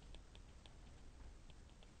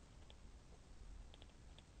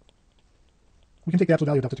 We can take the absolute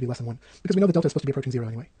value of delta to be less than 1, because we know that delta is supposed to be approaching 0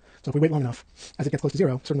 anyway. So if we wait long enough, as it gets close to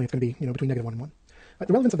 0, certainly it's going to be between negative 1 and 1. But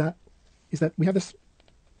the relevance of that is that we have this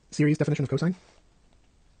series definition of cosine.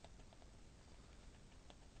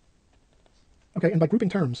 Okay, and by grouping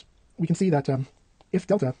terms, we can see that if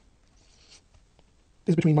delta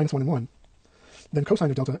is between minus 1 and 1, then cosine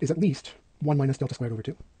of delta is at least 1 minus delta squared over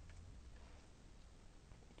 2.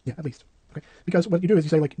 Yeah, at least. Okay, because what you do is you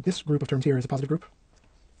say, like, this group of terms here is a positive group.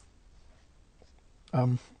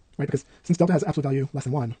 Right, because since delta has absolute value less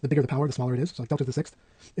than 1, the bigger the power, the smaller it is. So like delta to the 6th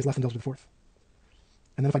is less than delta to the 4th.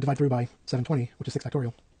 And then if I divide through by 720, which is 6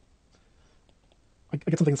 factorial, I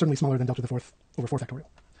get something that's certainly smaller than delta to the 4th over 4 factorial,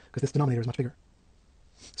 because this denominator is much bigger.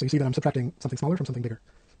 So you see that I'm subtracting something smaller from something bigger,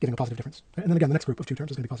 giving a positive difference. And then again, the next group of two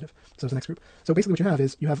terms is going to be positive. So it's the next group. So basically what you have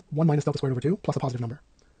is you have 1 minus delta squared over 2 plus a positive number.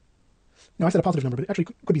 Now I said a positive number, but it actually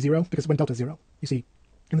could be 0, because when delta is 0, you see,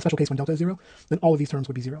 in the special case when delta is 0, then all of these terms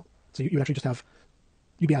would be 0. So you would actually just have,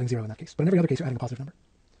 you'd be adding 0 in that case. But in every other case, you're adding a positive number.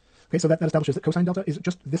 Okay, so that establishes that cosine delta is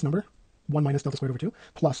just this number, 1 minus delta squared over 2,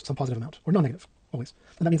 plus some positive amount, or non-negative, always.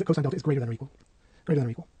 And that means that cosine delta is greater than or equal. Greater than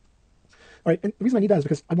or equal. All right, and the reason I need that is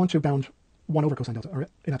because I want to bound 1 over cosine delta, or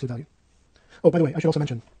in absolute value. Oh, by the way, I should also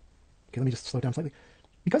mention, okay, let me just slow it down slightly.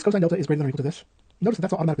 Because cosine delta is greater than or equal to this, notice that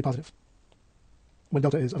that's automatically positive when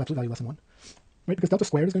delta is of absolute value less than 1. Right, because delta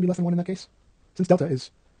squared is going to be less than 1 in that case. Since delta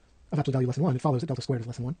is of absolute value less than 1, it follows that delta squared is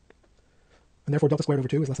less than 1. And therefore delta squared over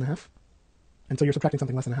 2 is less than a half. And so you're subtracting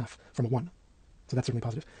something less than a half from a 1. So that's certainly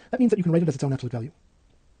positive. That means that you can write it as its own absolute value.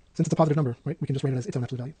 Since it's a positive number, right, we can just write it as its own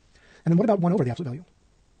absolute value. And then what about 1 over the absolute value?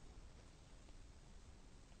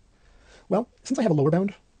 Well, since I have a lower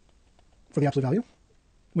bound for the absolute value,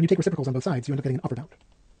 when you take reciprocals on both sides, you end up getting an upper bound.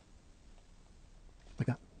 Like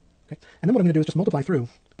that. Okay? And then what I'm going to do is just multiply through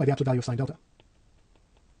by the absolute value of sine delta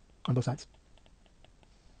on both sides.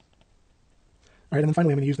 All right, and then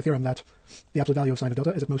finally I'm going to use the theorem that the absolute value of sine of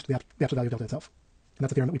delta is at most the absolute value of delta itself. And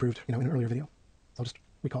that's a theorem that we proved, in an earlier video. So I'll just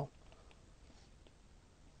recall.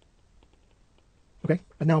 Okay,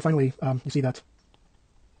 and now finally you see that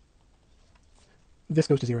this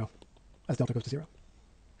goes to 0 as delta goes to 0.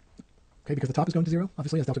 Okay, because the top is going to 0,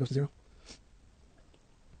 obviously, as delta goes to 0.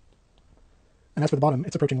 And as for the bottom,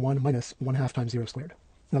 it's approaching 1 minus 1/2 times 0 squared.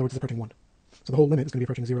 In other words, it's approaching 1. So the whole limit is going to be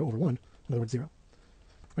approaching 0 over 1, in other words, 0.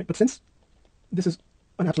 Right? But since this is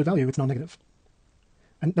an absolute value, it's non-negative.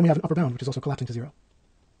 And then we have an upper bound, which is also collapsing to 0.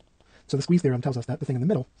 So the squeeze theorem tells us that the thing in the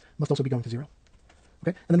middle must also be going to 0.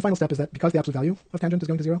 Okay? And then the final step is that because the absolute value of tangent is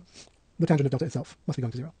going to 0, the tangent of delta itself must be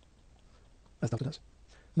going to 0, as delta does.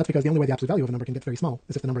 And that's because the only way the absolute value of a number can get very small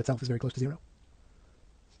is if the number itself is very close to 0.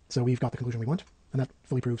 So we've got the conclusion we want, and that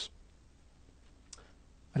fully proves.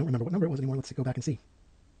 I don't remember what number it was anymore. Let's go back and see.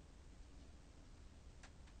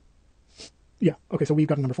 Yeah, okay, so we've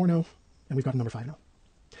got a number 4 now, and we've got a number 5 now.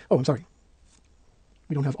 Oh, I'm sorry.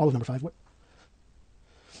 We don't have all of number 5. What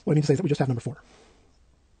I mean to say is that we just have number 4.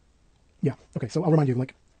 Yeah, okay, so I'll remind you,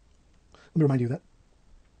 let me remind you that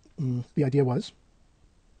the idea was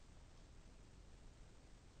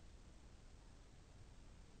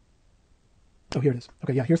oh, here it is.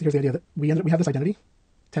 Okay, yeah, here's the idea that we have this identity,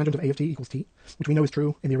 tangent of a of t equals t, which we know is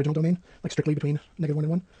true in the original domain, like strictly between -1 and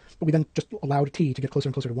 1, but we then just allowed t to get closer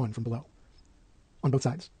and closer to 1 from below, on both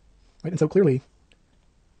sides, right? And so clearly,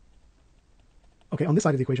 okay, on this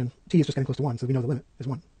side of the equation, t is just getting close to 1, so we know the limit is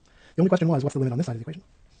 1. The only question was, what's the limit on this side of the equation?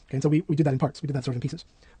 Okay, and so we did that in parts. We did that sort of in pieces.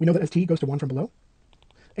 We know that as t goes to 1 from below,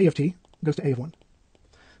 a of t goes to a of 1.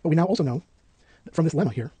 But we now also know that from this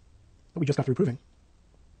lemma here, that we just got through proving,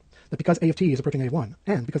 that because a of t is approaching a of 1,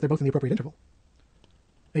 and because they're both in the appropriate interval,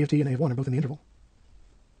 a of t and a of 1 are both in the interval,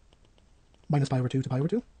 minus pi over 2 to pi over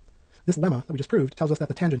 2, this lemma that we just proved tells us that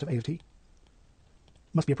the tangent of a of t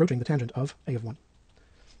must be approaching the tangent of a of 1.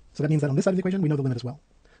 So that means that on this side of the equation, we know the limit as well.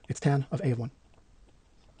 It's tan of a of 1.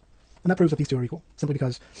 And that proves that these two are equal, simply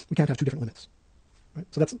because we can't have two different limits. Right?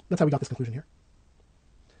 So that's how we got this conclusion here.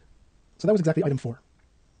 So that was exactly item 4. All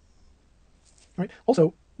right.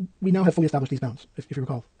 Also, we now have fully established these bounds, if you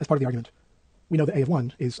recall, as part of the argument. We know that a of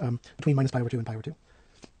 1 is between minus pi over 2 and pi over 2.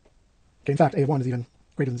 Okay, in fact, a of 1 is even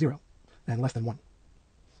greater than 0 and less than 1.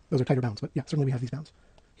 Those are tighter bounds, but yeah, certainly we have these bounds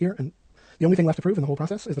here. And the only thing left to prove in the whole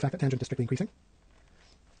process is the fact that tangent is strictly increasing.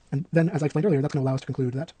 And then, as I explained earlier, that's going to allow us to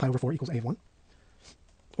conclude that pi over 4 equals a of 1.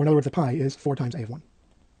 Or in other words, that pi is 4 times a of 1,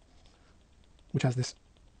 which has this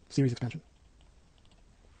series expansion.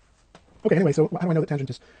 Okay, anyway, so how do I know that tangent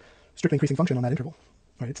is strictly increasing function on that interval?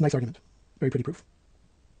 All right, it's a nice argument. Very pretty proof.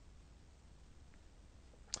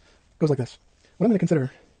 Goes like this. What I'm going to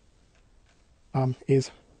consider is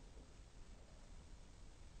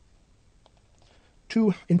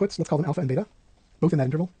two inputs, let's call them alpha and beta, both in that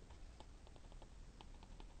interval.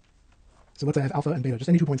 So let's say I have alpha and beta, just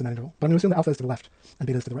any 2 points in that interval. But I'm going to assume that alpha is to the left and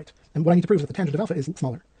beta is to the right. And what I need to prove is that the tangent of alpha is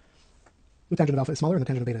smaller. The tangent of alpha is smaller and the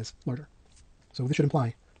tangent of beta is larger. So this should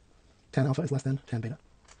imply tan alpha is less than tan beta.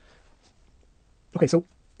 Okay, so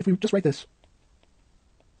if we just write this,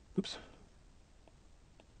 oops,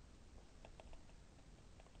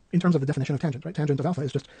 in terms of the definition of tangent, right? Tangent of alpha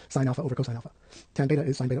is just sine alpha over cosine alpha. Tan beta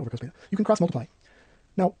is sine beta over cos beta. You can cross multiply.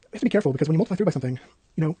 Now, you have to be careful because when you multiply through by something,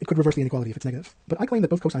 it could reverse the inequality if it's negative. But I claim that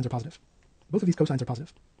both cosines are positive. Both of these cosines are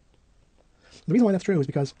positive. The reason why that's true is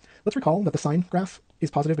because let's recall that the sine graph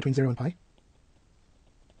is positive between 0 and pi.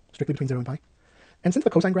 Strictly between 0 and pi. And since the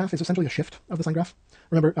cosine graph is essentially a shift of the sine graph,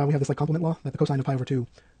 remember we have this complement law that the cosine of pi over 2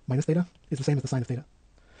 minus theta is the same as the sine of theta.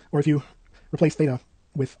 Or if you replace theta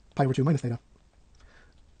with pi over 2 minus theta,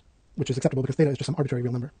 which is acceptable because theta is just some arbitrary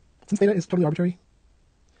real number. Since theta is totally arbitrary,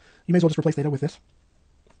 you may as well just replace theta with this.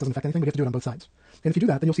 It doesn't affect anything, but you have to do it on both sides. And if you do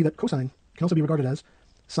that, then you'll see that cosine can also be regarded as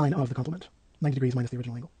sine of the complement, 90 degrees minus the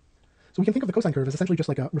original angle. So we can think of the cosine curve as essentially just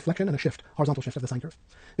like a reflection and a shift, horizontal shift of the sine curve.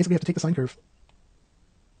 Basically, we have to take the sine curve,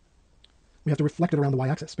 we have to reflect it around the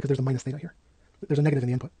y-axis because there's a minus theta here. There's a negative in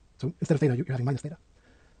the input. So instead of theta, you're having minus theta.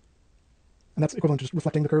 And that's equivalent to just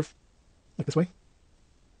reflecting the curve like this way.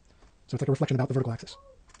 So it's like a reflection about the vertical axis.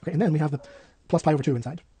 Okay, and then we have the plus pi over 2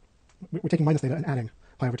 inside. We're taking minus theta and adding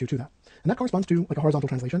pi over 2 to that. And that corresponds to like a horizontal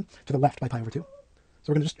translation to the left by pi over 2.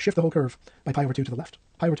 So we're going to just shift the whole curve by pi over 2 to the left.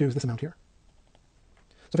 Pi over 2 is this amount here.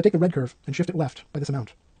 So if I take the red curve and shift it left by this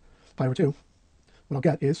amount, pi over 2, what I'll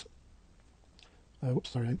get is,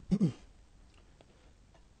 whoops, sorry, I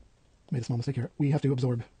made a small mistake here. We have to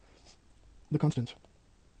absorb the constant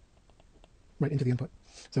right into the input.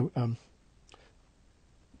 So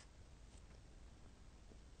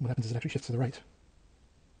what happens is it actually shifts to the right.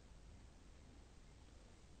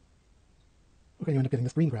 Okay, you end up getting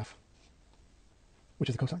this green graph, which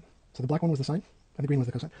is the cosine. So the black one was the sine, and the green was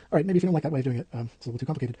the cosine. All right, maybe if you don't like that way of doing it, it's a little too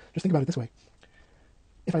complicated. Just think about it this way.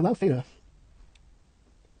 If I allow theta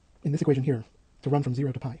in this equation here to run from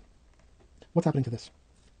 0 to pi, what's happening to this?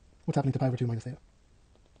 What's happening to pi over 2 minus theta?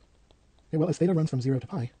 Okay, well, as theta runs from 0 to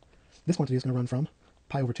pi, this quantity is going to run from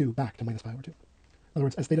pi over 2 back to minus pi over 2. In other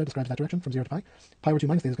words, as theta describes that direction from 0 to pi, pi over 2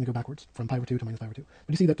 minus theta is going to go backwards from pi over 2 to minus pi over 2.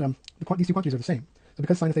 But you see that these two quantities are the same. So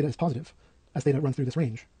because sine of theta is positive, as theta runs through this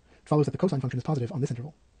range, it follows that the cosine function is positive on this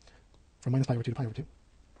interval, from minus pi over 2 to pi over 2.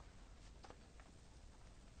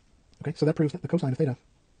 Okay, so that proves that the cosine of theta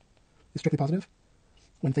is strictly positive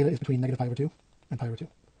when theta is between negative pi over 2 and pi over 2.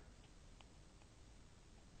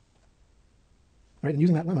 All right, and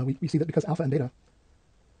using that lemma, we see that because alpha and beta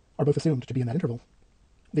are both assumed to be in that interval,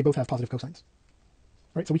 they both have positive cosines.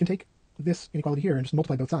 All right, so we can take this inequality here and just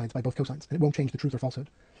multiply both sides by both cosines, and it won't change the truth or falsehood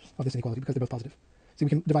of this inequality because they're both positive. So we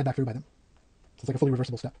can divide back through by them. So it's like a fully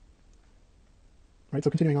reversible step. All right, so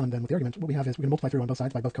continuing on then with the argument, what we have is we're going to multiply through on both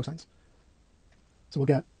sides by both cosines. So we'll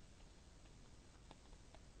get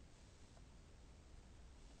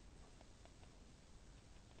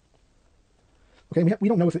okay, we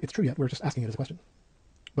don't know if it's true yet, we're just asking it as a question.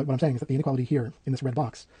 But what I'm saying is that the inequality here in this red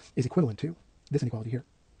box is equivalent to this inequality here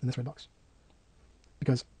in this red box.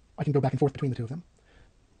 Because I can go back and forth between the two of them.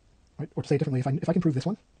 Right? Or to say it differently, if I can prove this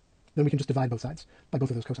one, then we can just divide both sides by both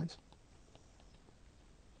of those cosines,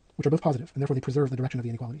 which are both positive, and therefore they preserve the direction of the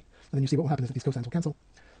inequality. And then you see what will happen is that these cosines will cancel,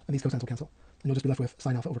 and these cosines will cancel. And you'll just be left with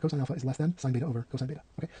sine alpha over cosine alpha is less than sine beta over cosine beta.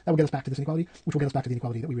 Okay, that will get us back to this inequality, which will get us back to the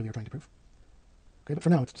inequality that we really are trying to prove. Okay, but for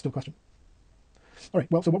now, it's still a question. All right,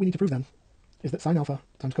 well, so what we need to prove then is that sine alpha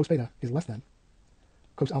times cos beta is less than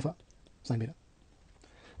cos alpha sine beta.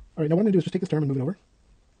 All right, now what I'm going to do is just take this term and move it over.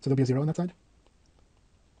 So there'll be a 0 on that side.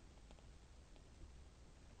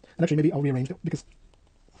 And actually, maybe I'll rearrange it because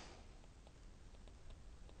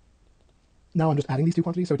now I'm just adding these two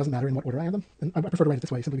quantities, so it doesn't matter in what order I add them. And I prefer to write it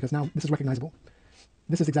this way simply because now this is recognizable.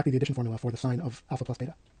 This is exactly the addition formula for the sine of alpha plus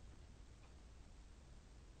beta.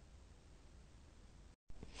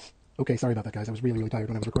 Okay, sorry about that, guys. I was really, really tired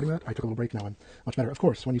when I was recording that. I took a little break. Now I'm much better. Of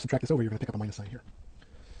course, when you subtract this over, you're going to pick up a minus sign here.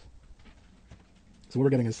 So what we're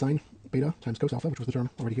getting is sine beta times cos alpha, which was the term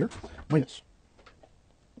already here, minus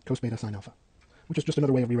cos beta sine alpha, which is just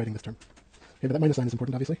another way of rewriting this term. Okay, but that minus sign is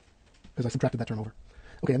important, obviously, because I subtracted that term over.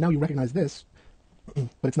 Okay, and now you recognize this, but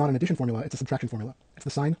it's not an addition formula, it's a subtraction formula. It's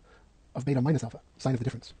the sine of beta minus alpha, sine of the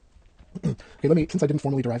difference. Okay, since I didn't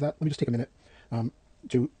formally derive that, let me just take a minute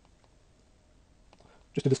to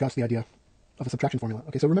discuss the idea of a subtraction formula.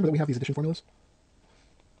 Okay, so remember that we have these addition formulas.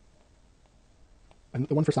 And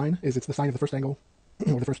the one for sine is it's the sine of the first angle,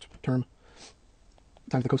 or the first term,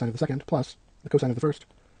 times the cosine of the second, plus the cosine of the first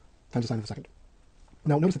times the sine of the second.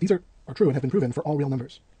 Now notice that these are true and have been proven for all real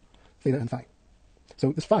numbers, theta and phi.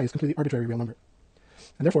 So this phi is completely arbitrary real number.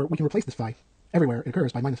 And therefore we can replace this phi everywhere it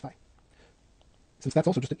occurs by minus phi, since that's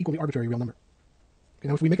also just an equally arbitrary real number. Okay,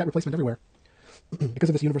 now if we make that replacement everywhere, because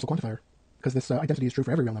of this universal quantifier, because this identity is true for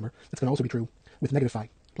every real number, it's going to also be true with negative phi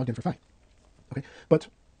plugged in for phi. Okay, but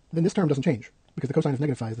then this term doesn't change, because the cosine of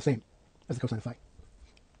negative phi is the same as the cosine of phi.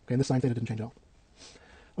 Okay, and this sine theta didn't change at all.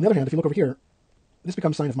 On the other hand, if you look over here, this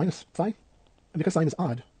becomes sine of minus phi, and because sine is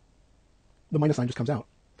odd, the minus sign just comes out,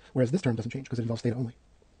 whereas this term doesn't change because it involves theta only.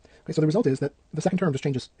 Okay, so the result is that the second term just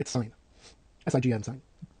changes its sign, sign sign.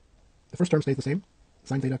 The first term stays the same,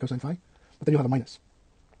 sine theta cosine phi, but then you'll have a minus,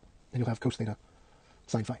 and you'll have cos theta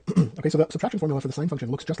sine phi. Okay, so the subtraction formula for the sine function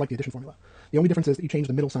looks just like the addition formula. The only difference is that you change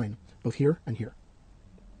the middle sign, both here and here.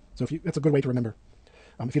 So that's a good way to remember,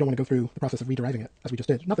 if you don't want to go through the process of rederiving it, as we just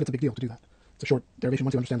did. Not that it's a big deal to do that. It's a short derivation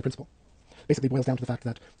once you understand the principle. Basically boils down to the fact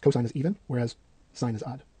that cosine is even, whereas sine is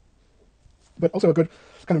odd. But also a good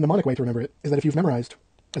kind of mnemonic way to remember it is that if you've memorized,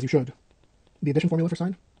 as you should, the addition formula for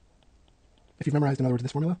sine, if you've memorized, in other words,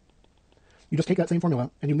 this formula, you just take that same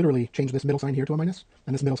formula and you literally change this middle sign here to a minus,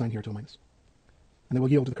 and this middle sign here to a minus. And it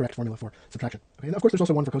will yield the correct formula for subtraction. Okay, and of course there's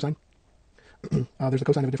also one for cosine. There's a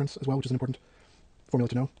cosine of a difference as well, which is an important formula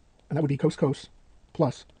to know. And that would be cos cos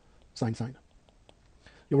plus sine sine.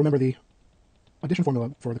 You'll remember the addition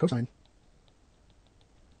formula for the cosine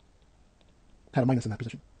had a minus in that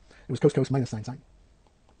position. It was cos cos minus sine sine.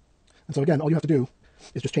 And so again, all you have to do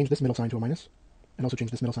is just change this middle sign to a minus, and also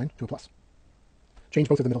change this middle sign to a plus. Change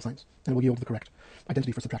both of the middle signs, and it will yield the correct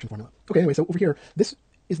identity for subtraction formula. Okay, anyway, so over here, this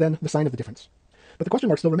is then the sign of the difference. But the question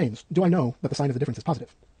mark still remains, do I know that the sign of the difference is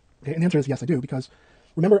positive? Okay, and the answer is yes, I do, because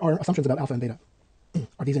remember our assumptions about alpha and beta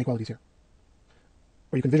are these inequalities here.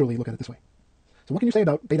 Or you can visually look at it this way. So what can you say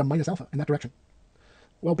about beta minus alpha in that direction?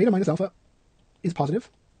 Well, beta minus alpha is positive,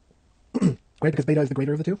 right, because beta is the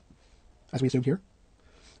greater of the two, as we assumed here.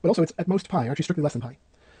 But also it's at most pi, or actually strictly less than pi,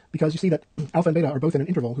 because you see that alpha and beta are both in an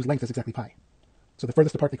interval whose length is exactly pi. So the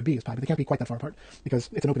furthest apart they could be is pi, but they can't be quite that far apart because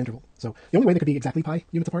it's an open interval. So the only way they could be exactly pi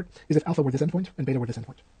units apart is if alpha were this endpoint and beta were this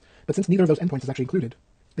endpoint. But since neither of those endpoints is actually included,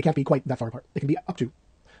 they can't be quite that far apart. They can be up to,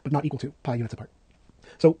 but not equal to, pi units apart.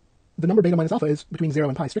 So the number beta minus alpha is between 0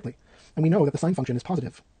 and pi strictly, and we know that the sign function is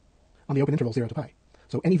positive on the open interval 0 to pi.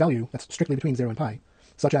 So any value that's strictly between 0 and pi,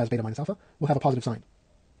 such as beta minus alpha, will have a positive sign.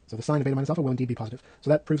 So the sign of beta minus alpha will indeed be positive.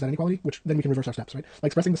 So that proves that inequality, which then we can reverse our steps, right? By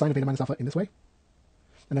expressing the sign of beta minus alpha in this way,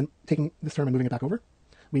 and then taking this term and moving it back over,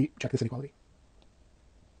 we check this inequality.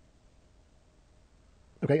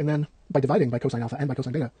 Okay, and then by dividing by cosine alpha and by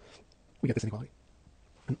cosine beta, we get this inequality.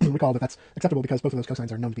 And recall that that's acceptable because both of those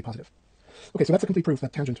cosines are known to be positive. Okay, so that's a complete proof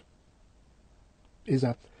that tangent is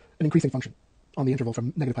an increasing function on the interval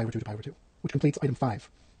from negative pi over 2 to pi over 2, which completes item 5.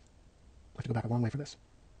 I have to go back a long way for this.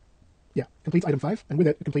 Yeah, completes item 5, and with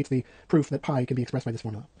it, it completes the proof that pi can be expressed by this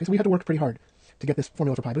formula. Okay, so we had to work pretty hard to get this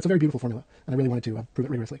formula for pi, but it's a very beautiful formula, and I really wanted to prove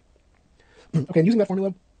it rigorously. Okay, and using that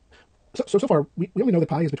formula, so far, we only know that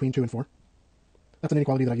pi is between 2 and 4. That's an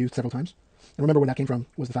inequality that I've used several times. And remember where that came from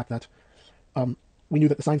was the fact that we knew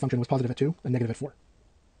that the sign function was positive at 2 and negative at 4.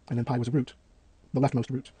 And then pi was a root, the leftmost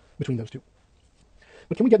root between those two.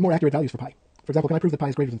 But can we get more accurate values for pi? For example, can I prove that pi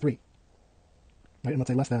is greater than 3? Right, and let's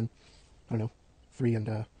say less than, I don't know, 3 and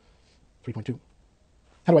 3.2.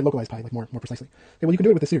 How do I localize pi, like more precisely? Okay, well, you can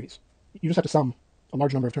do it with a series. You just have to sum a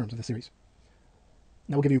large number of terms of the series.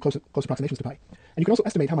 That will give you close approximations to pi. And you can also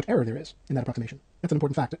estimate how much error there is in that approximation. That's an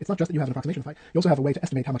important fact. It's not just that you have an approximation of pi. You also have a way to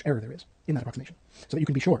estimate how much error there is in that approximation, so that you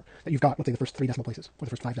can be sure that you've got, let's say, the first 3 decimal places, or the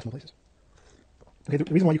first 5 decimal places. Okay,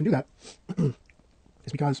 the reason why you can do that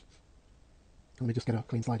is because, let me just get a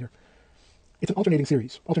clean slide here. It's an alternating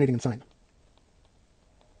series, alternating in sign.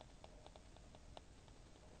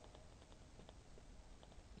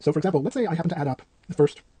 So, for example, let's say I happen to add up the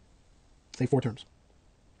first, say, 4 terms.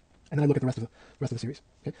 And then I look at the rest of the series.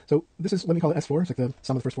 Okay, so this is, let me call it S4. It's like the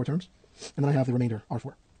sum of the first 4 terms, and then I have the remainder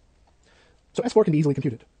R4. So S4 can be easily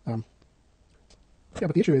computed. Yeah,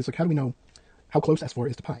 but the issue is, like, how do we know how close S4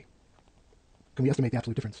 is to pi? Can we estimate the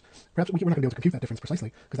absolute difference? Perhaps we're not going to be able to compute that difference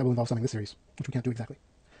precisely, because that will involve summing this series, which we can't do exactly.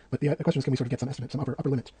 But the question is, can we sort of get some estimate, some upper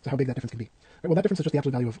limit to how big that difference can be? Right, well, that difference is just the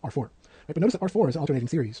absolute value of R4. Right, but notice that R4 is an alternating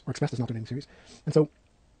series, or expressed as an alternating series, and so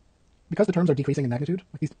because the terms are decreasing in magnitude,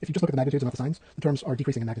 like these, if you just look at the magnitudes and not the signs, the terms are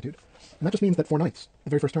decreasing in magnitude. And that just means that 4/9, the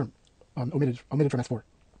very first term, omitted from S4,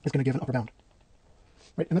 is going to give an upper bound.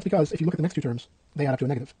 Right? And that's because if you look at the next 2 terms, they add up to a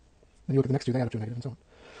negative. Then you look at the next 2, they add up to a negative, and so on.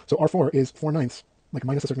 So R4 is 4/9, like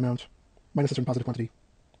minus a certain amount, minus a certain positive quantity,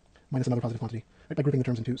 minus another positive quantity, right, by grouping the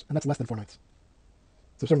terms in 2s. And that's less than 4/9.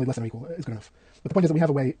 So certainly less than or equal is good enough. But the point is that we have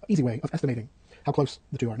a way, easy way, of estimating how close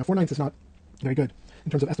the 2 are. Now 4/9 is not very good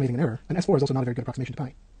in terms of estimating an error, and S4 is also not a very good approximation to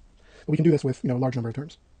pi. But we can do this with, a large number of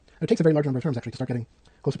terms. And it takes a very large number of terms, actually, to start getting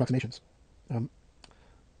close approximations.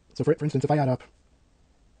 So for instance, if I add up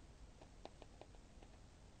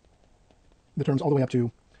the terms all the way up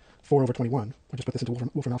to 4 over 21, I just put this into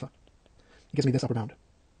Wolfram alpha, it gives me this upper bound.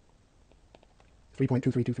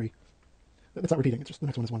 3.2323. That's not repeating, it's just the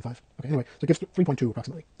next one is 1.5. Okay, anyway, so it gives 3.2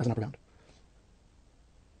 approximately as an upper bound.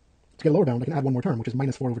 To get a lower bound, I can add one more term, which is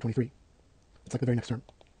minus 4 over 23. It's like the very next term.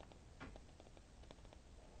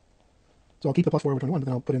 So I'll keep the plus 4 over 21, but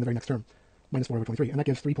then I'll put in the very next term, minus 4 over 23, and that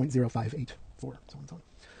gives 3.0584, so on and so on.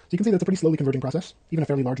 So you can see that it's a pretty slowly converging process. Even a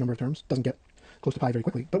fairly large number of terms doesn't get close to pi very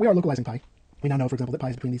quickly, but we are localizing pi. We now know, for example, that pi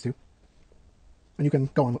is between these 2. And you can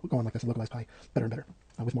go on like this and localize pi better and better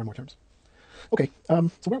with more and more terms. Okay, so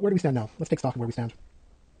where do we stand now? Let's take stock of where we stand.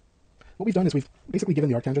 What we've done is we've basically given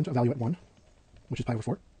the arctangent a value at 1, which is pi over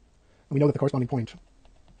 4. And we know that the corresponding point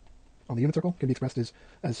on the unit circle can be expressed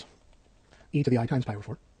as e to the I times pi over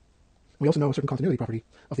 4. We also know a certain continuity property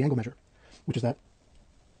of the angle measure, which is that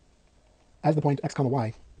as the point x comma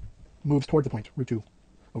y moves toward the point root 2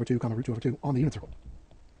 over 2 comma root 2 over 2 on the unit circle,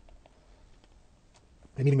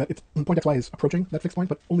 and meaning that point xy is approaching that fixed point,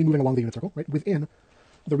 but only moving along the unit circle, right, within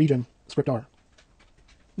the region script r,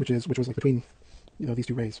 which was like between these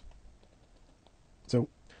 2 rays. So what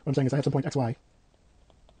I'm saying is I have some point xy, and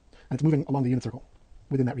it's moving along the unit circle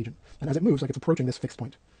within that region, and as it moves, like it's approaching this fixed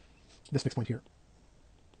point here.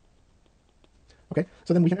 Okay,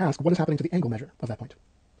 so then we can ask what is happening to the angle measure of that point.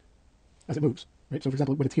 as it moves, right? So for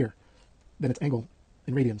example, when it's here, then its angle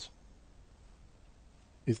in radians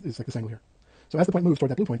is like this angle here. So as the point moves toward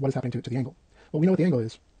that blue point, what is happening to the angle? Well, we know what the angle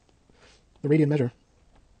is. The radian measure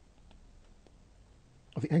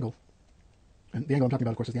of the angle, and the angle I'm talking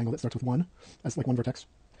about, of course, is the angle that starts with 1 as like one vertex.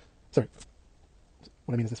 Sorry,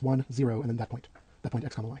 what I mean is this 1, 0, and then that point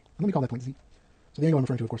x comma y. And let me call that point z. So the angle I'm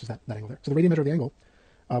referring to, of course, is that angle there. So the radian measure of the angle,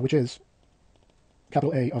 which is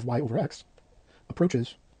capital A of y over x,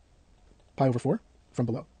 approaches pi over 4 from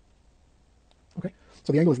below. Okay,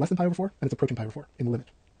 so the angle is less than pi over 4, and it's approaching pi over 4 in the limit.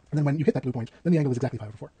 And then when you hit that blue point, then the angle is exactly pi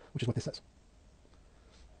over 4, which is what this says.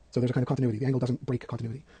 So there's a kind of continuity. The angle doesn't break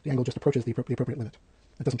continuity. The angle just approaches the appropriate limit.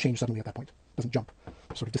 It doesn't change suddenly at that point. It doesn't jump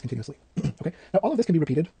sort of discontinuously. Okay, now all of this can be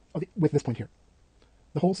repeated with this point here.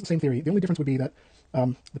 The whole same theory. The only difference would be that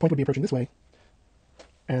the point would be approaching this way,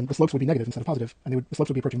 and the slopes would be negative instead of positive, and the slopes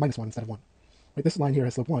would be approaching -1 instead of 1. Right? This line here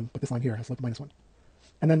has slope 1, but this line here has slope -1.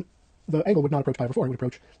 And then the angle would not approach pi over 4, it would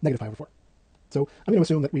approach negative pi over 4. So I'm going to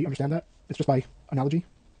assume that we understand that. It's just by analogy.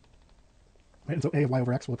 Right? And so a of y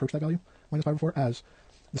over x will approach that value, minus pi over 4, as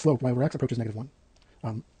the slope y over x approaches -1.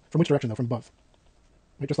 From which direction, though? From above.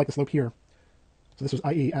 Right? Just like the slope here. So this was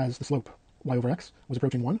i.e. as the slope y over x was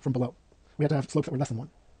approaching 1 from below. We had to have slopes that were less than 1,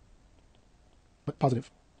 but positive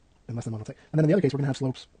and less than 1, let's say. And then in the other case, we're going to have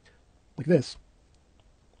slopes like this,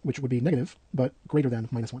 which would be negative, but greater than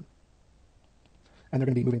 -1. And they're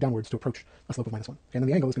going to be moving downwards to approach a slope of -1. And then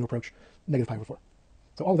the angle is going to approach negative pi over 4.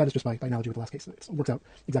 So all of that is just by analogy with the last case. It works out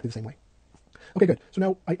exactly the same way. Okay, good. So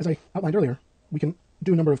now, as I outlined earlier, we can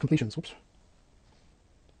do a number of completions. Whoops.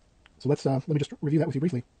 So let me just review that with you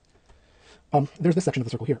briefly. There's this section of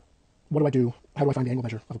the circle here. What do I do? How do I find the angle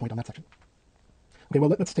measure of a point on that section? Okay, well,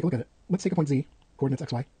 let's take a look at it. Let's take a point z, coordinates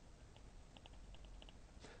xy.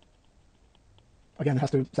 Again, it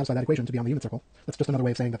has to satisfy that equation to be on the unit circle. That's just another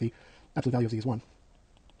way of saying that the absolute value of z is 1.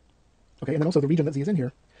 Okay, and then also the region that z is in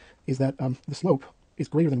here is that the slope is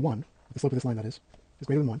greater than 1. The slope of this line, that is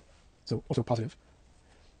greater than 1. So also positive.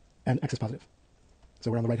 And x is positive. So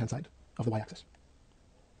we're on the right-hand side of the y-axis.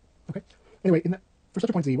 Okay. Anyway, for such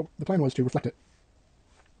a point z, the plan was to reflect it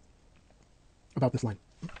about this line.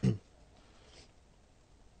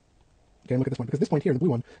 Okay, and look at this one, because this point here, the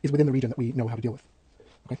blue one, is within the region that we know how to deal with.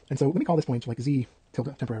 Okay, and so let me call this point like z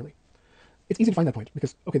tilde temporarily. It's easy to find that point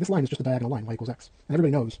because, okay, this line is just a diagonal line, y equals x. And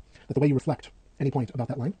everybody knows that the way you reflect any point about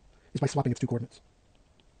that line is by swapping its two coordinates.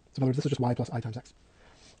 So in other words, this is just y plus I times x.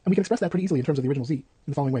 And we can express that pretty easily in terms of the original z in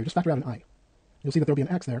the following way. Just factor out an I. You'll see that there'll be an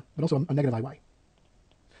x there, but also a negative iy.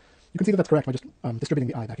 You can see that that's correct by just distributing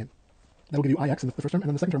the I back in. That will give you ix in the first term, and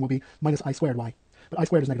then the second term will be minus I squared y. But I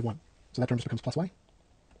squared is -1, so that term just becomes plus y.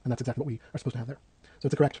 And that's exactly what we are supposed to have there. So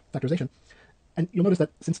it's a correct factorization. And you'll notice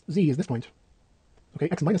that since z is this point, okay,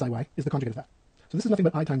 x minus iy is the conjugate of that. So this is nothing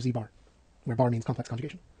but I times z bar, where bar means complex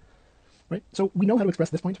conjugation. Right? So we know how to express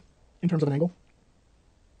this point in terms of an angle.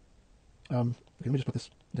 Okay, let me just put this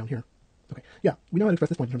down here. Okay, yeah, we know how to express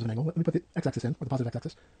this point in terms of an angle. Let me put the x-axis in, or the positive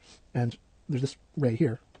x-axis. And there's this ray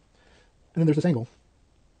here. And then there's this angle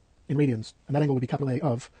in radians, and that angle would be capital A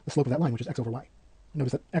of the slope of that line, which is x over y.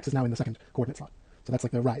 Notice that x is now in the second coordinate slot. So that's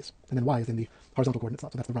like the rise. And then y is in the horizontal coordinate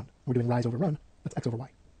slot, so that's the run. We're doing rise over run, that's x over y.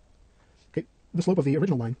 Okay, the slope of the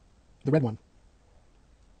original line, the red one,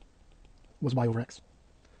 was y over x.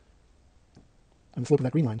 And the slope of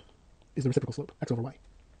that green line is the reciprocal slope, x over y.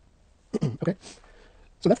 Okay,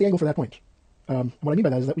 so that's the angle for that point. What I mean by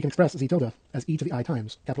that is that we can express z tilde as e to the I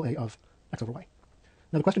times capital A of x over y.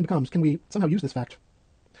 Now the question becomes, can we somehow use this fact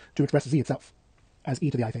to express z itself as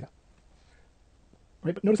e to the I theta?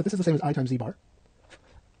 Right, but notice that this is the same as I times z bar.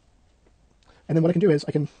 And then what I can do is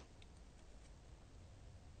I can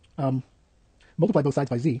multiply both sides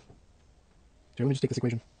by z. So let me just take this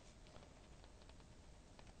equation.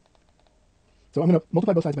 So I'm going to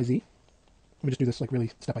multiply both sides by z. Let me just do this like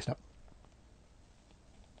really step by step.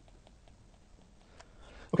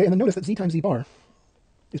 Okay, and then notice that z times z bar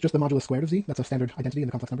is just the modulus squared of z. That's a standard identity in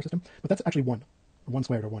the complex number system. But that's actually 1, or 1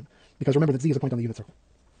 squared, or 1. Because remember that z is a point on the unit circle.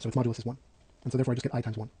 So its modulus is 1. And so therefore I just get I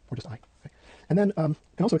times 1, or just I. Okay. And then I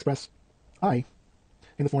can also express I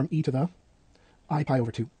in the form e to the I pi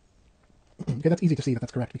over 2. Okay, that's easy to see that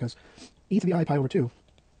that's correct, because e to the I pi over 2,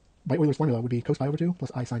 by Euler's formula, would be cos pi over 2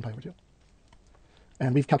 plus I sine pi over 2.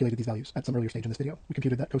 And we've calculated these values at some earlier stage in this video. We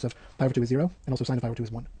computed that cos of pi over 2 is 0, and also sine of pi over 2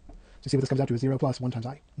 is 1. So you see what this comes out to is 0 plus 1 times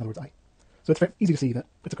I, in other words I. So it's very easy to see that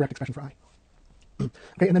it's a correct expression for I.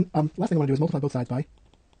 Okay, and then last thing I want to do is multiply both sides by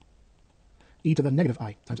e to the negative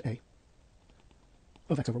I times A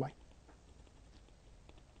of x over y.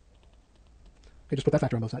 Okay, just put that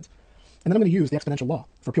factor on both sides. And then I'm going to use the exponential law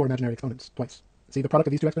for pure imaginary exponents twice. See, the product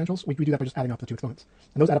of these two exponentials, we do that by just adding up the two exponents.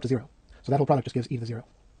 And those add up to 0. So that whole product just gives e to the 0,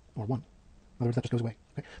 or 1. other words, that just goes away.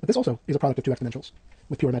 Okay? But this also is a product of two exponentials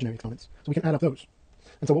with pure imaginary exponents. So we can add up those.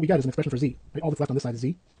 And so what we get is an expression for z. Right? All that's left on this side is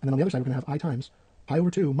z. And then on the other side, we're going to have I times pi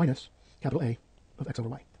over 2 minus capital A of x over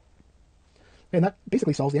y. Okay, and that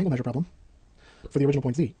basically solves the angle measure problem for the original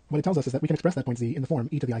point z. What it tells us is that we can express that point z in the form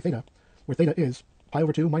e to the I theta, where theta is pi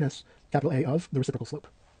over 2 minus capital A of the reciprocal slope.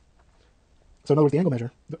 So in other words, the angle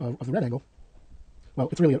measure of the red angle, well,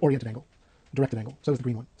 it's really an oriented angle, a directed angle. So is the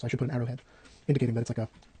green one. So I should put an arrowhead indicating that it's like a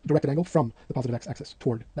directed angle from the positive x-axis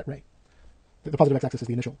toward that ray. The positive x-axis is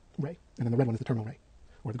the initial ray, and then the red one is the terminal ray,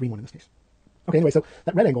 or the green one in this case. Okay, anyway, so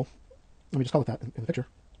that red angle, let me just call it that in the picture,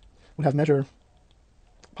 would have measure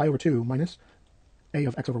pi over 2 minus A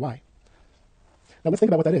of x over y. Now let's think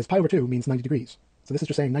about what that is. Pi over 2 means 90 degrees. So this is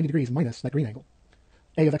just saying 90 degrees minus that green angle.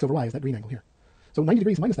 A of x over y is that green angle here. So 90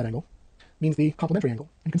 degrees minus that angle means the complementary angle.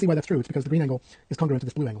 And you can see why that's true. It's because the green angle is congruent to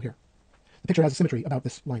this blue angle here. The picture has a symmetry about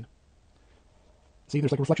this line. See,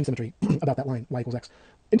 there's like a reflection symmetry about that line, y equals x,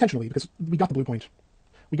 intentionally, because we got the blue point.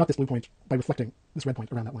 We got this blue point by reflecting this red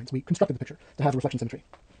point around that line. So we constructed the picture to have a reflection symmetry.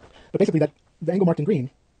 But basically, that the angle marked in green,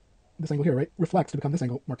 this angle here, right, reflects to become this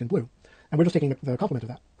angle marked in blue. And we're just taking the complement of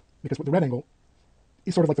that, because the red angle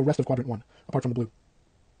is sort of like the rest of quadrant 1, apart from the blue.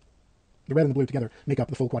 The red and the blue together make up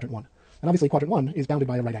the full quadrant 1. And obviously, quadrant 1 is bounded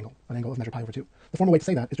by a right angle, an angle of measure pi over 2. The formal way to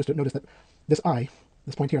say that is just to notice that this I,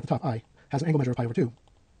 this point here at the top, I, has an angle measure of pi over 2,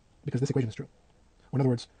 because this equation is true. Or in other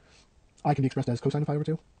words, I can be expressed as cosine of pi over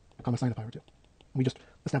 2, comma sine of pi over 2. And we just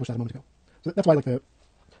established that a moment ago. So that's why like the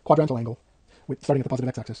quadrantal angle, with starting at the positive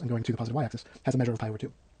x-axis and going to the positive y-axis, has a measure of pi over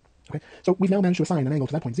 2. Okay, so we've now managed to assign an angle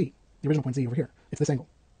to that point z, the original point z over here. It's this angle,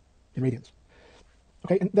 in radians.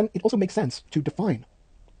 Okay, and then it also makes sense to define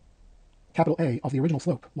capital A of the original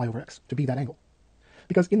slope, y over x, to be that angle.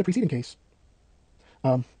 Because in the preceding case,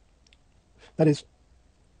 that is,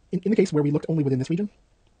 in the case where we looked only within this region,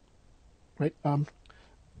 right,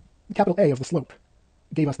 capital A of the slope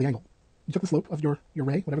gave us the angle. You took the slope of your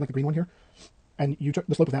ray, whatever, like the green one here, and you took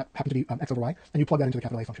the slope of that, happened to be x over y, and you plug that into the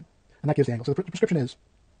capital A function. And that gives the angle. So the prescription is,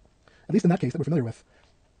 at least in that case that we're familiar with,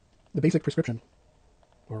 the basic prescription,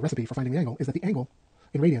 or recipe for finding the angle, is that the angle,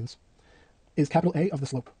 in radians, is capital A of the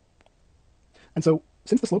slope. And so,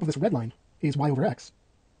 since the slope of this red line is y over x,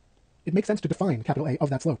 it makes sense to define capital A of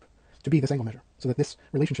that slope to be this angle measure, so that this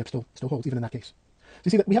relationship still holds, even in that case. So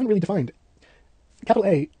you see that we haven't really defined, capital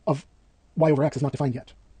A of y over x is not defined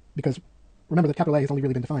yet, because remember that capital A has only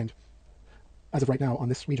really been defined, as of right now, on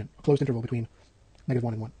this region, a closed interval between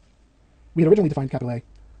 -1 and 1. We had originally defined capital A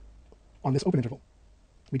on this open interval.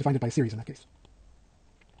 We defined it by a series in that case.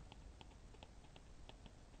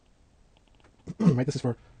 Right, this is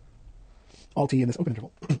for all t in this open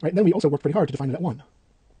interval. Right, and then we also worked pretty hard to define it at 1.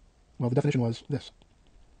 Well, the definition was this.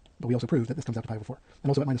 But we also proved that this comes out to pi over 4, and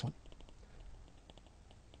also at -1.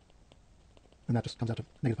 And that just comes out to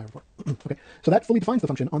negative pi over 4. Okay, so that fully defines the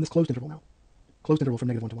function on this closed interval now. Closed interval from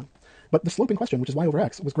 -1 to 1. But the slope in question, which is y over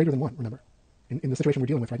x, was greater than 1, remember. In the situation we're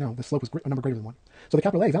dealing with right now, the slope was a number greater than 1. So the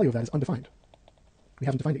capital A value of that is undefined. We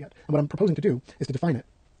haven't defined it yet. And what I'm proposing to do is to define it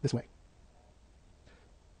this way,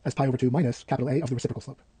 as pi over 2 minus capital A of the reciprocal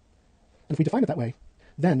slope. And if we define it that way,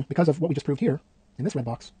 then, because of what we just proved here, in this red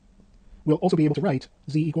box, we'll also be able to write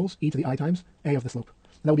z equals e to the I times A of the slope.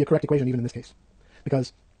 And that will be a correct equation even in this case,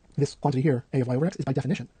 because this quantity here, A of y over x, is by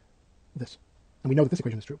definition this. And we know that this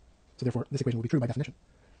equation is true. So therefore, this equation will be true by definition.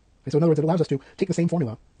 Okay, so in other words, it allows us to take the same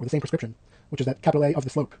formula, or the same prescription, which is that capital A of the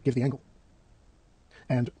slope gives the angle,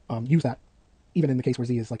 and use that even in the case where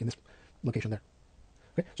z is like in this location there.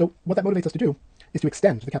 Okay, so what that motivates us to do is to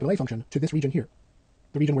extend the capital A function to this region here,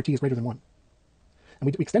 the region where t is greater than 1. And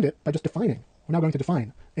we extend it by just defining, we're now going to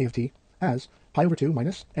define A of t as pi over 2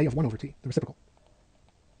 minus A of 1 over t, the reciprocal,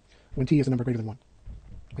 when t is a number greater than 1.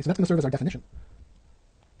 Okay, so that's going to serve as our definition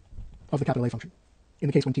of the capital A function, in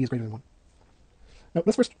the case when t is greater than 1. Now,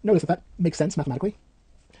 let's first notice that that makes sense mathematically,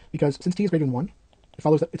 because since t is greater than 1, it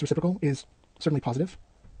follows that its reciprocal is certainly positive,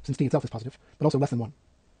 since t itself is positive, but also less than 1.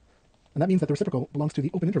 And that means that the reciprocal belongs to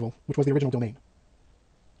the open interval, which was the original domain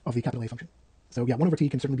of the capital A function. So yeah, 1 over t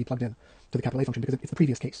can certainly be plugged in to the capital A function because it's the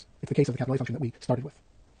previous case. It's the case of the capital A function that we started with.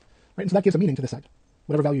 Right? And so that gives a meaning to this side.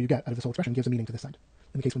 Whatever value you get out of this whole expression gives a meaning to this side,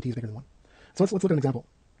 in the case when t is bigger than 1. So let's look at an example.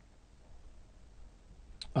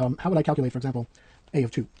 How would I calculate, for example, A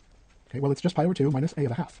of 2? Okay, well, it's just pi over 2 minus A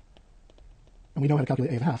of a half. And we know how to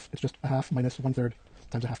calculate A of a half. It's just a half minus 1/3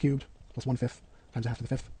 times a half cubed plus 1/5 times a half to the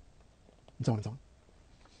 5th, and so on and so on.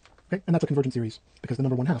 Okay, and that's a convergent series because the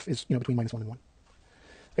number 1/2 is, between -1 and 1.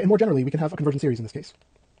 Okay, and more generally, we can have a convergent series in this case.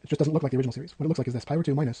 It just doesn't look like the original series. What it looks like is this: pi over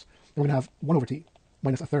 2 minus, then we're going to have 1 over t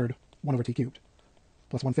minus 1/3 1 over t cubed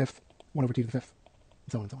plus 1/5 1 over t to the 5th,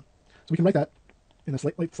 and so on and so on. So we can write that in a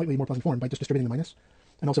slightly more pleasant form by just distributing the minus,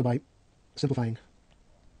 and also by simplifying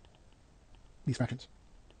these fractions.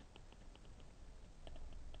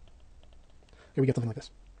 Here we get something like this.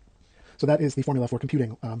 So that is the formula for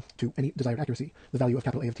computing to any desired accuracy the value of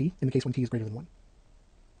capital A of t in the case when t is greater than 1.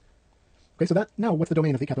 Okay, so that now what's the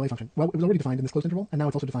domain of the capital A function? Well, it was already defined in this closed interval, and now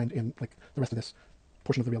it's also defined in like the rest of this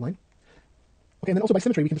portion of the real line. Okay, and then also by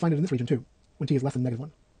symmetry we can define it in this region too, when t is less than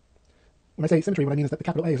 -1. When I say symmetry, what I mean is that the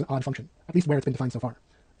capital A is an odd function, at least where it's been defined so far.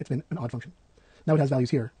 It's been an odd function. Now it has values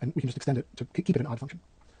here, and we can just extend it to keep it an odd function.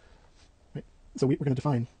 Right? So we're going to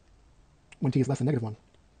define when t is less than -1.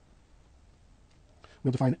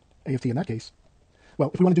 We'll define a of t in that case. Well,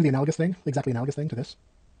 if we want to do the analogous thing, the exactly analogous thing to this,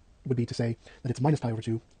 would be to say that it's minus pi over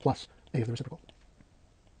 2 plus a of the reciprocal.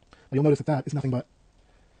 Well, you'll notice that that is nothing but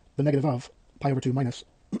the negative of pi over 2 minus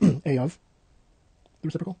a of the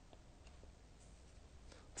reciprocal.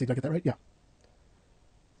 Let's see, did I get that right? Yeah.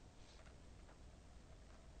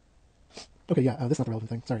 Okay, yeah, that's not the relevant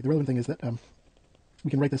thing. Sorry, the relevant thing is that we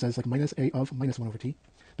can write this as like minus a of minus 1 over t,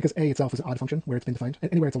 because a itself is an odd function where it's been defined,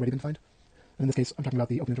 anywhere it's already been defined. And in this case, I'm talking about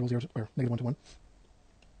the open interval 0 or -1 to 1.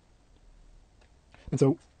 And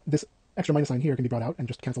so this extra minus sign here can be brought out and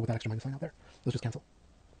just cancel with that extra minus sign out there. Those just cancel.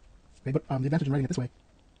 Okay, but the advantage in writing it this way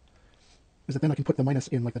is that then I can put the minus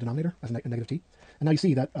in like the denominator as a negative t. And now you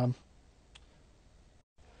see that,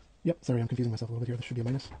 yep, sorry, I'm confusing myself a little bit here. This should be a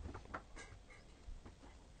minus.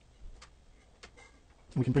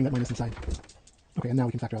 And we can bring that minus inside. Okay, and now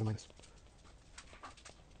we can factor out a minus.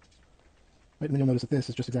 Right, and then you'll notice that this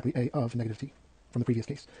is just exactly a of negative t from the previous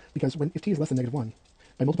case. Because if t is less than -1,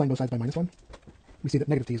 by multiplying both sides by -1, we see that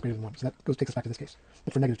negative t is greater than 1. So that takes us back to this case,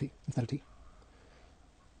 but for negative t instead of t.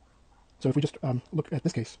 So if we just look at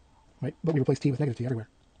this case, right, but we replace t with negative t everywhere.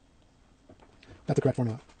 That's the correct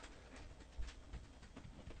formula.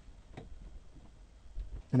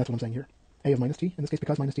 And that's what I'm saying here. A of minus t, in this case,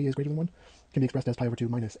 because minus t is greater than 1, can be expressed as pi over 2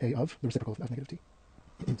 minus a of the reciprocal of negative t.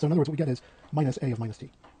 So in other words, what we get is minus a of minus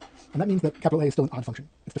t. And that means that capital A is still an odd function.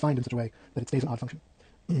 It's defined in such a way that it stays an odd function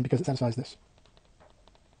because it satisfies this.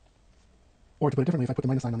 Or to put it differently, if I put the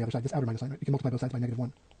minus sign on the other side, this outer minus sign, right, you can multiply both sides by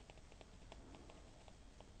 -1.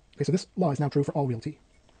 Okay, so this law is now true for all real t.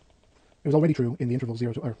 It was already true in the interval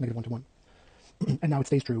 0 to, or -1 to 1. And now it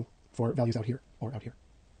stays true for values out here or out here.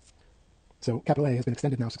 So capital A has been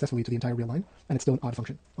extended now successfully to the entire real line, and it's still an odd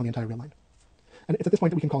function on the entire real line. And it's at this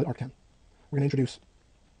point that we can call it arctan. We're going to introduce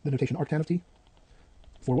the notation arctan of t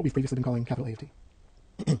for what we've previously been calling capital A of t.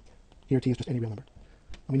 Here t is just any real number.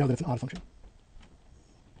 And we know that it's an odd function.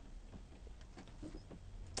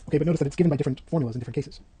 Okay, but notice that it's given by different formulas in different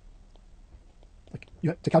cases. Like,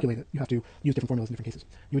 to calculate it, you have to use different formulas in different cases.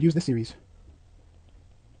 You would use this series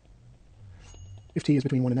if t is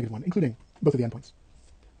between 1 and -1, including both of the endpoints.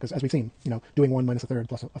 Because as we've seen, doing 1 minus a third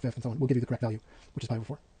plus a fifth and so on will give you the correct value, which is pi over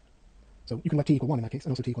 4. So you can let t equal 1 in that case,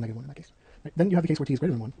 and also t equal -1 in that case. Right? Then you have the case where t is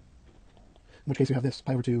greater than 1, in which case you have this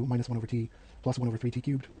pi over 2 minus 1 over t plus 1 over 3t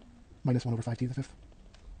cubed minus 1 over 5t to the fifth.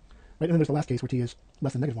 Right? And then there's the last case where t is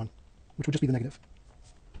less than -1, which would just be the negative.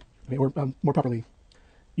 Okay? Or more properly,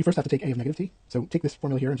 you first have to take a of negative t. So take this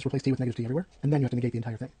formula here and just replace t with negative t everywhere, and then you have to negate the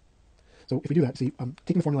entire thing. So if we do that, see,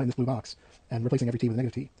 taking the formula in this blue box and replacing every t with a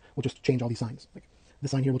negative t will just change all these signs. Like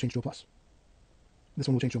this sign here will change to a plus. This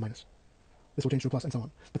one will change to a minus. This will change to a plus, and so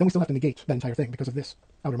on. But then we still have to negate that entire thing because of this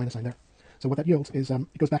outer minus sign there. So what that yields is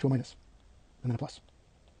it goes back to a minus, and then a plus.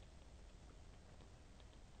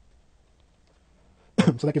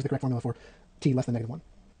 So that gives the correct formula for t less than -1.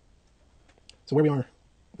 So where we are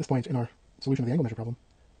at this point in our solution of the angle measure problem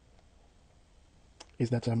is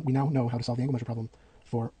that we now know how to solve the angle measure problem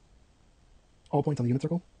for all points on the unit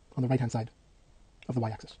circle on the right-hand side of the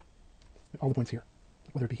y-axis. All the points here,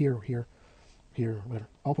 whether it be here or here, here, or whatever.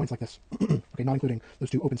 All points like this. Okay, not including those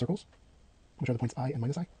two open circles, which are the points I and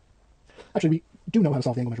minus I. Actually, we do know how to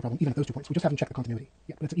solve the angle measure problem even at those 2 points. We just haven't checked the continuity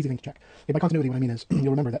yet, but it's an easy thing to check. Okay, by continuity, what I mean is,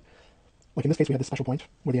 you'll remember that, like in this case, we had this special point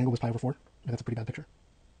where the angle was pi over 4. And that's a pretty bad picture.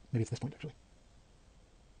 Maybe it's this point, actually.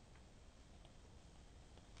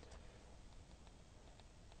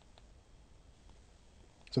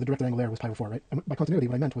 So the direct angle there was pi over 4, right? And by continuity,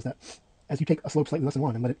 what I meant was that as you take a slope slightly less than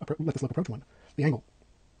 1 and let the slope approach 1, the angle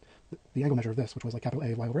measure of this, which was like capital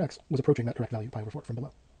A of y over x, was approaching that correct value, pi over 4, from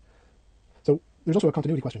below. So there's also a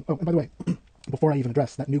continuity question. Oh, and by the way, before I even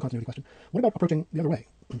address that new continuity question, what about approaching the other way?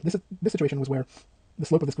 This situation was where the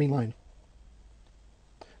slope of this green line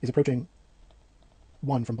is approaching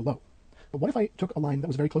 1 from below. But what if I took a line that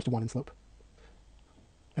was very close to 1 in slope,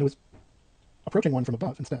 and it was approaching 1 from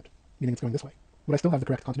above instead, meaning it's going this way? Would I still have the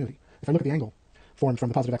correct continuity? If I look at the angle formed from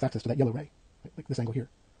the positive x-axis to that yellow ray, like this angle here,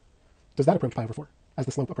 does that approach pi over 4 as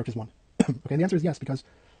the slope approaches 1? Okay, and the answer is yes, because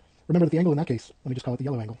remember that the angle in that case, let me just call it the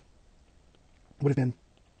yellow angle, would have been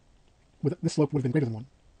this slope would have been greater than 1,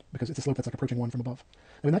 because it's a slope that's like approaching 1 from above.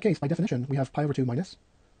 And in that case, by definition, we have pi over 2 minus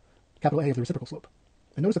capital A of the reciprocal slope.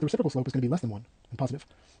 And notice that the reciprocal slope is going to be less than 1 and positive.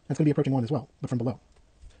 And it's going to be approaching 1 as well, but from below.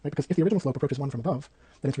 Right? Because if the original slope approaches 1 from above,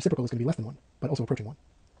 then its reciprocal is going to be less than 1, but also approaching 1.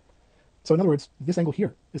 So in other words, this angle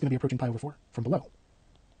here is going to be approaching pi over 4 from below.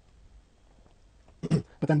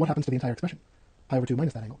 But then what happens to the entire expression? Pi over 2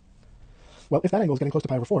 minus that angle. Well, if that angle is getting close to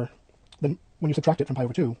pi over 4, then when you subtract it from pi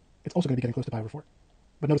over 2, it's also going to be getting close to pi over 4.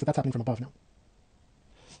 But notice that that's happening from above now.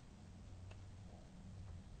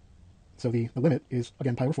 So the limit is,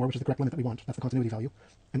 again, pi over 4, which is the correct limit that we want. That's the continuity value.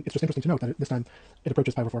 And it's just interesting to note that this time it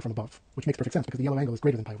approaches pi over 4 from above, which makes perfect sense because the yellow angle is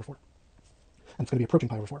greater than pi over 4. And it's going to be approaching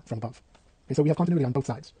pi over 4 from above. Okay, so we have continuity on both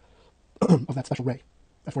sides of that special ray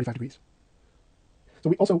at 45 degrees. So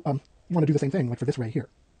we also want to do the same thing like for this ray here.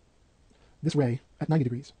 This ray at 90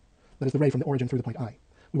 degrees, that is the ray from the origin through the point I.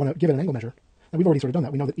 We want to give it an angle measure, and we've already sort of done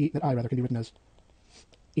that. We know that I can be written as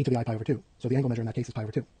e to the I pi over 2. So the angle measure in that case is pi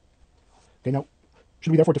over 2. Okay, now,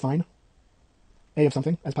 should we therefore define a of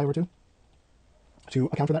something as pi over 2 to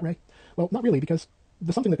account for that ray? Well, not really, because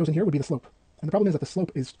the something that goes in here would be the slope. And the problem is that the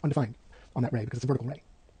slope is undefined on that ray because it's a vertical ray.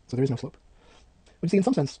 So there is no slope. But you see, in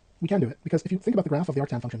some sense, we can do it, because if you think about the graph of the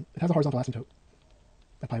arctan function, it has a horizontal asymptote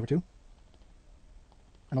at pi over 2,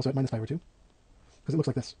 and also at minus pi over 2, because it looks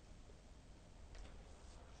like this.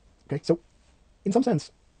 Okay, so in some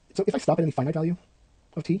sense, so if I stop at any finite value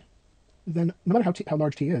of t, then no matter how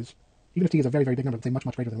large t is, even if t is a very, very big number, let's say much,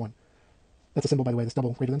 much greater than 1, that's a symbol, by the way, this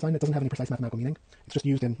double greater than sign. It doesn't have any precise mathematical meaning. It's just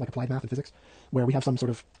used in like applied math and physics, where we have some sort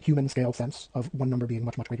of human scale sense of one number being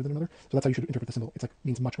much, much greater than another. So that's how you should interpret the symbol. It's like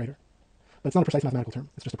means much greater. But it's not a precise mathematical term.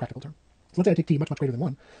 It's just a practical term. So let's say I take t much, much greater than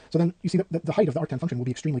 1. So then you see that the height of the arctan function will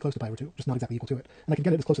be extremely close to pi over 2, just not exactly equal to it. And I can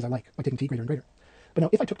get it as close as I like by taking t greater and greater. But now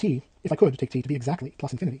if I could take t to be exactly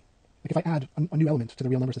plus infinity, like if I add a new element to the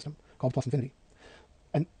real number system called plus infinity,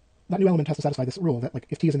 and that new element has to satisfy this rule that like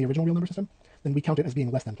if t is in the original real number system, then we count it as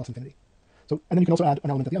being less than plus infinity. So, and then you can also add an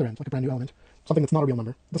element at the other end, like a brand new element, something that's not a real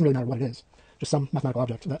number. It doesn't really matter what it is, just some mathematical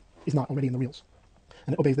object that is not already in the reals.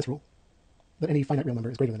 And it obeys this rule, that any finite real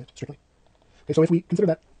number is greater than it, strictly. Okay, so if we consider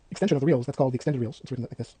that extension of the reals, that's called the extended reals. It's written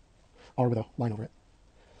like this, R with a line over it.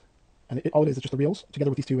 And all it is just the reals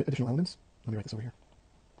together with these two additional elements. Let me write this over here.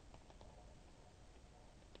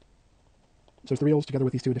 So it's the reals together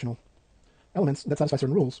with these two additional elements that satisfy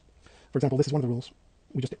certain rules. For example, this is one of the rules.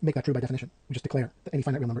 We just make that true by definition. We just declare that any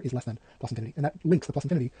finite real number is less than plus infinity. And that links the plus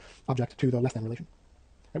infinity object to the less than relation.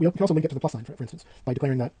 Right? We can also link it to the plus sign, for instance, by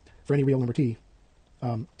declaring that for any real number t,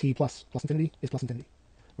 t plus infinity is plus infinity,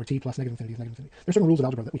 or t plus negative infinity is negative infinity. There are certain rules of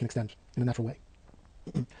algebra that we can extend in a natural way.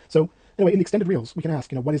 So anyway, in the extended reals, we can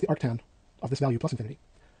ask, what is the arctan of this value plus infinity?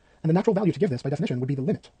 And the natural value to give this, by definition, would be the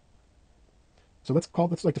limit. So let's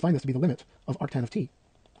define this to be the limit of arctan of t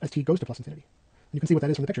as t goes to plus infinity. And you can see what that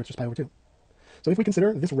is from the picture. It's just pi over 2. So if we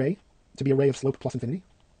consider this ray to be a ray of slope plus infinity,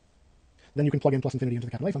 then you can plug in plus infinity into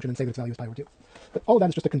the capital A function and say that its value is pi over 2. But all of that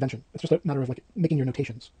is just a convention. It's just a matter of like making your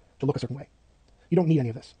notations to look a certain way. You don't need any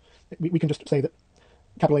of this. We can just say that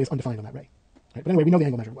capital A is undefined on that ray. Right? But anyway, we know the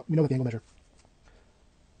angle measure. We know that the angle measure,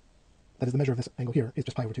 that is the measure of this angle here, is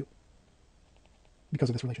just pi over 2 because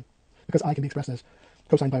of this relation. Because I can be expressed as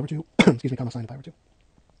cosine pi over 2, excuse me, comma sine pi over 2.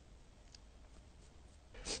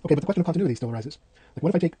 Okay, but the question of continuity still arises. Like, what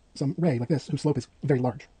if I take some ray like this, whose slope is very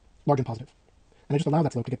large and positive, and I just allow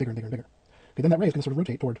that slope to get bigger and bigger and bigger? Okay, then that ray is going to sort of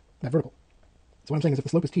rotate toward that vertical. So what I'm saying is if the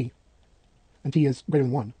slope is t, and t is greater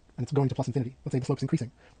than 1, and it's going to plus infinity, let's say the slope's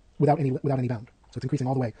increasing without any bound, so it's increasing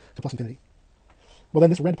all the way to plus infinity. Well, then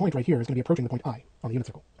this red point right here is going to be approaching the point I on the unit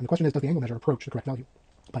circle. And the question is, does the angle measure approach the correct value,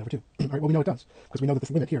 pi over 2? All right, well, we know it does, because we know that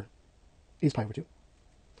this limit here is pi over 2.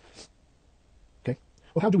 Okay,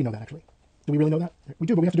 well, how do we know that, actually? Do we really know that? We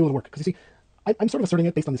do, but we have to do a little work, because you see, I'm sort of asserting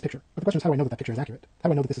it based on this picture. But the question is, how do I know that that picture is accurate? How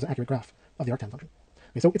do I know that this is an accurate graph of the arctan function?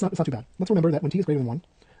 Okay, so it's not too bad. Let's remember that when t is greater than 1,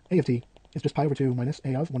 a of t is just pi over 2 minus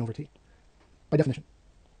a of 1 over t, by definition.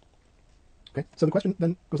 Okay, so the question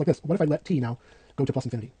then goes like this. What if I let t now go to plus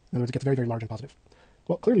infinity? In other words, it gets very, very large and positive.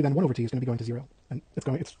 Well, clearly then 1 over t is going to be going to 0, and it's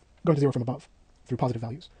going to 0 from above through positive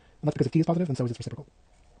values. And that's because if t is positive, and so is its reciprocal.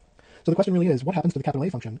 So the question really is, what happens to the capital A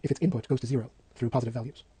function if its input goes to 0 through positive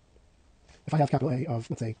values? If I have capital A of,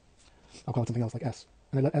 let's say, I'll call it something else like s,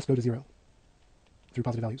 and I let s go to 0 through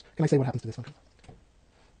positive values, can I say what happens to this function?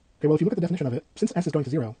 Okay, well, if you look at the definition of it, since s is going to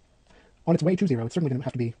 0, on its way to 0, it's certainly going to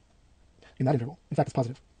have to be in that interval. In fact, it's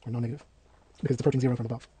positive, or non-negative, because it's approaching 0 from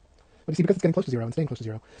above. But you see, because it's getting close to 0 and staying close to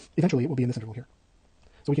 0, eventually it will be in this interval here.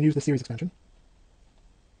 So we can use this series expansion.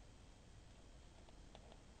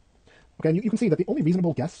 Okay, and you can see that the only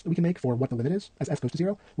reasonable guess that we can make for what the limit is as s goes to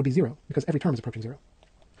 0 would be 0, because every term is approaching 0.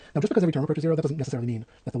 Now, just because every term approaches 0, that doesn't necessarily mean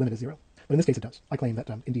that the limit is 0. But in this case, it does. I claim that,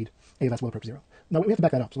 indeed, a of s will approach 0. Now, we have to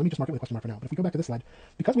back that up, so let me just mark it with a question mark for now. But if we go back to this slide,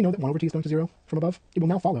 because we know that 1 over t is going to 0 from above, it will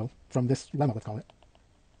now follow from this lemma, let's call it,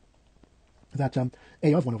 that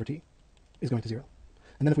a of 1 over t is going to 0.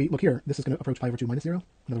 And then if we look here, this is going to approach pi over 2 minus 0, in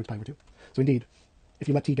other words, pi over 2. So indeed, if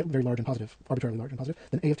you let t get very large and positive, arbitrarily large and positive,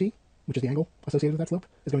 then a of t, which is the angle associated with that slope,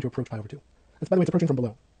 is going to approach pi over 2. And by the way, it's approaching from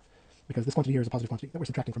below, because this quantity here is a positive quantity that we're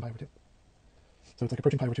subtracting from pi over 2. So it's like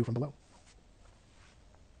approaching pi over 2 from below.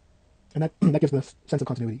 And that gives the sense of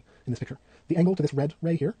continuity in this picture. The angle to this red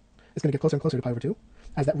ray here is going to get closer and closer to pi over 2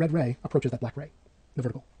 as that red ray approaches that black ray, the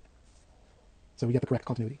vertical. So we get the correct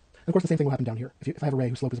continuity. And of course, the same thing will happen down here. If I have a ray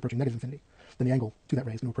whose slope is approaching negative infinity, then the angle to that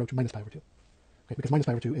ray is going to approach minus pi over 2. Okay, because minus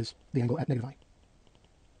pi over 2 is the angle at negative I,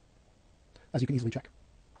 as you can easily check.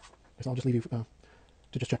 So I'll just leave you to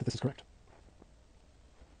just check that this is correct.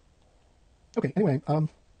 Okay, anyway,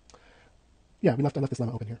 yeah, I left this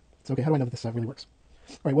lemma open here. So, okay, how do I know that this really works?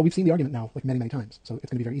 All right, well, we've seen the argument now like many, many times, so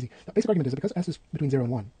it's going to be very easy. The basic argument is that because s is between 0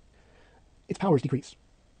 and 1, its powers decrease.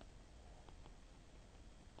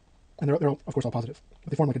 And they're of course, all positive. But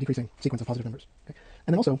they form like a decreasing sequence of positive numbers. Okay?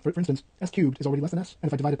 And then also, for instance, s cubed is already less than s, and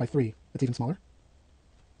if I divide it by 3, it's even smaller.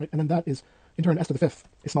 Right? And then that is, in turn, s to the 5th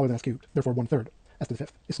is smaller than s cubed. Therefore, 1/3 s to the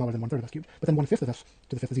 5th is smaller than 1/3 of s cubed. But then 1/5 of s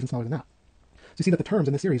to the 5th is even smaller than that. So you see that the terms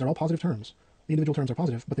in this series are all positive terms. The individual terms are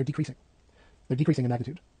positive, but they're decreasing. They're decreasing in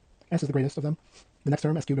magnitude. S is the greatest of them. The next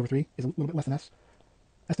term, s cubed over 3, is a little bit less than s.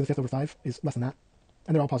 S to the 5th over 5 is less than that.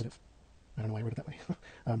 And they're all positive. I don't know why I wrote it that way.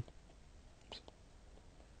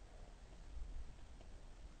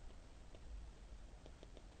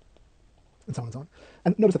 And so on and so on.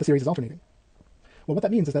 And notice that the series is alternating. Well, what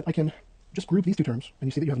that means is that I can just group these two terms, and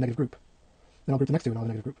you see that you have a negative group. Then I'll group the next two, and I'll have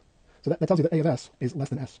a negative group. So that tells you that a of s is less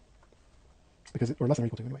than s. Because or less than or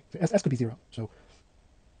equal to, anyway. So s could be 0. So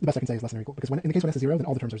the best I can say is less than or equal. Because in the case when s is 0, then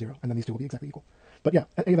all the terms are 0, and then these two will be exactly equal. But yeah,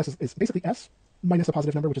 a of s is basically s minus a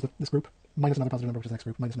positive number, which is this group, minus another positive number, which is the next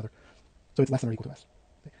group, minus another. So it's less than or equal to s.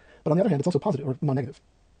 Okay. But on the other hand, it's also positive, or non-negative.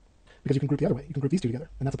 Because you can group the other way. You can group these two together,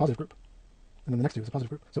 and that's a positive group. And then the next two is a positive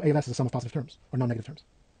group. So a of s is a sum of positive terms, or non-negative terms.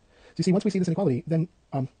 So you see, once we see this inequality, then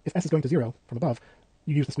if s is going to 0 from above,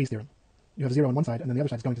 you use the squeeze theorem. You have 0 on one side, and then the other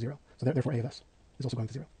side is going to 0. So therefore a of s is also going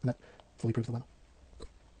to 0. And that fully proves the lemma.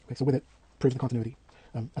 Okay, so with it, proves the continuity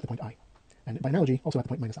at the point I. And by analogy, also at the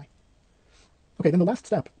point minus I. Okay, then the last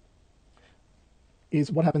step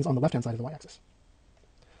is what happens on the left-hand side of the y-axis.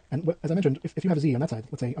 And as I mentioned, if you have a z on that side,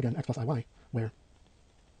 let's say, again, x plus iy, where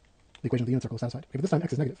the equation of the unit circle is satisfied. Okay, but this time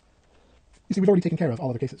x is negative. You see, we've already taken care of all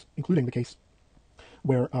other cases, including the case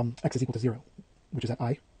where x is equal to 0, which is at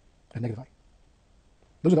I and negative I.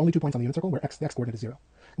 Those are the only 2 points on the unit circle where the x coordinate is 0.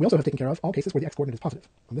 And we also have taken care of all cases where the x coordinate is positive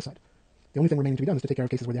on this side. The only thing remaining to be done is to take care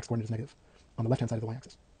of cases where the x coordinate is negative on the left-hand side of the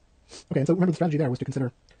y-axis. Okay, and so remember the strategy there was to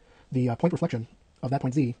consider the point reflection of that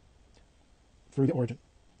point z through the origin.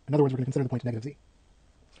 In other words, we're going to consider the point negative z.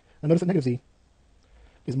 Now notice that negative z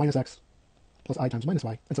is minus x plus I times minus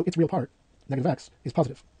y, and so its real part, negative x, is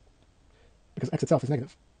positive. Because x itself is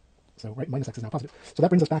negative. So, right, minus x is now positive. So that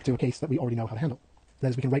brings us back to a case that we already know how to handle. That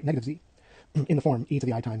is, we can write negative z in the form e to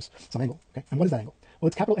the I times some angle. Okay, and what is that angle? Well,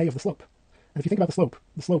 it's capital A of the slope. And if you think about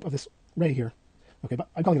the slope of this ray here, okay, but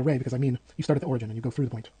I'm calling it a ray because I mean you start at the origin and you go through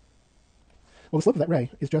the point. Well, the slope of that ray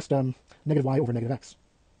is just negative y over negative x.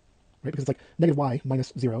 Right, because it's like negative y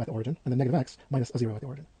minus 0 at the origin, and then negative x minus a 0 at the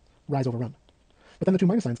origin. Rise over run. But then the two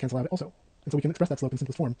minus signs cancel out also. And so we can express that slope in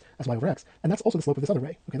simplest form as y over x. And that's also the slope of this other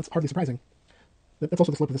ray. Okay, that's hardly surprising. That's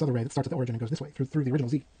also the slope of this other ray that starts at the origin and goes this way, through the original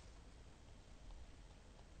z.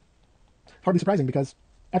 Hardly surprising because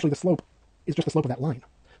actually the slope is just the slope of that line.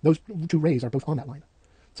 Those two rays are both on that line.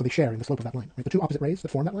 So they share in the slope of that line. Right? The two opposite rays that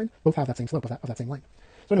form that line both have that same slope of that same line.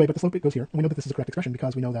 So anyway, but the slope goes here, and we know that this is the correct expression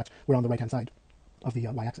because we know that we're on the right-hand side of the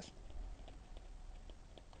y-axis.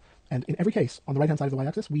 And in every case, on the right-hand side of the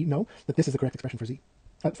y-axis, we know that this is the correct expression for z,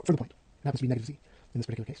 for the point. It happens to be negative z in this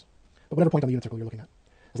particular case. But whatever point on the unit circle you're looking at,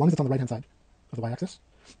 as long as it's on the right-hand side of the y-axis,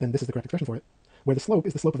 then this is the correct expression for it, where the slope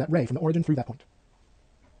is the slope of that ray from the origin through that point.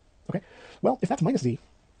 Okay? Well, if that's minus z,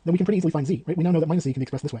 then we can pretty easily find z, right? We now know that minus z can be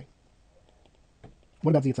expressed this way.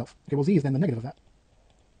 What about z itself? Okay, well, z is then the negative of that.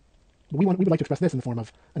 But we would like to express this in the form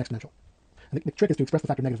of an exponential. And the trick is to express the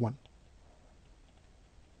factor negative 1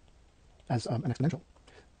 as an exponential.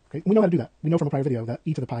 Okay? We know how to do that. We know from a prior video that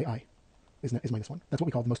e to the pi I is minus 1. That's what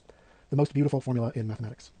we call the most beautiful formula in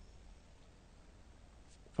mathematics.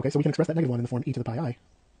 Okay, so we can express that negative 1 in the form e to the pi I.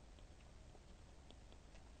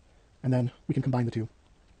 And then we can combine the two.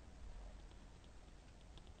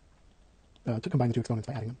 To combine the two exponents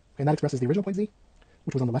by adding them. Okay, and that expresses the original point z,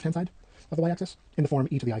 which was on the left-hand side of the y-axis, in the form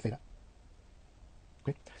e to the I theta.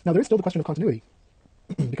 Okay. Now there is still the question of continuity.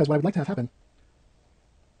 because what I would like to have happen,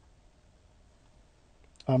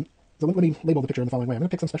 so let me label the picture in the following way. I'm going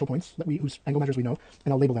to pick some special points whose angle measures we know,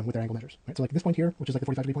 and I'll label them with their angle measures. Right? So like this point here, which is like the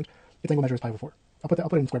 45 degree point, its angle measure is pi over 4. I'll put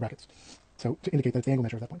it in square brackets, so to indicate that it's the angle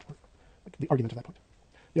measure of that point, or like the argument of that point.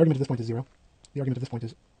 The argument of this point is 0. The argument of this point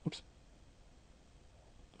is,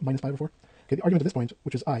 minus pi over 4. Okay, the argument of this point,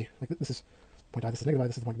 which is I, like this is point I, this is negative I,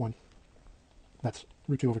 this is point 1. That's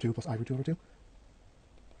root 2 over 2 plus I root 2 over 2.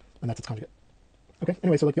 And that's its conjugate. Okay,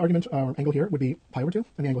 anyway, so like the argument angle here would be pi over 2,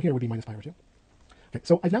 and the angle here would be minus pi over 2. Okay,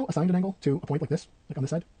 so I've now assigned an angle to a point like this, like on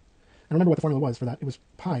this side. And remember what the formula was for that. It was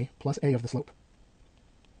pi plus a of the slope.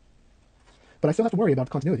 But I still have to worry about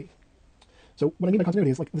continuity. So what I mean by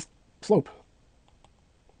continuity is like this slope,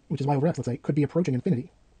 which is y over x, let's say, could be approaching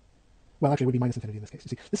infinity. Well, actually, it would be minus infinity in this case. You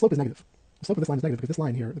see, this slope is negative. The slope of this line is negative because this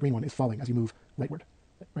line here, the green one, is falling as you move rightward.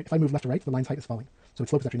 Right? If I move left to right, the line's height is falling. So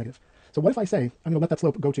its slope is actually negative. So what if I say, I'm going to let that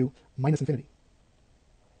slope go to minus infinity?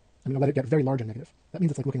 I'm going to let it get very large and negative. That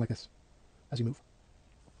means it's like looking like this as you move.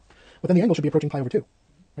 But then the angle should be approaching pi over 2.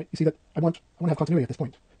 Right? You see that I want to have continuity at this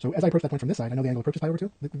point. So as I approach that point from this side, I know the angle approaches pi over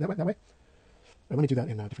 2. That way. Let me do that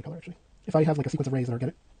in a different color, actually. If I have like a sequence of rays that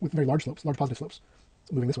are with very large slopes, large positive slopes,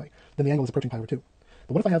 moving this way, then the angle is approaching pi over 2.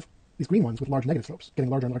 But what if I have these green ones with large negative slopes, getting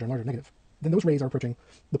larger and larger and larger negative? Then those rays are approaching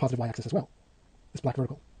the positive y-axis as well, this black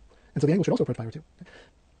vertical. And so the angle should also approach pi over 2.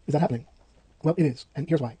 Is that happening? Well, it is, and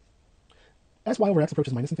here's why. As y over x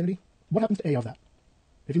approaches minus infinity, what happens to a of that?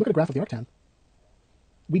 If you look at a graph of the arctan,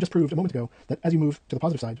 we just proved a moment ago that as you move to the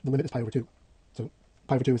positive side, the limit is pi over 2. So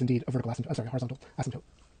pi over 2 is indeed a horizontal asymptote.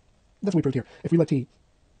 That's what we proved here. If we let t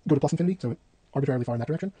go to plus infinity, so arbitrarily far in that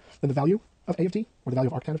direction, then the value of a of t, or the value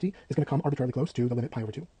of arctan of t, is going to come arbitrarily close to the limit pi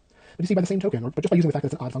over 2. But you see, by the same token, but just by using the fact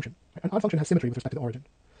that it's an odd function, right? An odd function has symmetry with respect to the origin.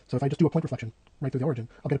 So if I just do a point reflection right through the origin,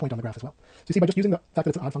 I'll get a point on the graph as well. So you see, by just using the fact that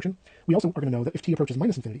it's an odd function, we also are going to know that if t approaches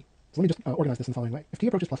minus infinity, so let me just organize this in the following way. If t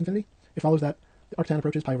approaches plus infinity, it follows that the arctan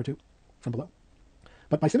approaches pi over 2 from below.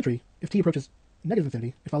 But by symmetry, if t approaches negative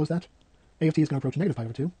infinity, it follows that a of t is going to approach negative pi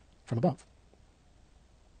over 2 from above.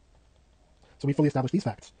 So we fully established these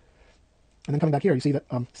facts. And then coming back here, you see that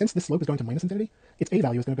since this slope is going to minus infinity, its a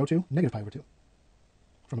value is going to go to negative pi over 2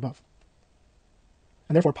 from above.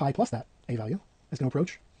 And therefore, pi plus that a value is going to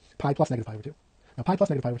approach pi plus negative pi over 2. Now, pi plus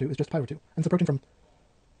negative pi over 2 is just pi over 2, and it's approaching from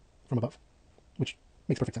above, which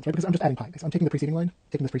makes perfect sense, right? Because I'm just adding pi. I'm taking this preceding line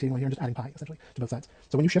here, and just adding pi, essentially, to both sides.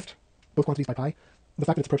 So when you shift both quantities by pi, the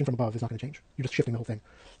fact that it's approaching from above is not going to change. You're just shifting the whole thing,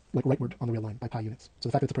 like rightward on the real line by pi units. So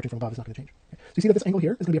the fact that it's approaching from above is not going to change. Okay? So you see that this angle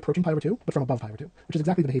here is going to be approaching pi over 2, but from above pi over 2, which is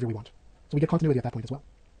exactly the behavior we want. So we get continuity at that point as well.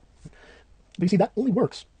 But you see, that only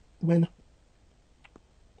works when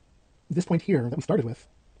this point here that we started with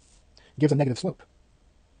gives a negative slope.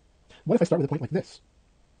 What if I start with a point like this?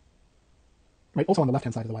 Right, also on the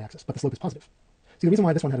left-hand side of the y-axis, but the slope is positive. See, the reason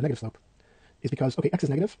why this one had a negative slope is because, okay, x is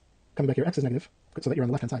negative. Coming back here, x is negative, so that you're on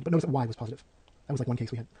the left-hand side. But notice that y was positive. That was like one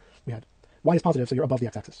case we had. Y is positive, so you're above the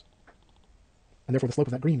x-axis. And therefore, the slope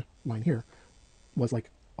of that green line here was like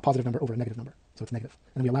a positive number over a negative number. So it's negative.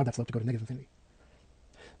 And we allowed that slope to go to negative infinity.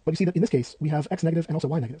 But you see that in this case, we have x negative and also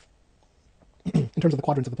y negative. In terms of the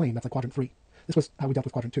quadrants of the plane, that's like quadrant 3. This was how we dealt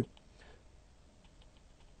with quadrant 2.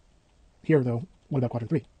 Here, though, what about quadrant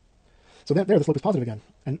 3? So there the slope is positive again.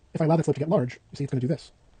 And if I allow that slope to get large, you see it's going to do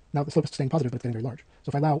this. Now the slope is staying positive, but it's getting very large. So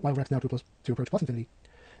if I allow y over x now to approach plus infinity,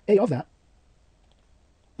 a of that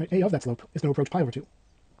slope is going to approach pi over 2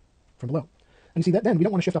 from below. And you see that then we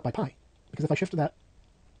don't want to shift up by pi, because if I shift that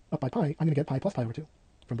up by pi, I'm going to get pi plus pi over 2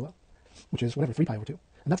 from below, which is whatever, 3 pi over 2.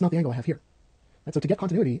 And that's not the angle I have here. Right? So to get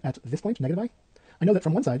continuity at this point, negative I know that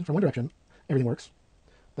from one direction, everything works.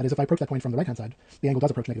 That is, if I approach that point from the right-hand side, the angle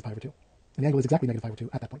does approach negative pi over 2. And the angle is exactly negative pi over 2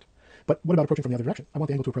 at that point. But what about approaching from the other direction? I want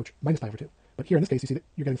the angle to approach minus pi over 2. But here in this case, you see that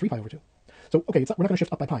you're getting 3 pi over 2. So, okay, we're not going to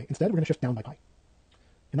shift up by pi. Instead, we're going to shift down by pi.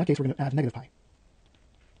 In that case, we're going to add negative pi.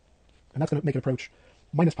 And that's going to make it approach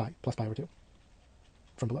minus pi plus pi over 2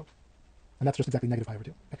 from below. And that's just exactly negative pi over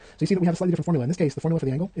 2. Okay? So you see that we have a slightly different formula. In this case, the formula for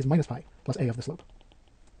the angle is minus pi plus a of the slope.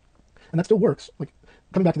 And that still works. Like,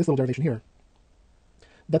 coming back to this little derivation here,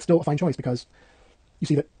 that's still a fine choice because you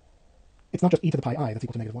see that it's not just e to the pi I that's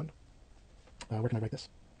equal to negative 1. Where can I write this?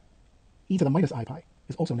 E to the minus I pi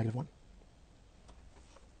is also negative 1.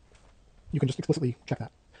 You can just explicitly check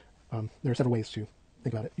that. There are several ways to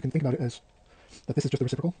think about it. You can think about it as that this is just the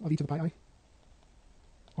reciprocal of e to the pi I,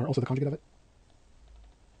 or also the conjugate of it.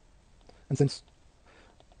 And since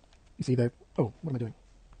you see that, oh, what am I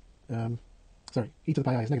doing? Sorry, e to the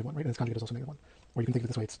pi I is negative 1, right? And its conjugate is also negative 1. Or you can think of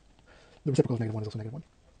it this way, it's the reciprocal of negative 1 is also negative 1.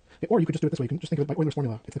 Okay, or you could just do it this way. You can just think of it by Euler's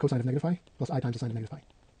formula. It's the cosine of negative phi plus I times the sine of negative phi.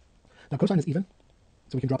 Now cosine is even,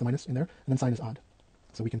 so we can drop the minus in there, and then sine is odd.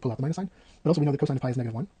 So we can pull out the minus sign. But also we know that cosine of pi is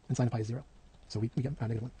negative 1, and sine of pi is 0. So we get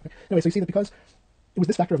negative 1. Okay. Anyway, so you see that because it was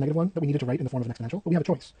this factor of negative 1 that we needed to write in the form of an exponential, but we have a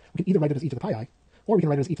choice. We can either write it as e to the pi I, or we can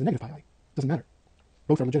write it as e to the negative pi I. Doesn't matter.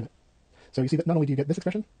 Both are legitimate. So you see that not only do you get this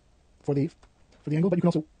expression for the angle, but you can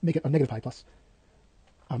also make it a negative pi plus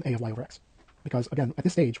a of y over x. Because again, at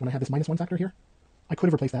this stage, when I have this minus 1 factor here, I could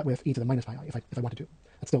have replaced that with e to the minus pi I if I wanted to.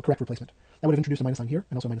 That's still a correct replacement. That would have introduced a minus sign here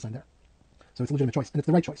and also a minus sign there. So it's a legitimate choice, and it's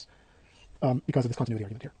the right choice because of this continuity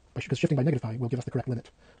argument here. Because shifting by negative pi will give us the correct limit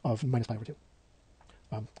of minus pi over 2.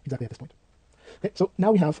 Exactly at this point. Okay, so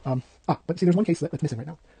now we have, but see, there's one case that's missing right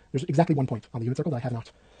now. There's exactly one point on the unit circle that I have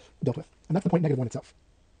not dealt with, and that's the point negative 1 itself.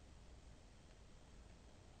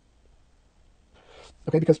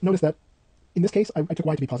 Okay, because notice that in this case, I took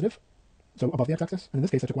y to be positive, so above the x-axis, and in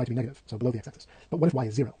this case, I took y to be negative, so below the x-axis. But what if y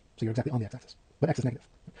is 0? So you're exactly on the x-axis, but x is negative.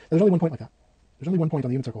 Now, there's only one point like that. There's only one point on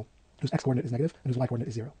the unit circle whose x-coordinate is negative and whose y-coordinate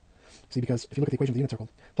is 0. See, because if you look at the equation of the unit circle,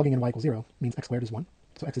 plugging in y equals 0 means x squared is 1,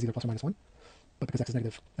 so x is either plus or minus 1, but because x is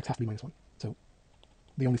negative, x has to be minus 1. So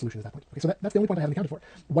the only solution is that point. Okay, so that's the only point I haven't accounted for.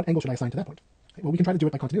 What angle should I assign to that point? Okay, well, we can try to do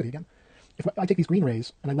it by continuity again. If I take these green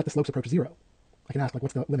rays and I let the slopes approach 0, I can ask, like,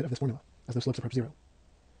 what's the limit of this formula as those slopes approach 0?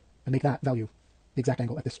 And make that value the exact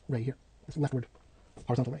angle at this ray here, this leftward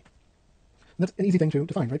horizontal ray. And that's an easy thing to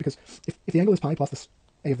define, right? Because if the angle is pi plus this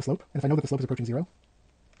a of the slope, and if I know that the slope is approaching 0,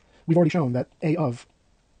 we've already shown that a of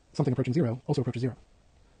something approaching 0 also approaches 0.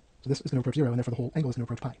 So this is going to approach 0, and therefore the whole angle is going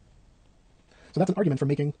to approach pi. So that's an argument for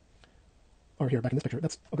making, or here, back in this picture,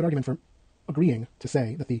 that's a good argument for agreeing to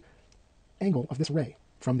say that the angle of this ray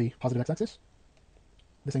from the positive x-axis,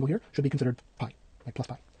 this angle here, should be considered pi, like plus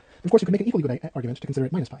pi. And of course, you can make an equally good argument to consider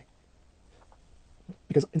it minus pi.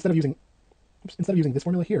 Because instead of using this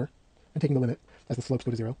formula here and taking the limit as the slopes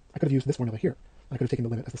go to 0, I could have used this formula here. I could have taken the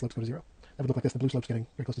limit as the slopes go to 0. That would look like this, the blue slope's getting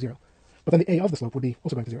very close to 0. But then the a of the slope would be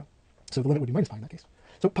also going to 0. So the limit would be minus pi in that case.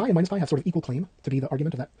 So pi and minus pi have sort of equal claim to be the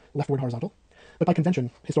argument of that leftward horizontal. But by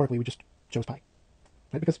convention, historically, we just chose pi.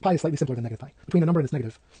 Right? Because pi is slightly simpler than negative pi. Between a number and its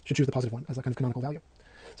negative, you should choose the positive one as a kind of canonical value.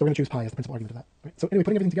 So we're going to choose pi as the principal argument of that. Right? So anyway,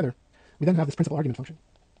 putting everything together, we then have this principal argument function.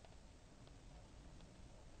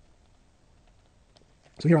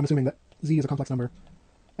 So here I'm assuming that z is a complex number,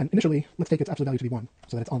 and initially, let's take its absolute value to be 1,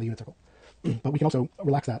 so that it's on the unit circle. But we can also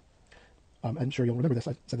relax that, and sure you'll remember this,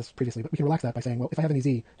 I said this previously, but we can relax that by saying, well, if I have any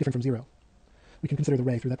z different from 0, we can consider the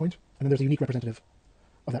ray through that point, and then there's a unique representative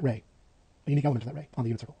of that ray, a unique element of that ray on the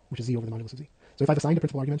unit circle, which is z over the modulus of z. So if I've assigned a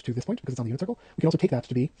principal argument to this point, because it's on the unit circle, we can also take that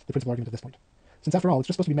to be the principal argument of this point. Since after all, it's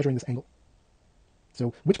just supposed to be measuring this angle.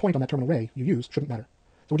 So which point on that terminal ray you use shouldn't matter.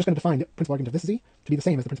 So we're just going to define the principal argument of this z to be the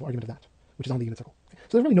same as the principal argument of that, which is on the unit circle.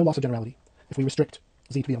 So there's really no loss of generality if we restrict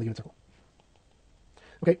z to be on the unit circle.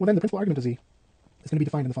 Okay, well then the principal argument of z is going to be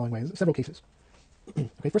defined in the following way. There's several cases.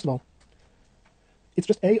 Okay, first of all, it's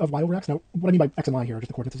just a of y over x. Now, what I mean by x and y here are just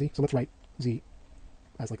the coordinates of z. So let's write z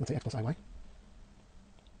as, like, let's say x plus iy,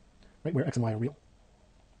 right, where x and y are real.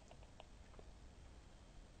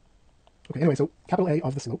 Okay, anyway, so capital A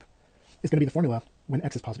of the slope is going to be the formula when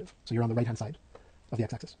x is positive. So you're on the right-hand side of the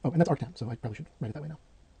x-axis. Oh, and that's arctan, so I probably should write it that way now.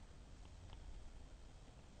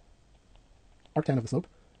 Arctan of the slope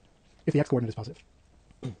if the x-coordinate is positive.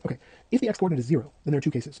 Okay, if the x-coordinate is 0, then there are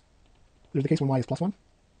two cases. There's the case when y is plus 1,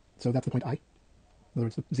 so that's the point I. In other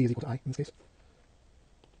words, z is equal to I in this case.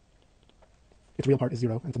 Its real part is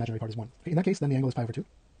 0, and its imaginary part is 1. Okay, in that case, then the angle is pi over 2.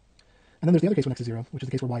 And then there's the other case when x is 0, which is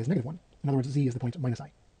the case where y is negative 1. In other words, z is the point minus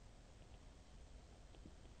I.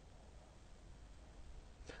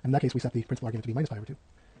 And in that case, we set the principal argument to be minus pi over 2.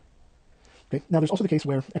 Okay, now there's also the case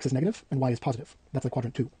where x is negative and y is positive. That's like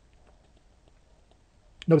quadrant 2.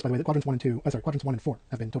 Notice, by the way, that quadrants 1 and 4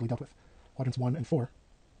 have been totally dealt with. Quadrants 1 and 4,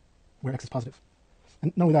 where x is positive.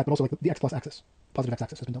 And not only that, but also like the x plus axis, positive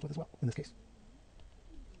x-axis, has been dealt with as well in this case.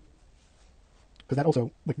 Because that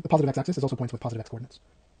also, like, the positive x-axis is also points with positive x-coordinates.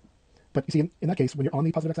 But you see, in that case, when you're on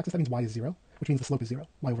the positive x-axis, that means y is 0, which means the slope is 0,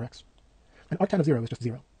 y over x. And arctan of 0 is just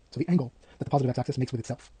 0. So the angle that the positive x-axis makes with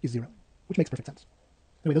itself is 0, which makes perfect sense.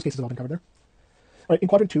 Anyway, those cases have all been covered there. All right, in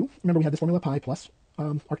quadrant 2, remember we had this formula pi plus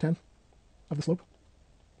arctan of the slope.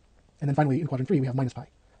 And then finally, in quadrant 3, we have minus pi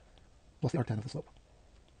plus the arctan of the slope.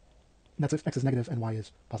 And that's if x is negative and y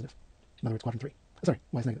is positive. In other words, quadrant 3. Sorry,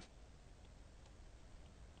 y is negative.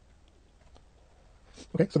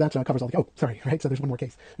 Okay, so that covers all the... Oh, sorry, right? So there's one more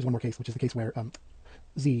case. There's one more case, which is the case where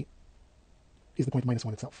z is the point minus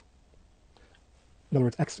 1 itself. In other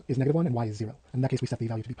words, x is negative 1 and y is 0. And in that case, we set the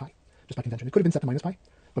value to be pi, just by convention. It could have been set to minus pi,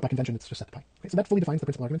 but by convention, it's just set to pi. Okay, so that fully defines the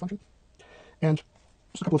principal argument function. And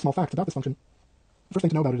just a couple of small facts about this function. The first thing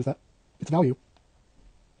to know about it is that its value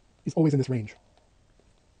is always in this range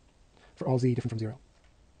for all z different from 0. So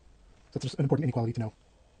that's just an important inequality to know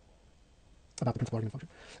about the principal argument function.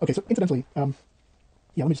 Okay, so incidentally,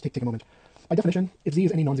 yeah, let me just take a moment. by definition, if z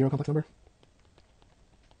is any non-zero complex number,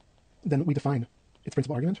 then we define its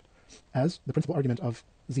principal argument as the principal argument of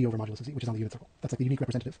z over modulus of z, which is on the unit circle. That's like the unique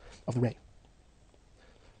representative of the ray.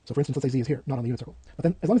 So for instance, let's say z is here, not on the unit circle. But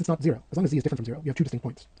then as long as it's not zero, as long as z is different from zero, you have two distinct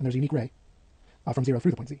points, and there's a unique ray from zero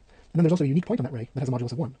through the point z. And then there's also a unique point on that ray that has a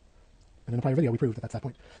modulus of 1. And in a prior video, we proved that that's that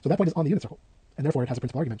point. So that point is on the unit circle, and therefore it has a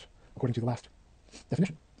principal argument according to the last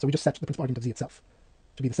definition. So we just set the principal argument of z itself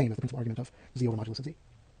to be the same as the principal argument of z over modulus of z,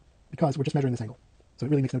 because we're just measuring this angle. So it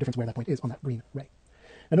really makes no difference where that point is on that green ray.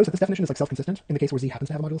 Now notice that this definition is like self-consistent in the case where z happens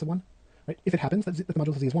to have a modulus of 1. Right? If it happens that the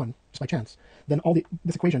modulus of z is 1, just by chance, then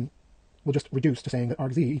this equation will just reduce to saying that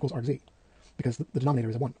arg z equals arg z, because the denominator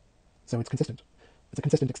is a 1. So it's consistent. It's a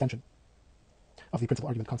consistent extension of the principal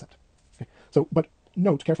argument concept. Okay? So, but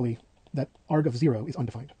note carefully that arg of 0 is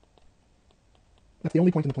undefined. That's the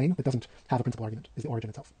only point in the plane that doesn't have a principal argument, is the origin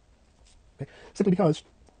itself. Okay? Simply because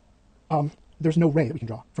there's no ray that we can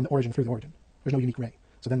draw from the origin through the origin. There's no unique ray.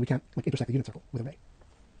 So then we can't intersect the unit circle with a ray.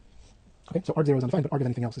 Okay, so arg 0 is undefined, but arg of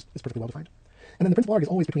anything else is perfectly well defined. And then the principal arg is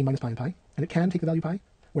always between minus pi and pi, and it can take the value pi,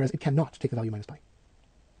 whereas it cannot take the value minus pi.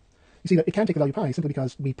 You see that it can take the value pi simply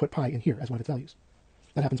because we put pi in here as one of its values.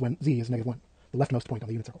 That happens when z is negative 1, the leftmost point on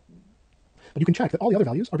the unit circle. But you can check that all the other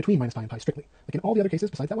values are between minus pi and pi strictly. Like in all the other cases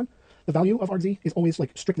besides that one, the value of arg z is always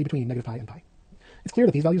like strictly between negative pi and pi. It's clear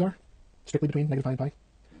that these values are strictly between negative pi and pi.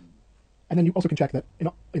 And then you also can check that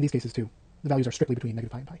in these cases too, the values are strictly between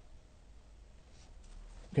negative pi and pi.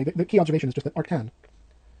 Okay, the key observation is just that arctan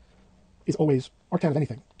is always, arctan of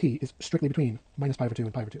anything, t, is strictly between minus pi over 2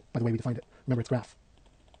 and pi over 2, by the way we defined it. Remember its graph.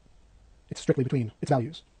 It's strictly between, its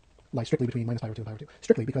values lie strictly between minus pi over 2 and pi over 2.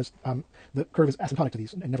 Strictly, because the curve is asymptotic to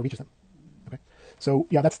these and never reaches them. Okay, so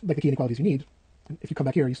yeah, that's like the key inequalities you need. And if you come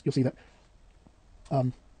back here, you'll see that,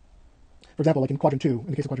 for example, like in quadrant 2, in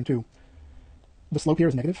the case of quadrant 2, the slope here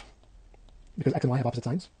is negative, because x and y have opposite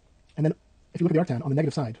signs. And then if you look at the arctan, on the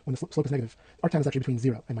negative side, when the slope is negative, arctan is actually between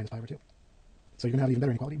 0 and minus pi over 2. So you're going to have an even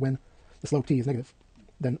better inequality. When the slope t is negative,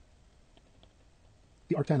 then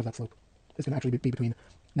the arctan of that slope is going to actually be between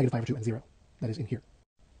negative pi over 2 and 0. That is in here.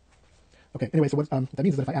 Okay, anyway, so what that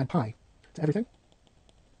means is that if I add pi to everything...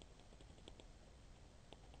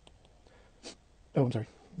 Oh, I'm sorry.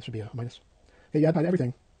 This should be a minus. Okay, you add pi to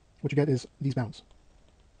everything, what you get is these bounds.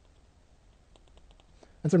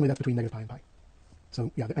 And certainly that's between negative pi and pi. So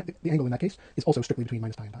yeah, the angle in that case is also strictly between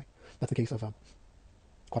minus pi and pi. That's the case of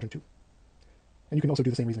quadrant 2. And you can also do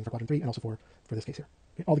the same reasoning for quadrant 3 and also for this case here.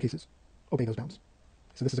 Okay, all the cases obey those bounds.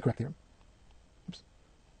 So this is a correct theorem. Oops.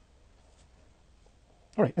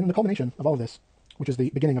 All right, and then the culmination of all of this, which is the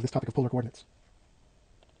beginning of this topic of polar coordinates,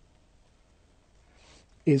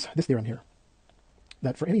 is this theorem here,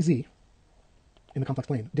 that for any z in the complex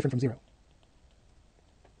plane different from 0,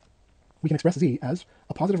 we can express z as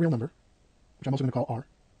a positive real number, which I'm also going to call r,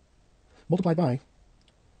 multiplied by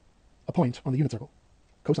a point on the unit circle,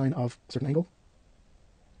 cosine of a certain angle.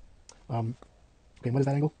 Okay, what is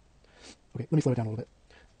that angle? Okay, let me slow it down a little bit.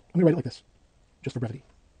 I'm going to write it like this, just for brevity.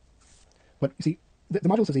 But you see, the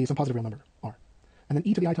modulus of z is some positive real number, r. And then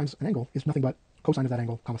e to the I times an angle is nothing but cosine of that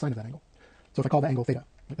angle, comma sine of that angle. So if I call that angle theta,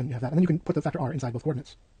 then you have that. And then you can put the factor r inside both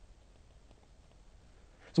coordinates.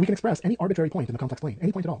 So we can express any arbitrary point in the complex plane,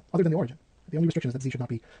 any point at all, other than the origin. The only restriction is that z should not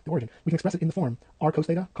be the origin. We can express it in the form r cos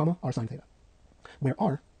theta, comma, r sine theta, where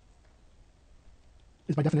r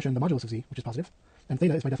is by definition the modulus of z, which is positive, and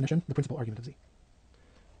theta is by definition the principal argument of z.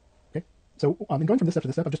 Okay? So in going from this step to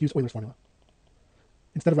this step, I've just used Euler's formula.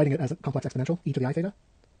 Instead of writing it as a complex exponential, e to the I theta,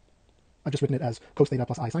 I've just written it as cos theta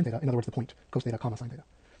plus I sine theta, in other words, the point, cos theta, comma, sine theta,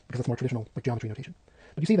 because that's more traditional like geometry notation.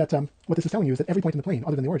 But you see that what this is telling you is that every point in the plane,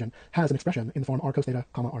 other than the origin, has an expression in the form r cos theta,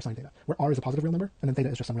 comma, r sine theta, where r is a positive real number, and then theta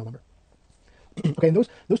is just some real number. Okay, and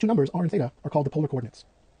those two numbers, r and theta, are called the polar coordinates.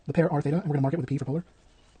 The pair r theta, and we're going to mark it with a p for polar,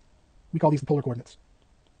 we call these the polar coordinates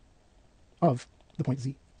of the point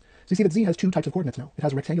z. So you see that z has two types of coordinates now. It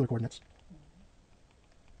has rectangular coordinates,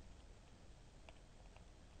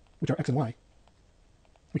 which are x and y.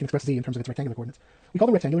 We can express z in terms of its rectangular coordinates. We call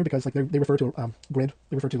them rectangular because like they refer to a grid.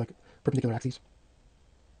 They refer to like perpendicular axes.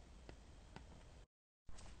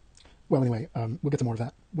 Well, anyway, we'll get to more of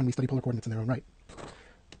that when we study polar coordinates in their own right.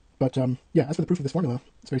 But yeah, as for the proof of this formula,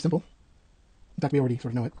 it's very simple. In fact, we already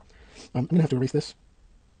sort of know it. I'm going to have to erase this.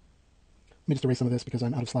 Let me just erase some of this because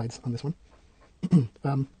I'm out of slides on this one.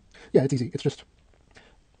 Yeah, it's easy. It's just,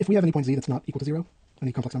 if we have any point z that's not equal to 0,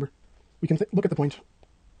 any complex number, we can look at the point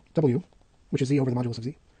w, which is z over the modulus of z,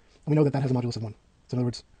 and we know that that has a modulus of 1. So in other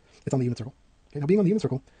words, it's on the unit circle. Okay, now being on the unit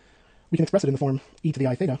circle, we can express it in the form e to the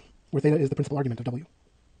I theta, where theta is the principal argument of w.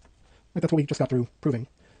 Like that's what we just got through proving,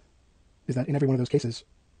 is that in every one of those cases,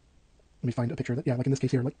 let me find a picture that, yeah, like in this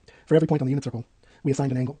case here, like for every point on the unit circle, we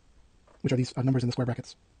assigned an angle. which are these numbers in the square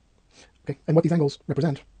brackets. Okay, and what these angles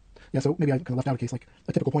represent, yeah, so maybe I kind of left out a case, like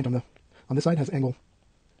a typical point on this side has angle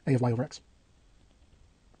a of y over x.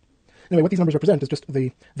 Anyway, what these numbers represent is just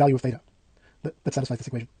the value of theta that satisfies this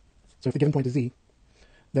equation. So if the given point is z,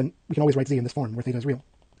 then we can always write z in this form, where theta is real.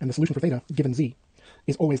 And the solution for theta, given z,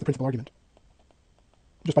 is always the principal argument,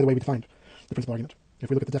 just by the way we defined the principal argument. If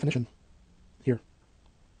we look at the definition here,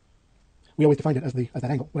 we always defined it as that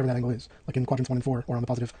angle, whatever that angle is. Like in quadrants 1 and 4, or on the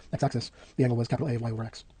positive x-axis, the angle was capital A of y over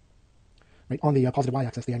x. Right? On the positive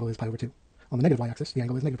y-axis, the angle is pi over 2. On the negative y-axis, the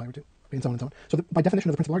angle is negative pi over 2, and so on and so on. So by definition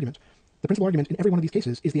of the principal argument in every one of these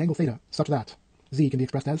cases is the angle theta, such that z can be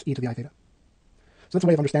expressed as e to the I theta. So that's a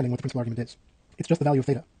way of understanding what the principal argument is. It's just the value of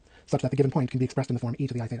theta, such that the given point can be expressed in the form e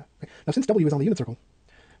to the I theta. Okay? Now, since w is on the unit circle,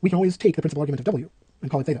 we can always take the principal argument of w and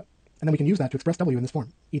call it theta, and then we can use that to express w in this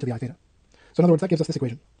form, e to the I theta. So in other words, that gives us this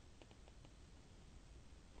equation.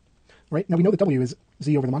 Right? Now we know that w is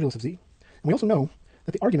z over the modulus of z, and we also know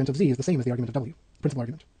that the argument of z is the same as the argument of w, the principal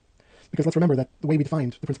argument. Because let's remember that the way we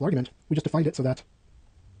defined the principal argument, we just defined it so that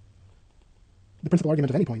the principal argument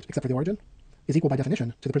of any point, except for the origin, is equal by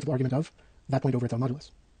definition to the principal argument of that point over its own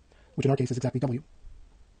modulus, which in our case is exactly w,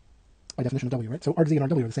 by definition of w, right? So argz and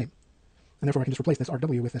rw are the same, and therefore I can just replace this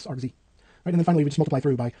rw with this argz. Right? And then finally we just multiply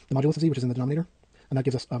through by the modulus of z, which is in the denominator, and that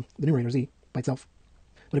gives us the numerator z by itself,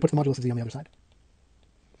 but it puts the modulus of z on the other side.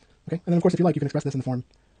 Okay, and then of course if you like, you can express this in the form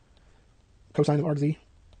cosine of argz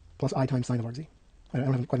plus I times sine of argz. I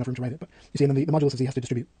don't have quite enough room to write it, but you see, and then the modulus of z has to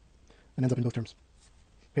distribute, and ends up in both terms.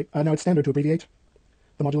 Okay, now it's standard to abbreviate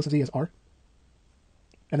the modulus of z as r,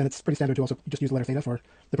 and then it's pretty standard to also just use the letter theta for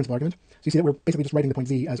the principal argument. So you see that we're basically just writing the point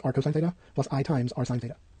z as r cosine theta plus I times r sine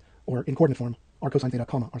theta, or in coordinate form, r cosine theta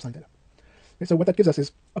comma r sine theta. Okay, so what that gives us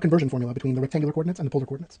is a conversion formula between the rectangular coordinates and the polar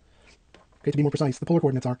coordinates. Okay, to be more precise, the polar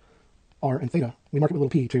coordinates are r and theta. We mark it with a little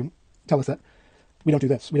p to tell us that we don't do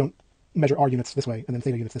this. We don't measure r units this way and then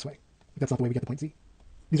theta units this way. That's not the way we get the point z.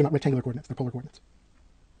 These are not rectangular coordinates, they're polar coordinates.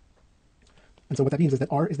 And so what that means is that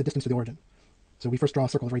r is the distance to the origin. So we first draw a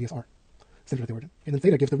circle of radius r, centered at the origin. And then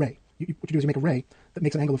theta gives the ray. What you do is you make a ray that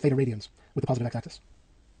makes an angle of theta radians with the positive x-axis.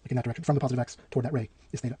 Like in that direction. From the positive x toward that ray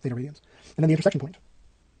is theta radians. And then the intersection point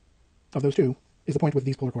of those two is the point with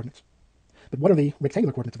these polar coordinates. But what are the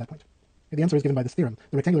rectangular coordinates of that point? And the answer is given by this theorem.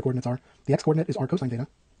 The rectangular coordinates are, the x-coordinate is r cosine theta,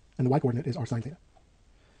 and the y-coordinate is r sine theta.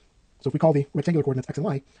 So if we call the rectangular coordinates x and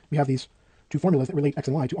y, we have these two formulas that relate x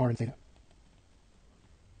and y to r and theta.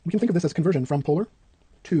 We can think of this as conversion from polar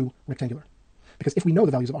to rectangular. Because if we know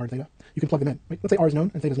the values of r and theta, you can plug them in. Right? Let's say r is known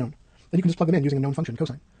and theta is known. Then you can just plug them in using a known function,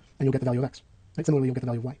 cosine, and you'll get the value of x. Right? Similarly, you'll get the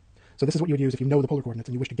value of y. So this is what you would use if you know the polar coordinates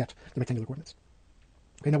and you wish to get the rectangular coordinates.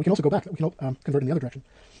 Okay, now we can also go back. We can convert in the other direction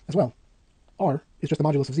as well. R is just the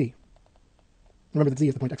modulus of z. Remember that z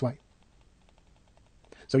is the point xy.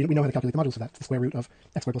 So we know how to calculate the modulus of that. It's the square root of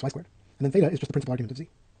x squared plus y squared. And then theta is just the principal argument of z.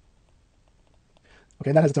 Okay,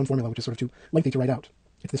 and that has its own formula, which is sort of too lengthy to write out.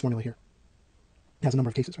 It's this formula here. It has a number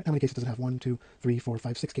of cases, right? How many cases does it have? 1, 2, 3, 4,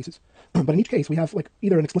 5, 6 cases. But in each case, we have like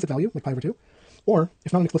either an explicit value, like pi over 2, or,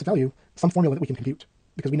 if not an explicit value, some formula that we can compute,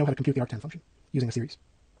 because we know how to compute the arctan function using a series.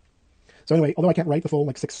 So anyway, although I can't write the full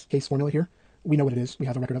like 6-case formula here, we know what it is, we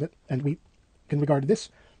have a record of it, and we can regard these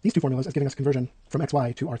two formulas as giving us conversion from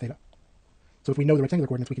xy to r theta. So if we know the rectangular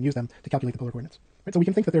coordinates, we can use them to calculate the polar coordinates. Right? So we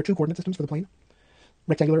can think that there are two coordinate systems for the plane,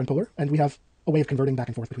 rectangular and polar, and we have a way of converting back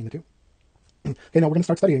and forth between the two. Okay, now we're going to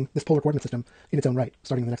start studying this polar coordinate system in its own right,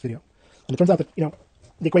 starting in the next video. And it turns out that,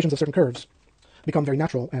 the equations of certain curves become very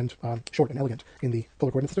natural and short and elegant in the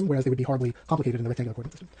polar coordinate system, whereas they would be horribly complicated in the rectangular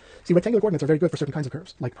coordinate system. See, rectangular coordinates are very good for certain kinds of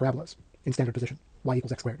curves, like parabolas in standard position, y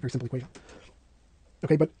equals x squared, very simple equation.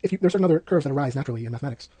 Okay, but there are certain other curves that arise naturally in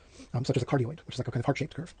mathematics, such as a cardioid, which is like a kind of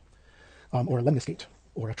heart-shaped curve, or a lemniscate,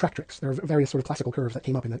 or a tractrix. There are various sort of classical curves that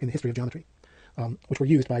came up in the history of geometry, which were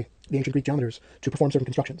used by the ancient Greek geometers to perform certain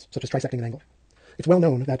constructions, such as trisecting an angle. It's well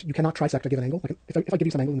known that you cannot trisect a given angle. Like if I give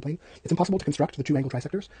you some angle in the plane, it's impossible to construct the two angle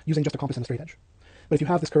trisectors using just a compass and a straight edge. But if you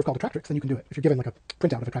have this curve called a tractrix, then you can do it. If you're given like a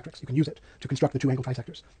printout of a tractrix, you can use it to construct the two angle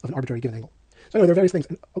trisectors of an arbitrary given angle. So anyway, there are various things,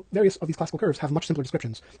 and various of these classical curves have much simpler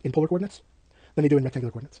descriptions in polar coordinates than they do in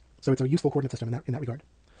rectangular coordinates. So it's a useful coordinate system in that regard.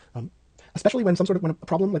 Especially when when a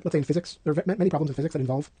problem, like let's say in physics, there are many problems in physics that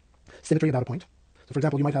involve symmetry about a point. So for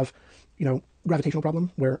example, you might have, gravitational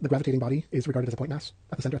problem where the gravitating body is regarded as a point mass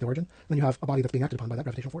at the center, at the origin. And then you have a body that's being acted upon by that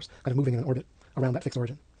gravitational force, kind of moving in an orbit around that fixed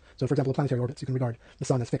origin. So for example, planetary orbits, you can regard the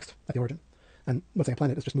sun as fixed at the origin. And let's say a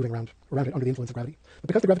planet is just moving around it under the influence of gravity. But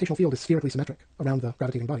because the gravitational field is spherically symmetric around the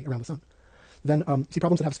gravitating body, around the sun, then see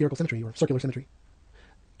problems that have spherical symmetry or circular symmetry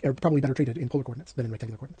are probably better treated in polar coordinates than in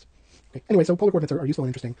rectangular coordinates. Okay. Anyway, so polar coordinates are useful and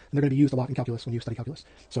interesting, and they're going to be used a lot in calculus when you study calculus.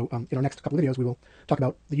 So in our next couple of videos, we will talk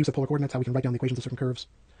about the use of polar coordinates, how we can write down the equations of certain curves,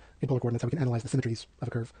 in polar coordinates, how we can analyze the symmetries of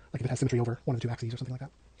a curve, like if it has symmetry over one of the two axes or something like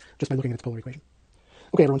that, just by looking at its polar equation.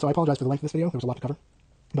 Okay, everyone, so I apologize for the length of this video. There was a lot to cover,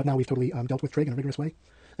 but now we've totally dealt with trig in a rigorous way.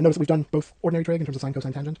 And notice that we've done both ordinary trig in terms of sine,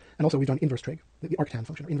 cosine, tangent, and also we've done inverse trig, the arctan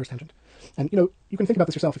function, or inverse tangent. And, you can think about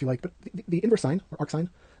this yourself if you like, but the inverse sine, or arcsine,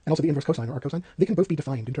 and also the inverse cosine, or arccosine, they can both be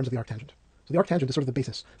defined in terms of the arctangent. So the arctangent is sort of the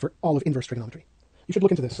basis for all of inverse trigonometry. You should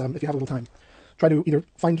look into this if you have a little time. Try to either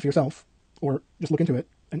find for yourself, or just look into it,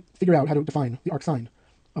 and figure out how to define the arcsine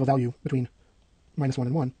of a value between -1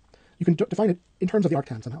 and 1. You can define it in terms of the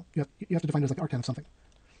arctan somehow. You have to define it as like the arctan of something.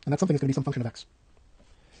 And that something is going to be some function of x.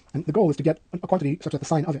 And the goal is to get a quantity such that the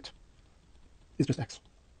sign of it is just x.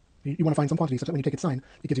 You want to find some quantity such that when you take its sign,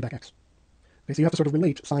 it gives you back x. Okay, so you have to sort of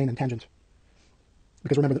relate sine and tangent.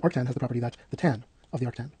 Because remember that arctan has the property that the tan of the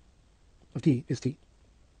arctan of t is t.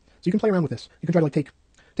 So you can play around with this. You can try to like take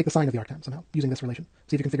the sign of the arctan somehow, using this relation.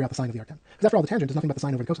 See if you can figure out the sign of the arctan. Because after all, the tangent is nothing but the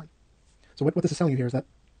sine over the cosine. So what this is telling you here is that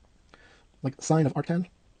like sine of arctan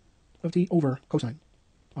of t over cosine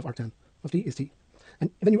of arctan of t is t.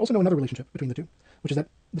 And then you also know another relationship between the two, which is that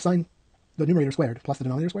the numerator squared plus the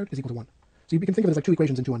denominator squared is equal to 1. So you can think of it as like two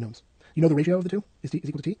equations and two unknowns. You know the ratio of the two is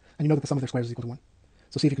equal to t, and you know that the sum of their squares is equal to 1.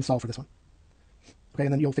 So see if you can solve for this one. Okay,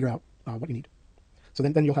 and then you'll figure out what you need. So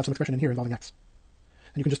then you'll have some expression in here involving x.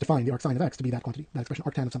 And you can just define the arcsine of x to be that quantity, that expression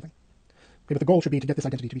arctan of something. Okay, but the goal should be to get this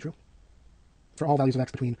identity to be true for all values of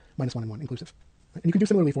x between -1 and 1 inclusive. Right? And you can do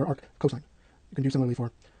similarly for arc cosine. You can do similarly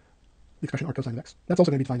for the expression arc cosine of x. That's also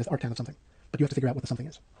going to be defined as arctan of something, but you have to figure out what the something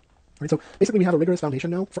is. Right, so basically we have a rigorous foundation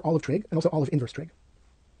now for all of trig and also all of inverse trig.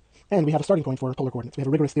 And we have a starting point for polar coordinates. We have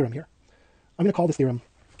a rigorous theorem here. I'm going to call this theorem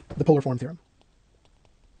the polar form theorem.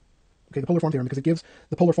 Okay, the polar form theorem because it gives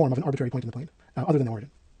the polar form of an arbitrary point in the plane, other than the origin.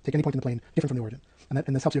 Take any point in the plane different from the origin.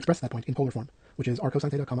 And this helps you express that point in polar form, which is r cosine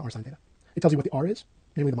theta, r sine theta. It tells you what the r is,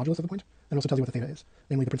 namely the modulus of the point, and also tells you what the theta is,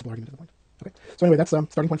 namely the principal argument of the point. Okay, so anyway, that's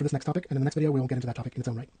starting point for this next topic, and in the next video we'll get into that topic in its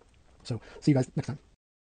own right. So see you guys next time.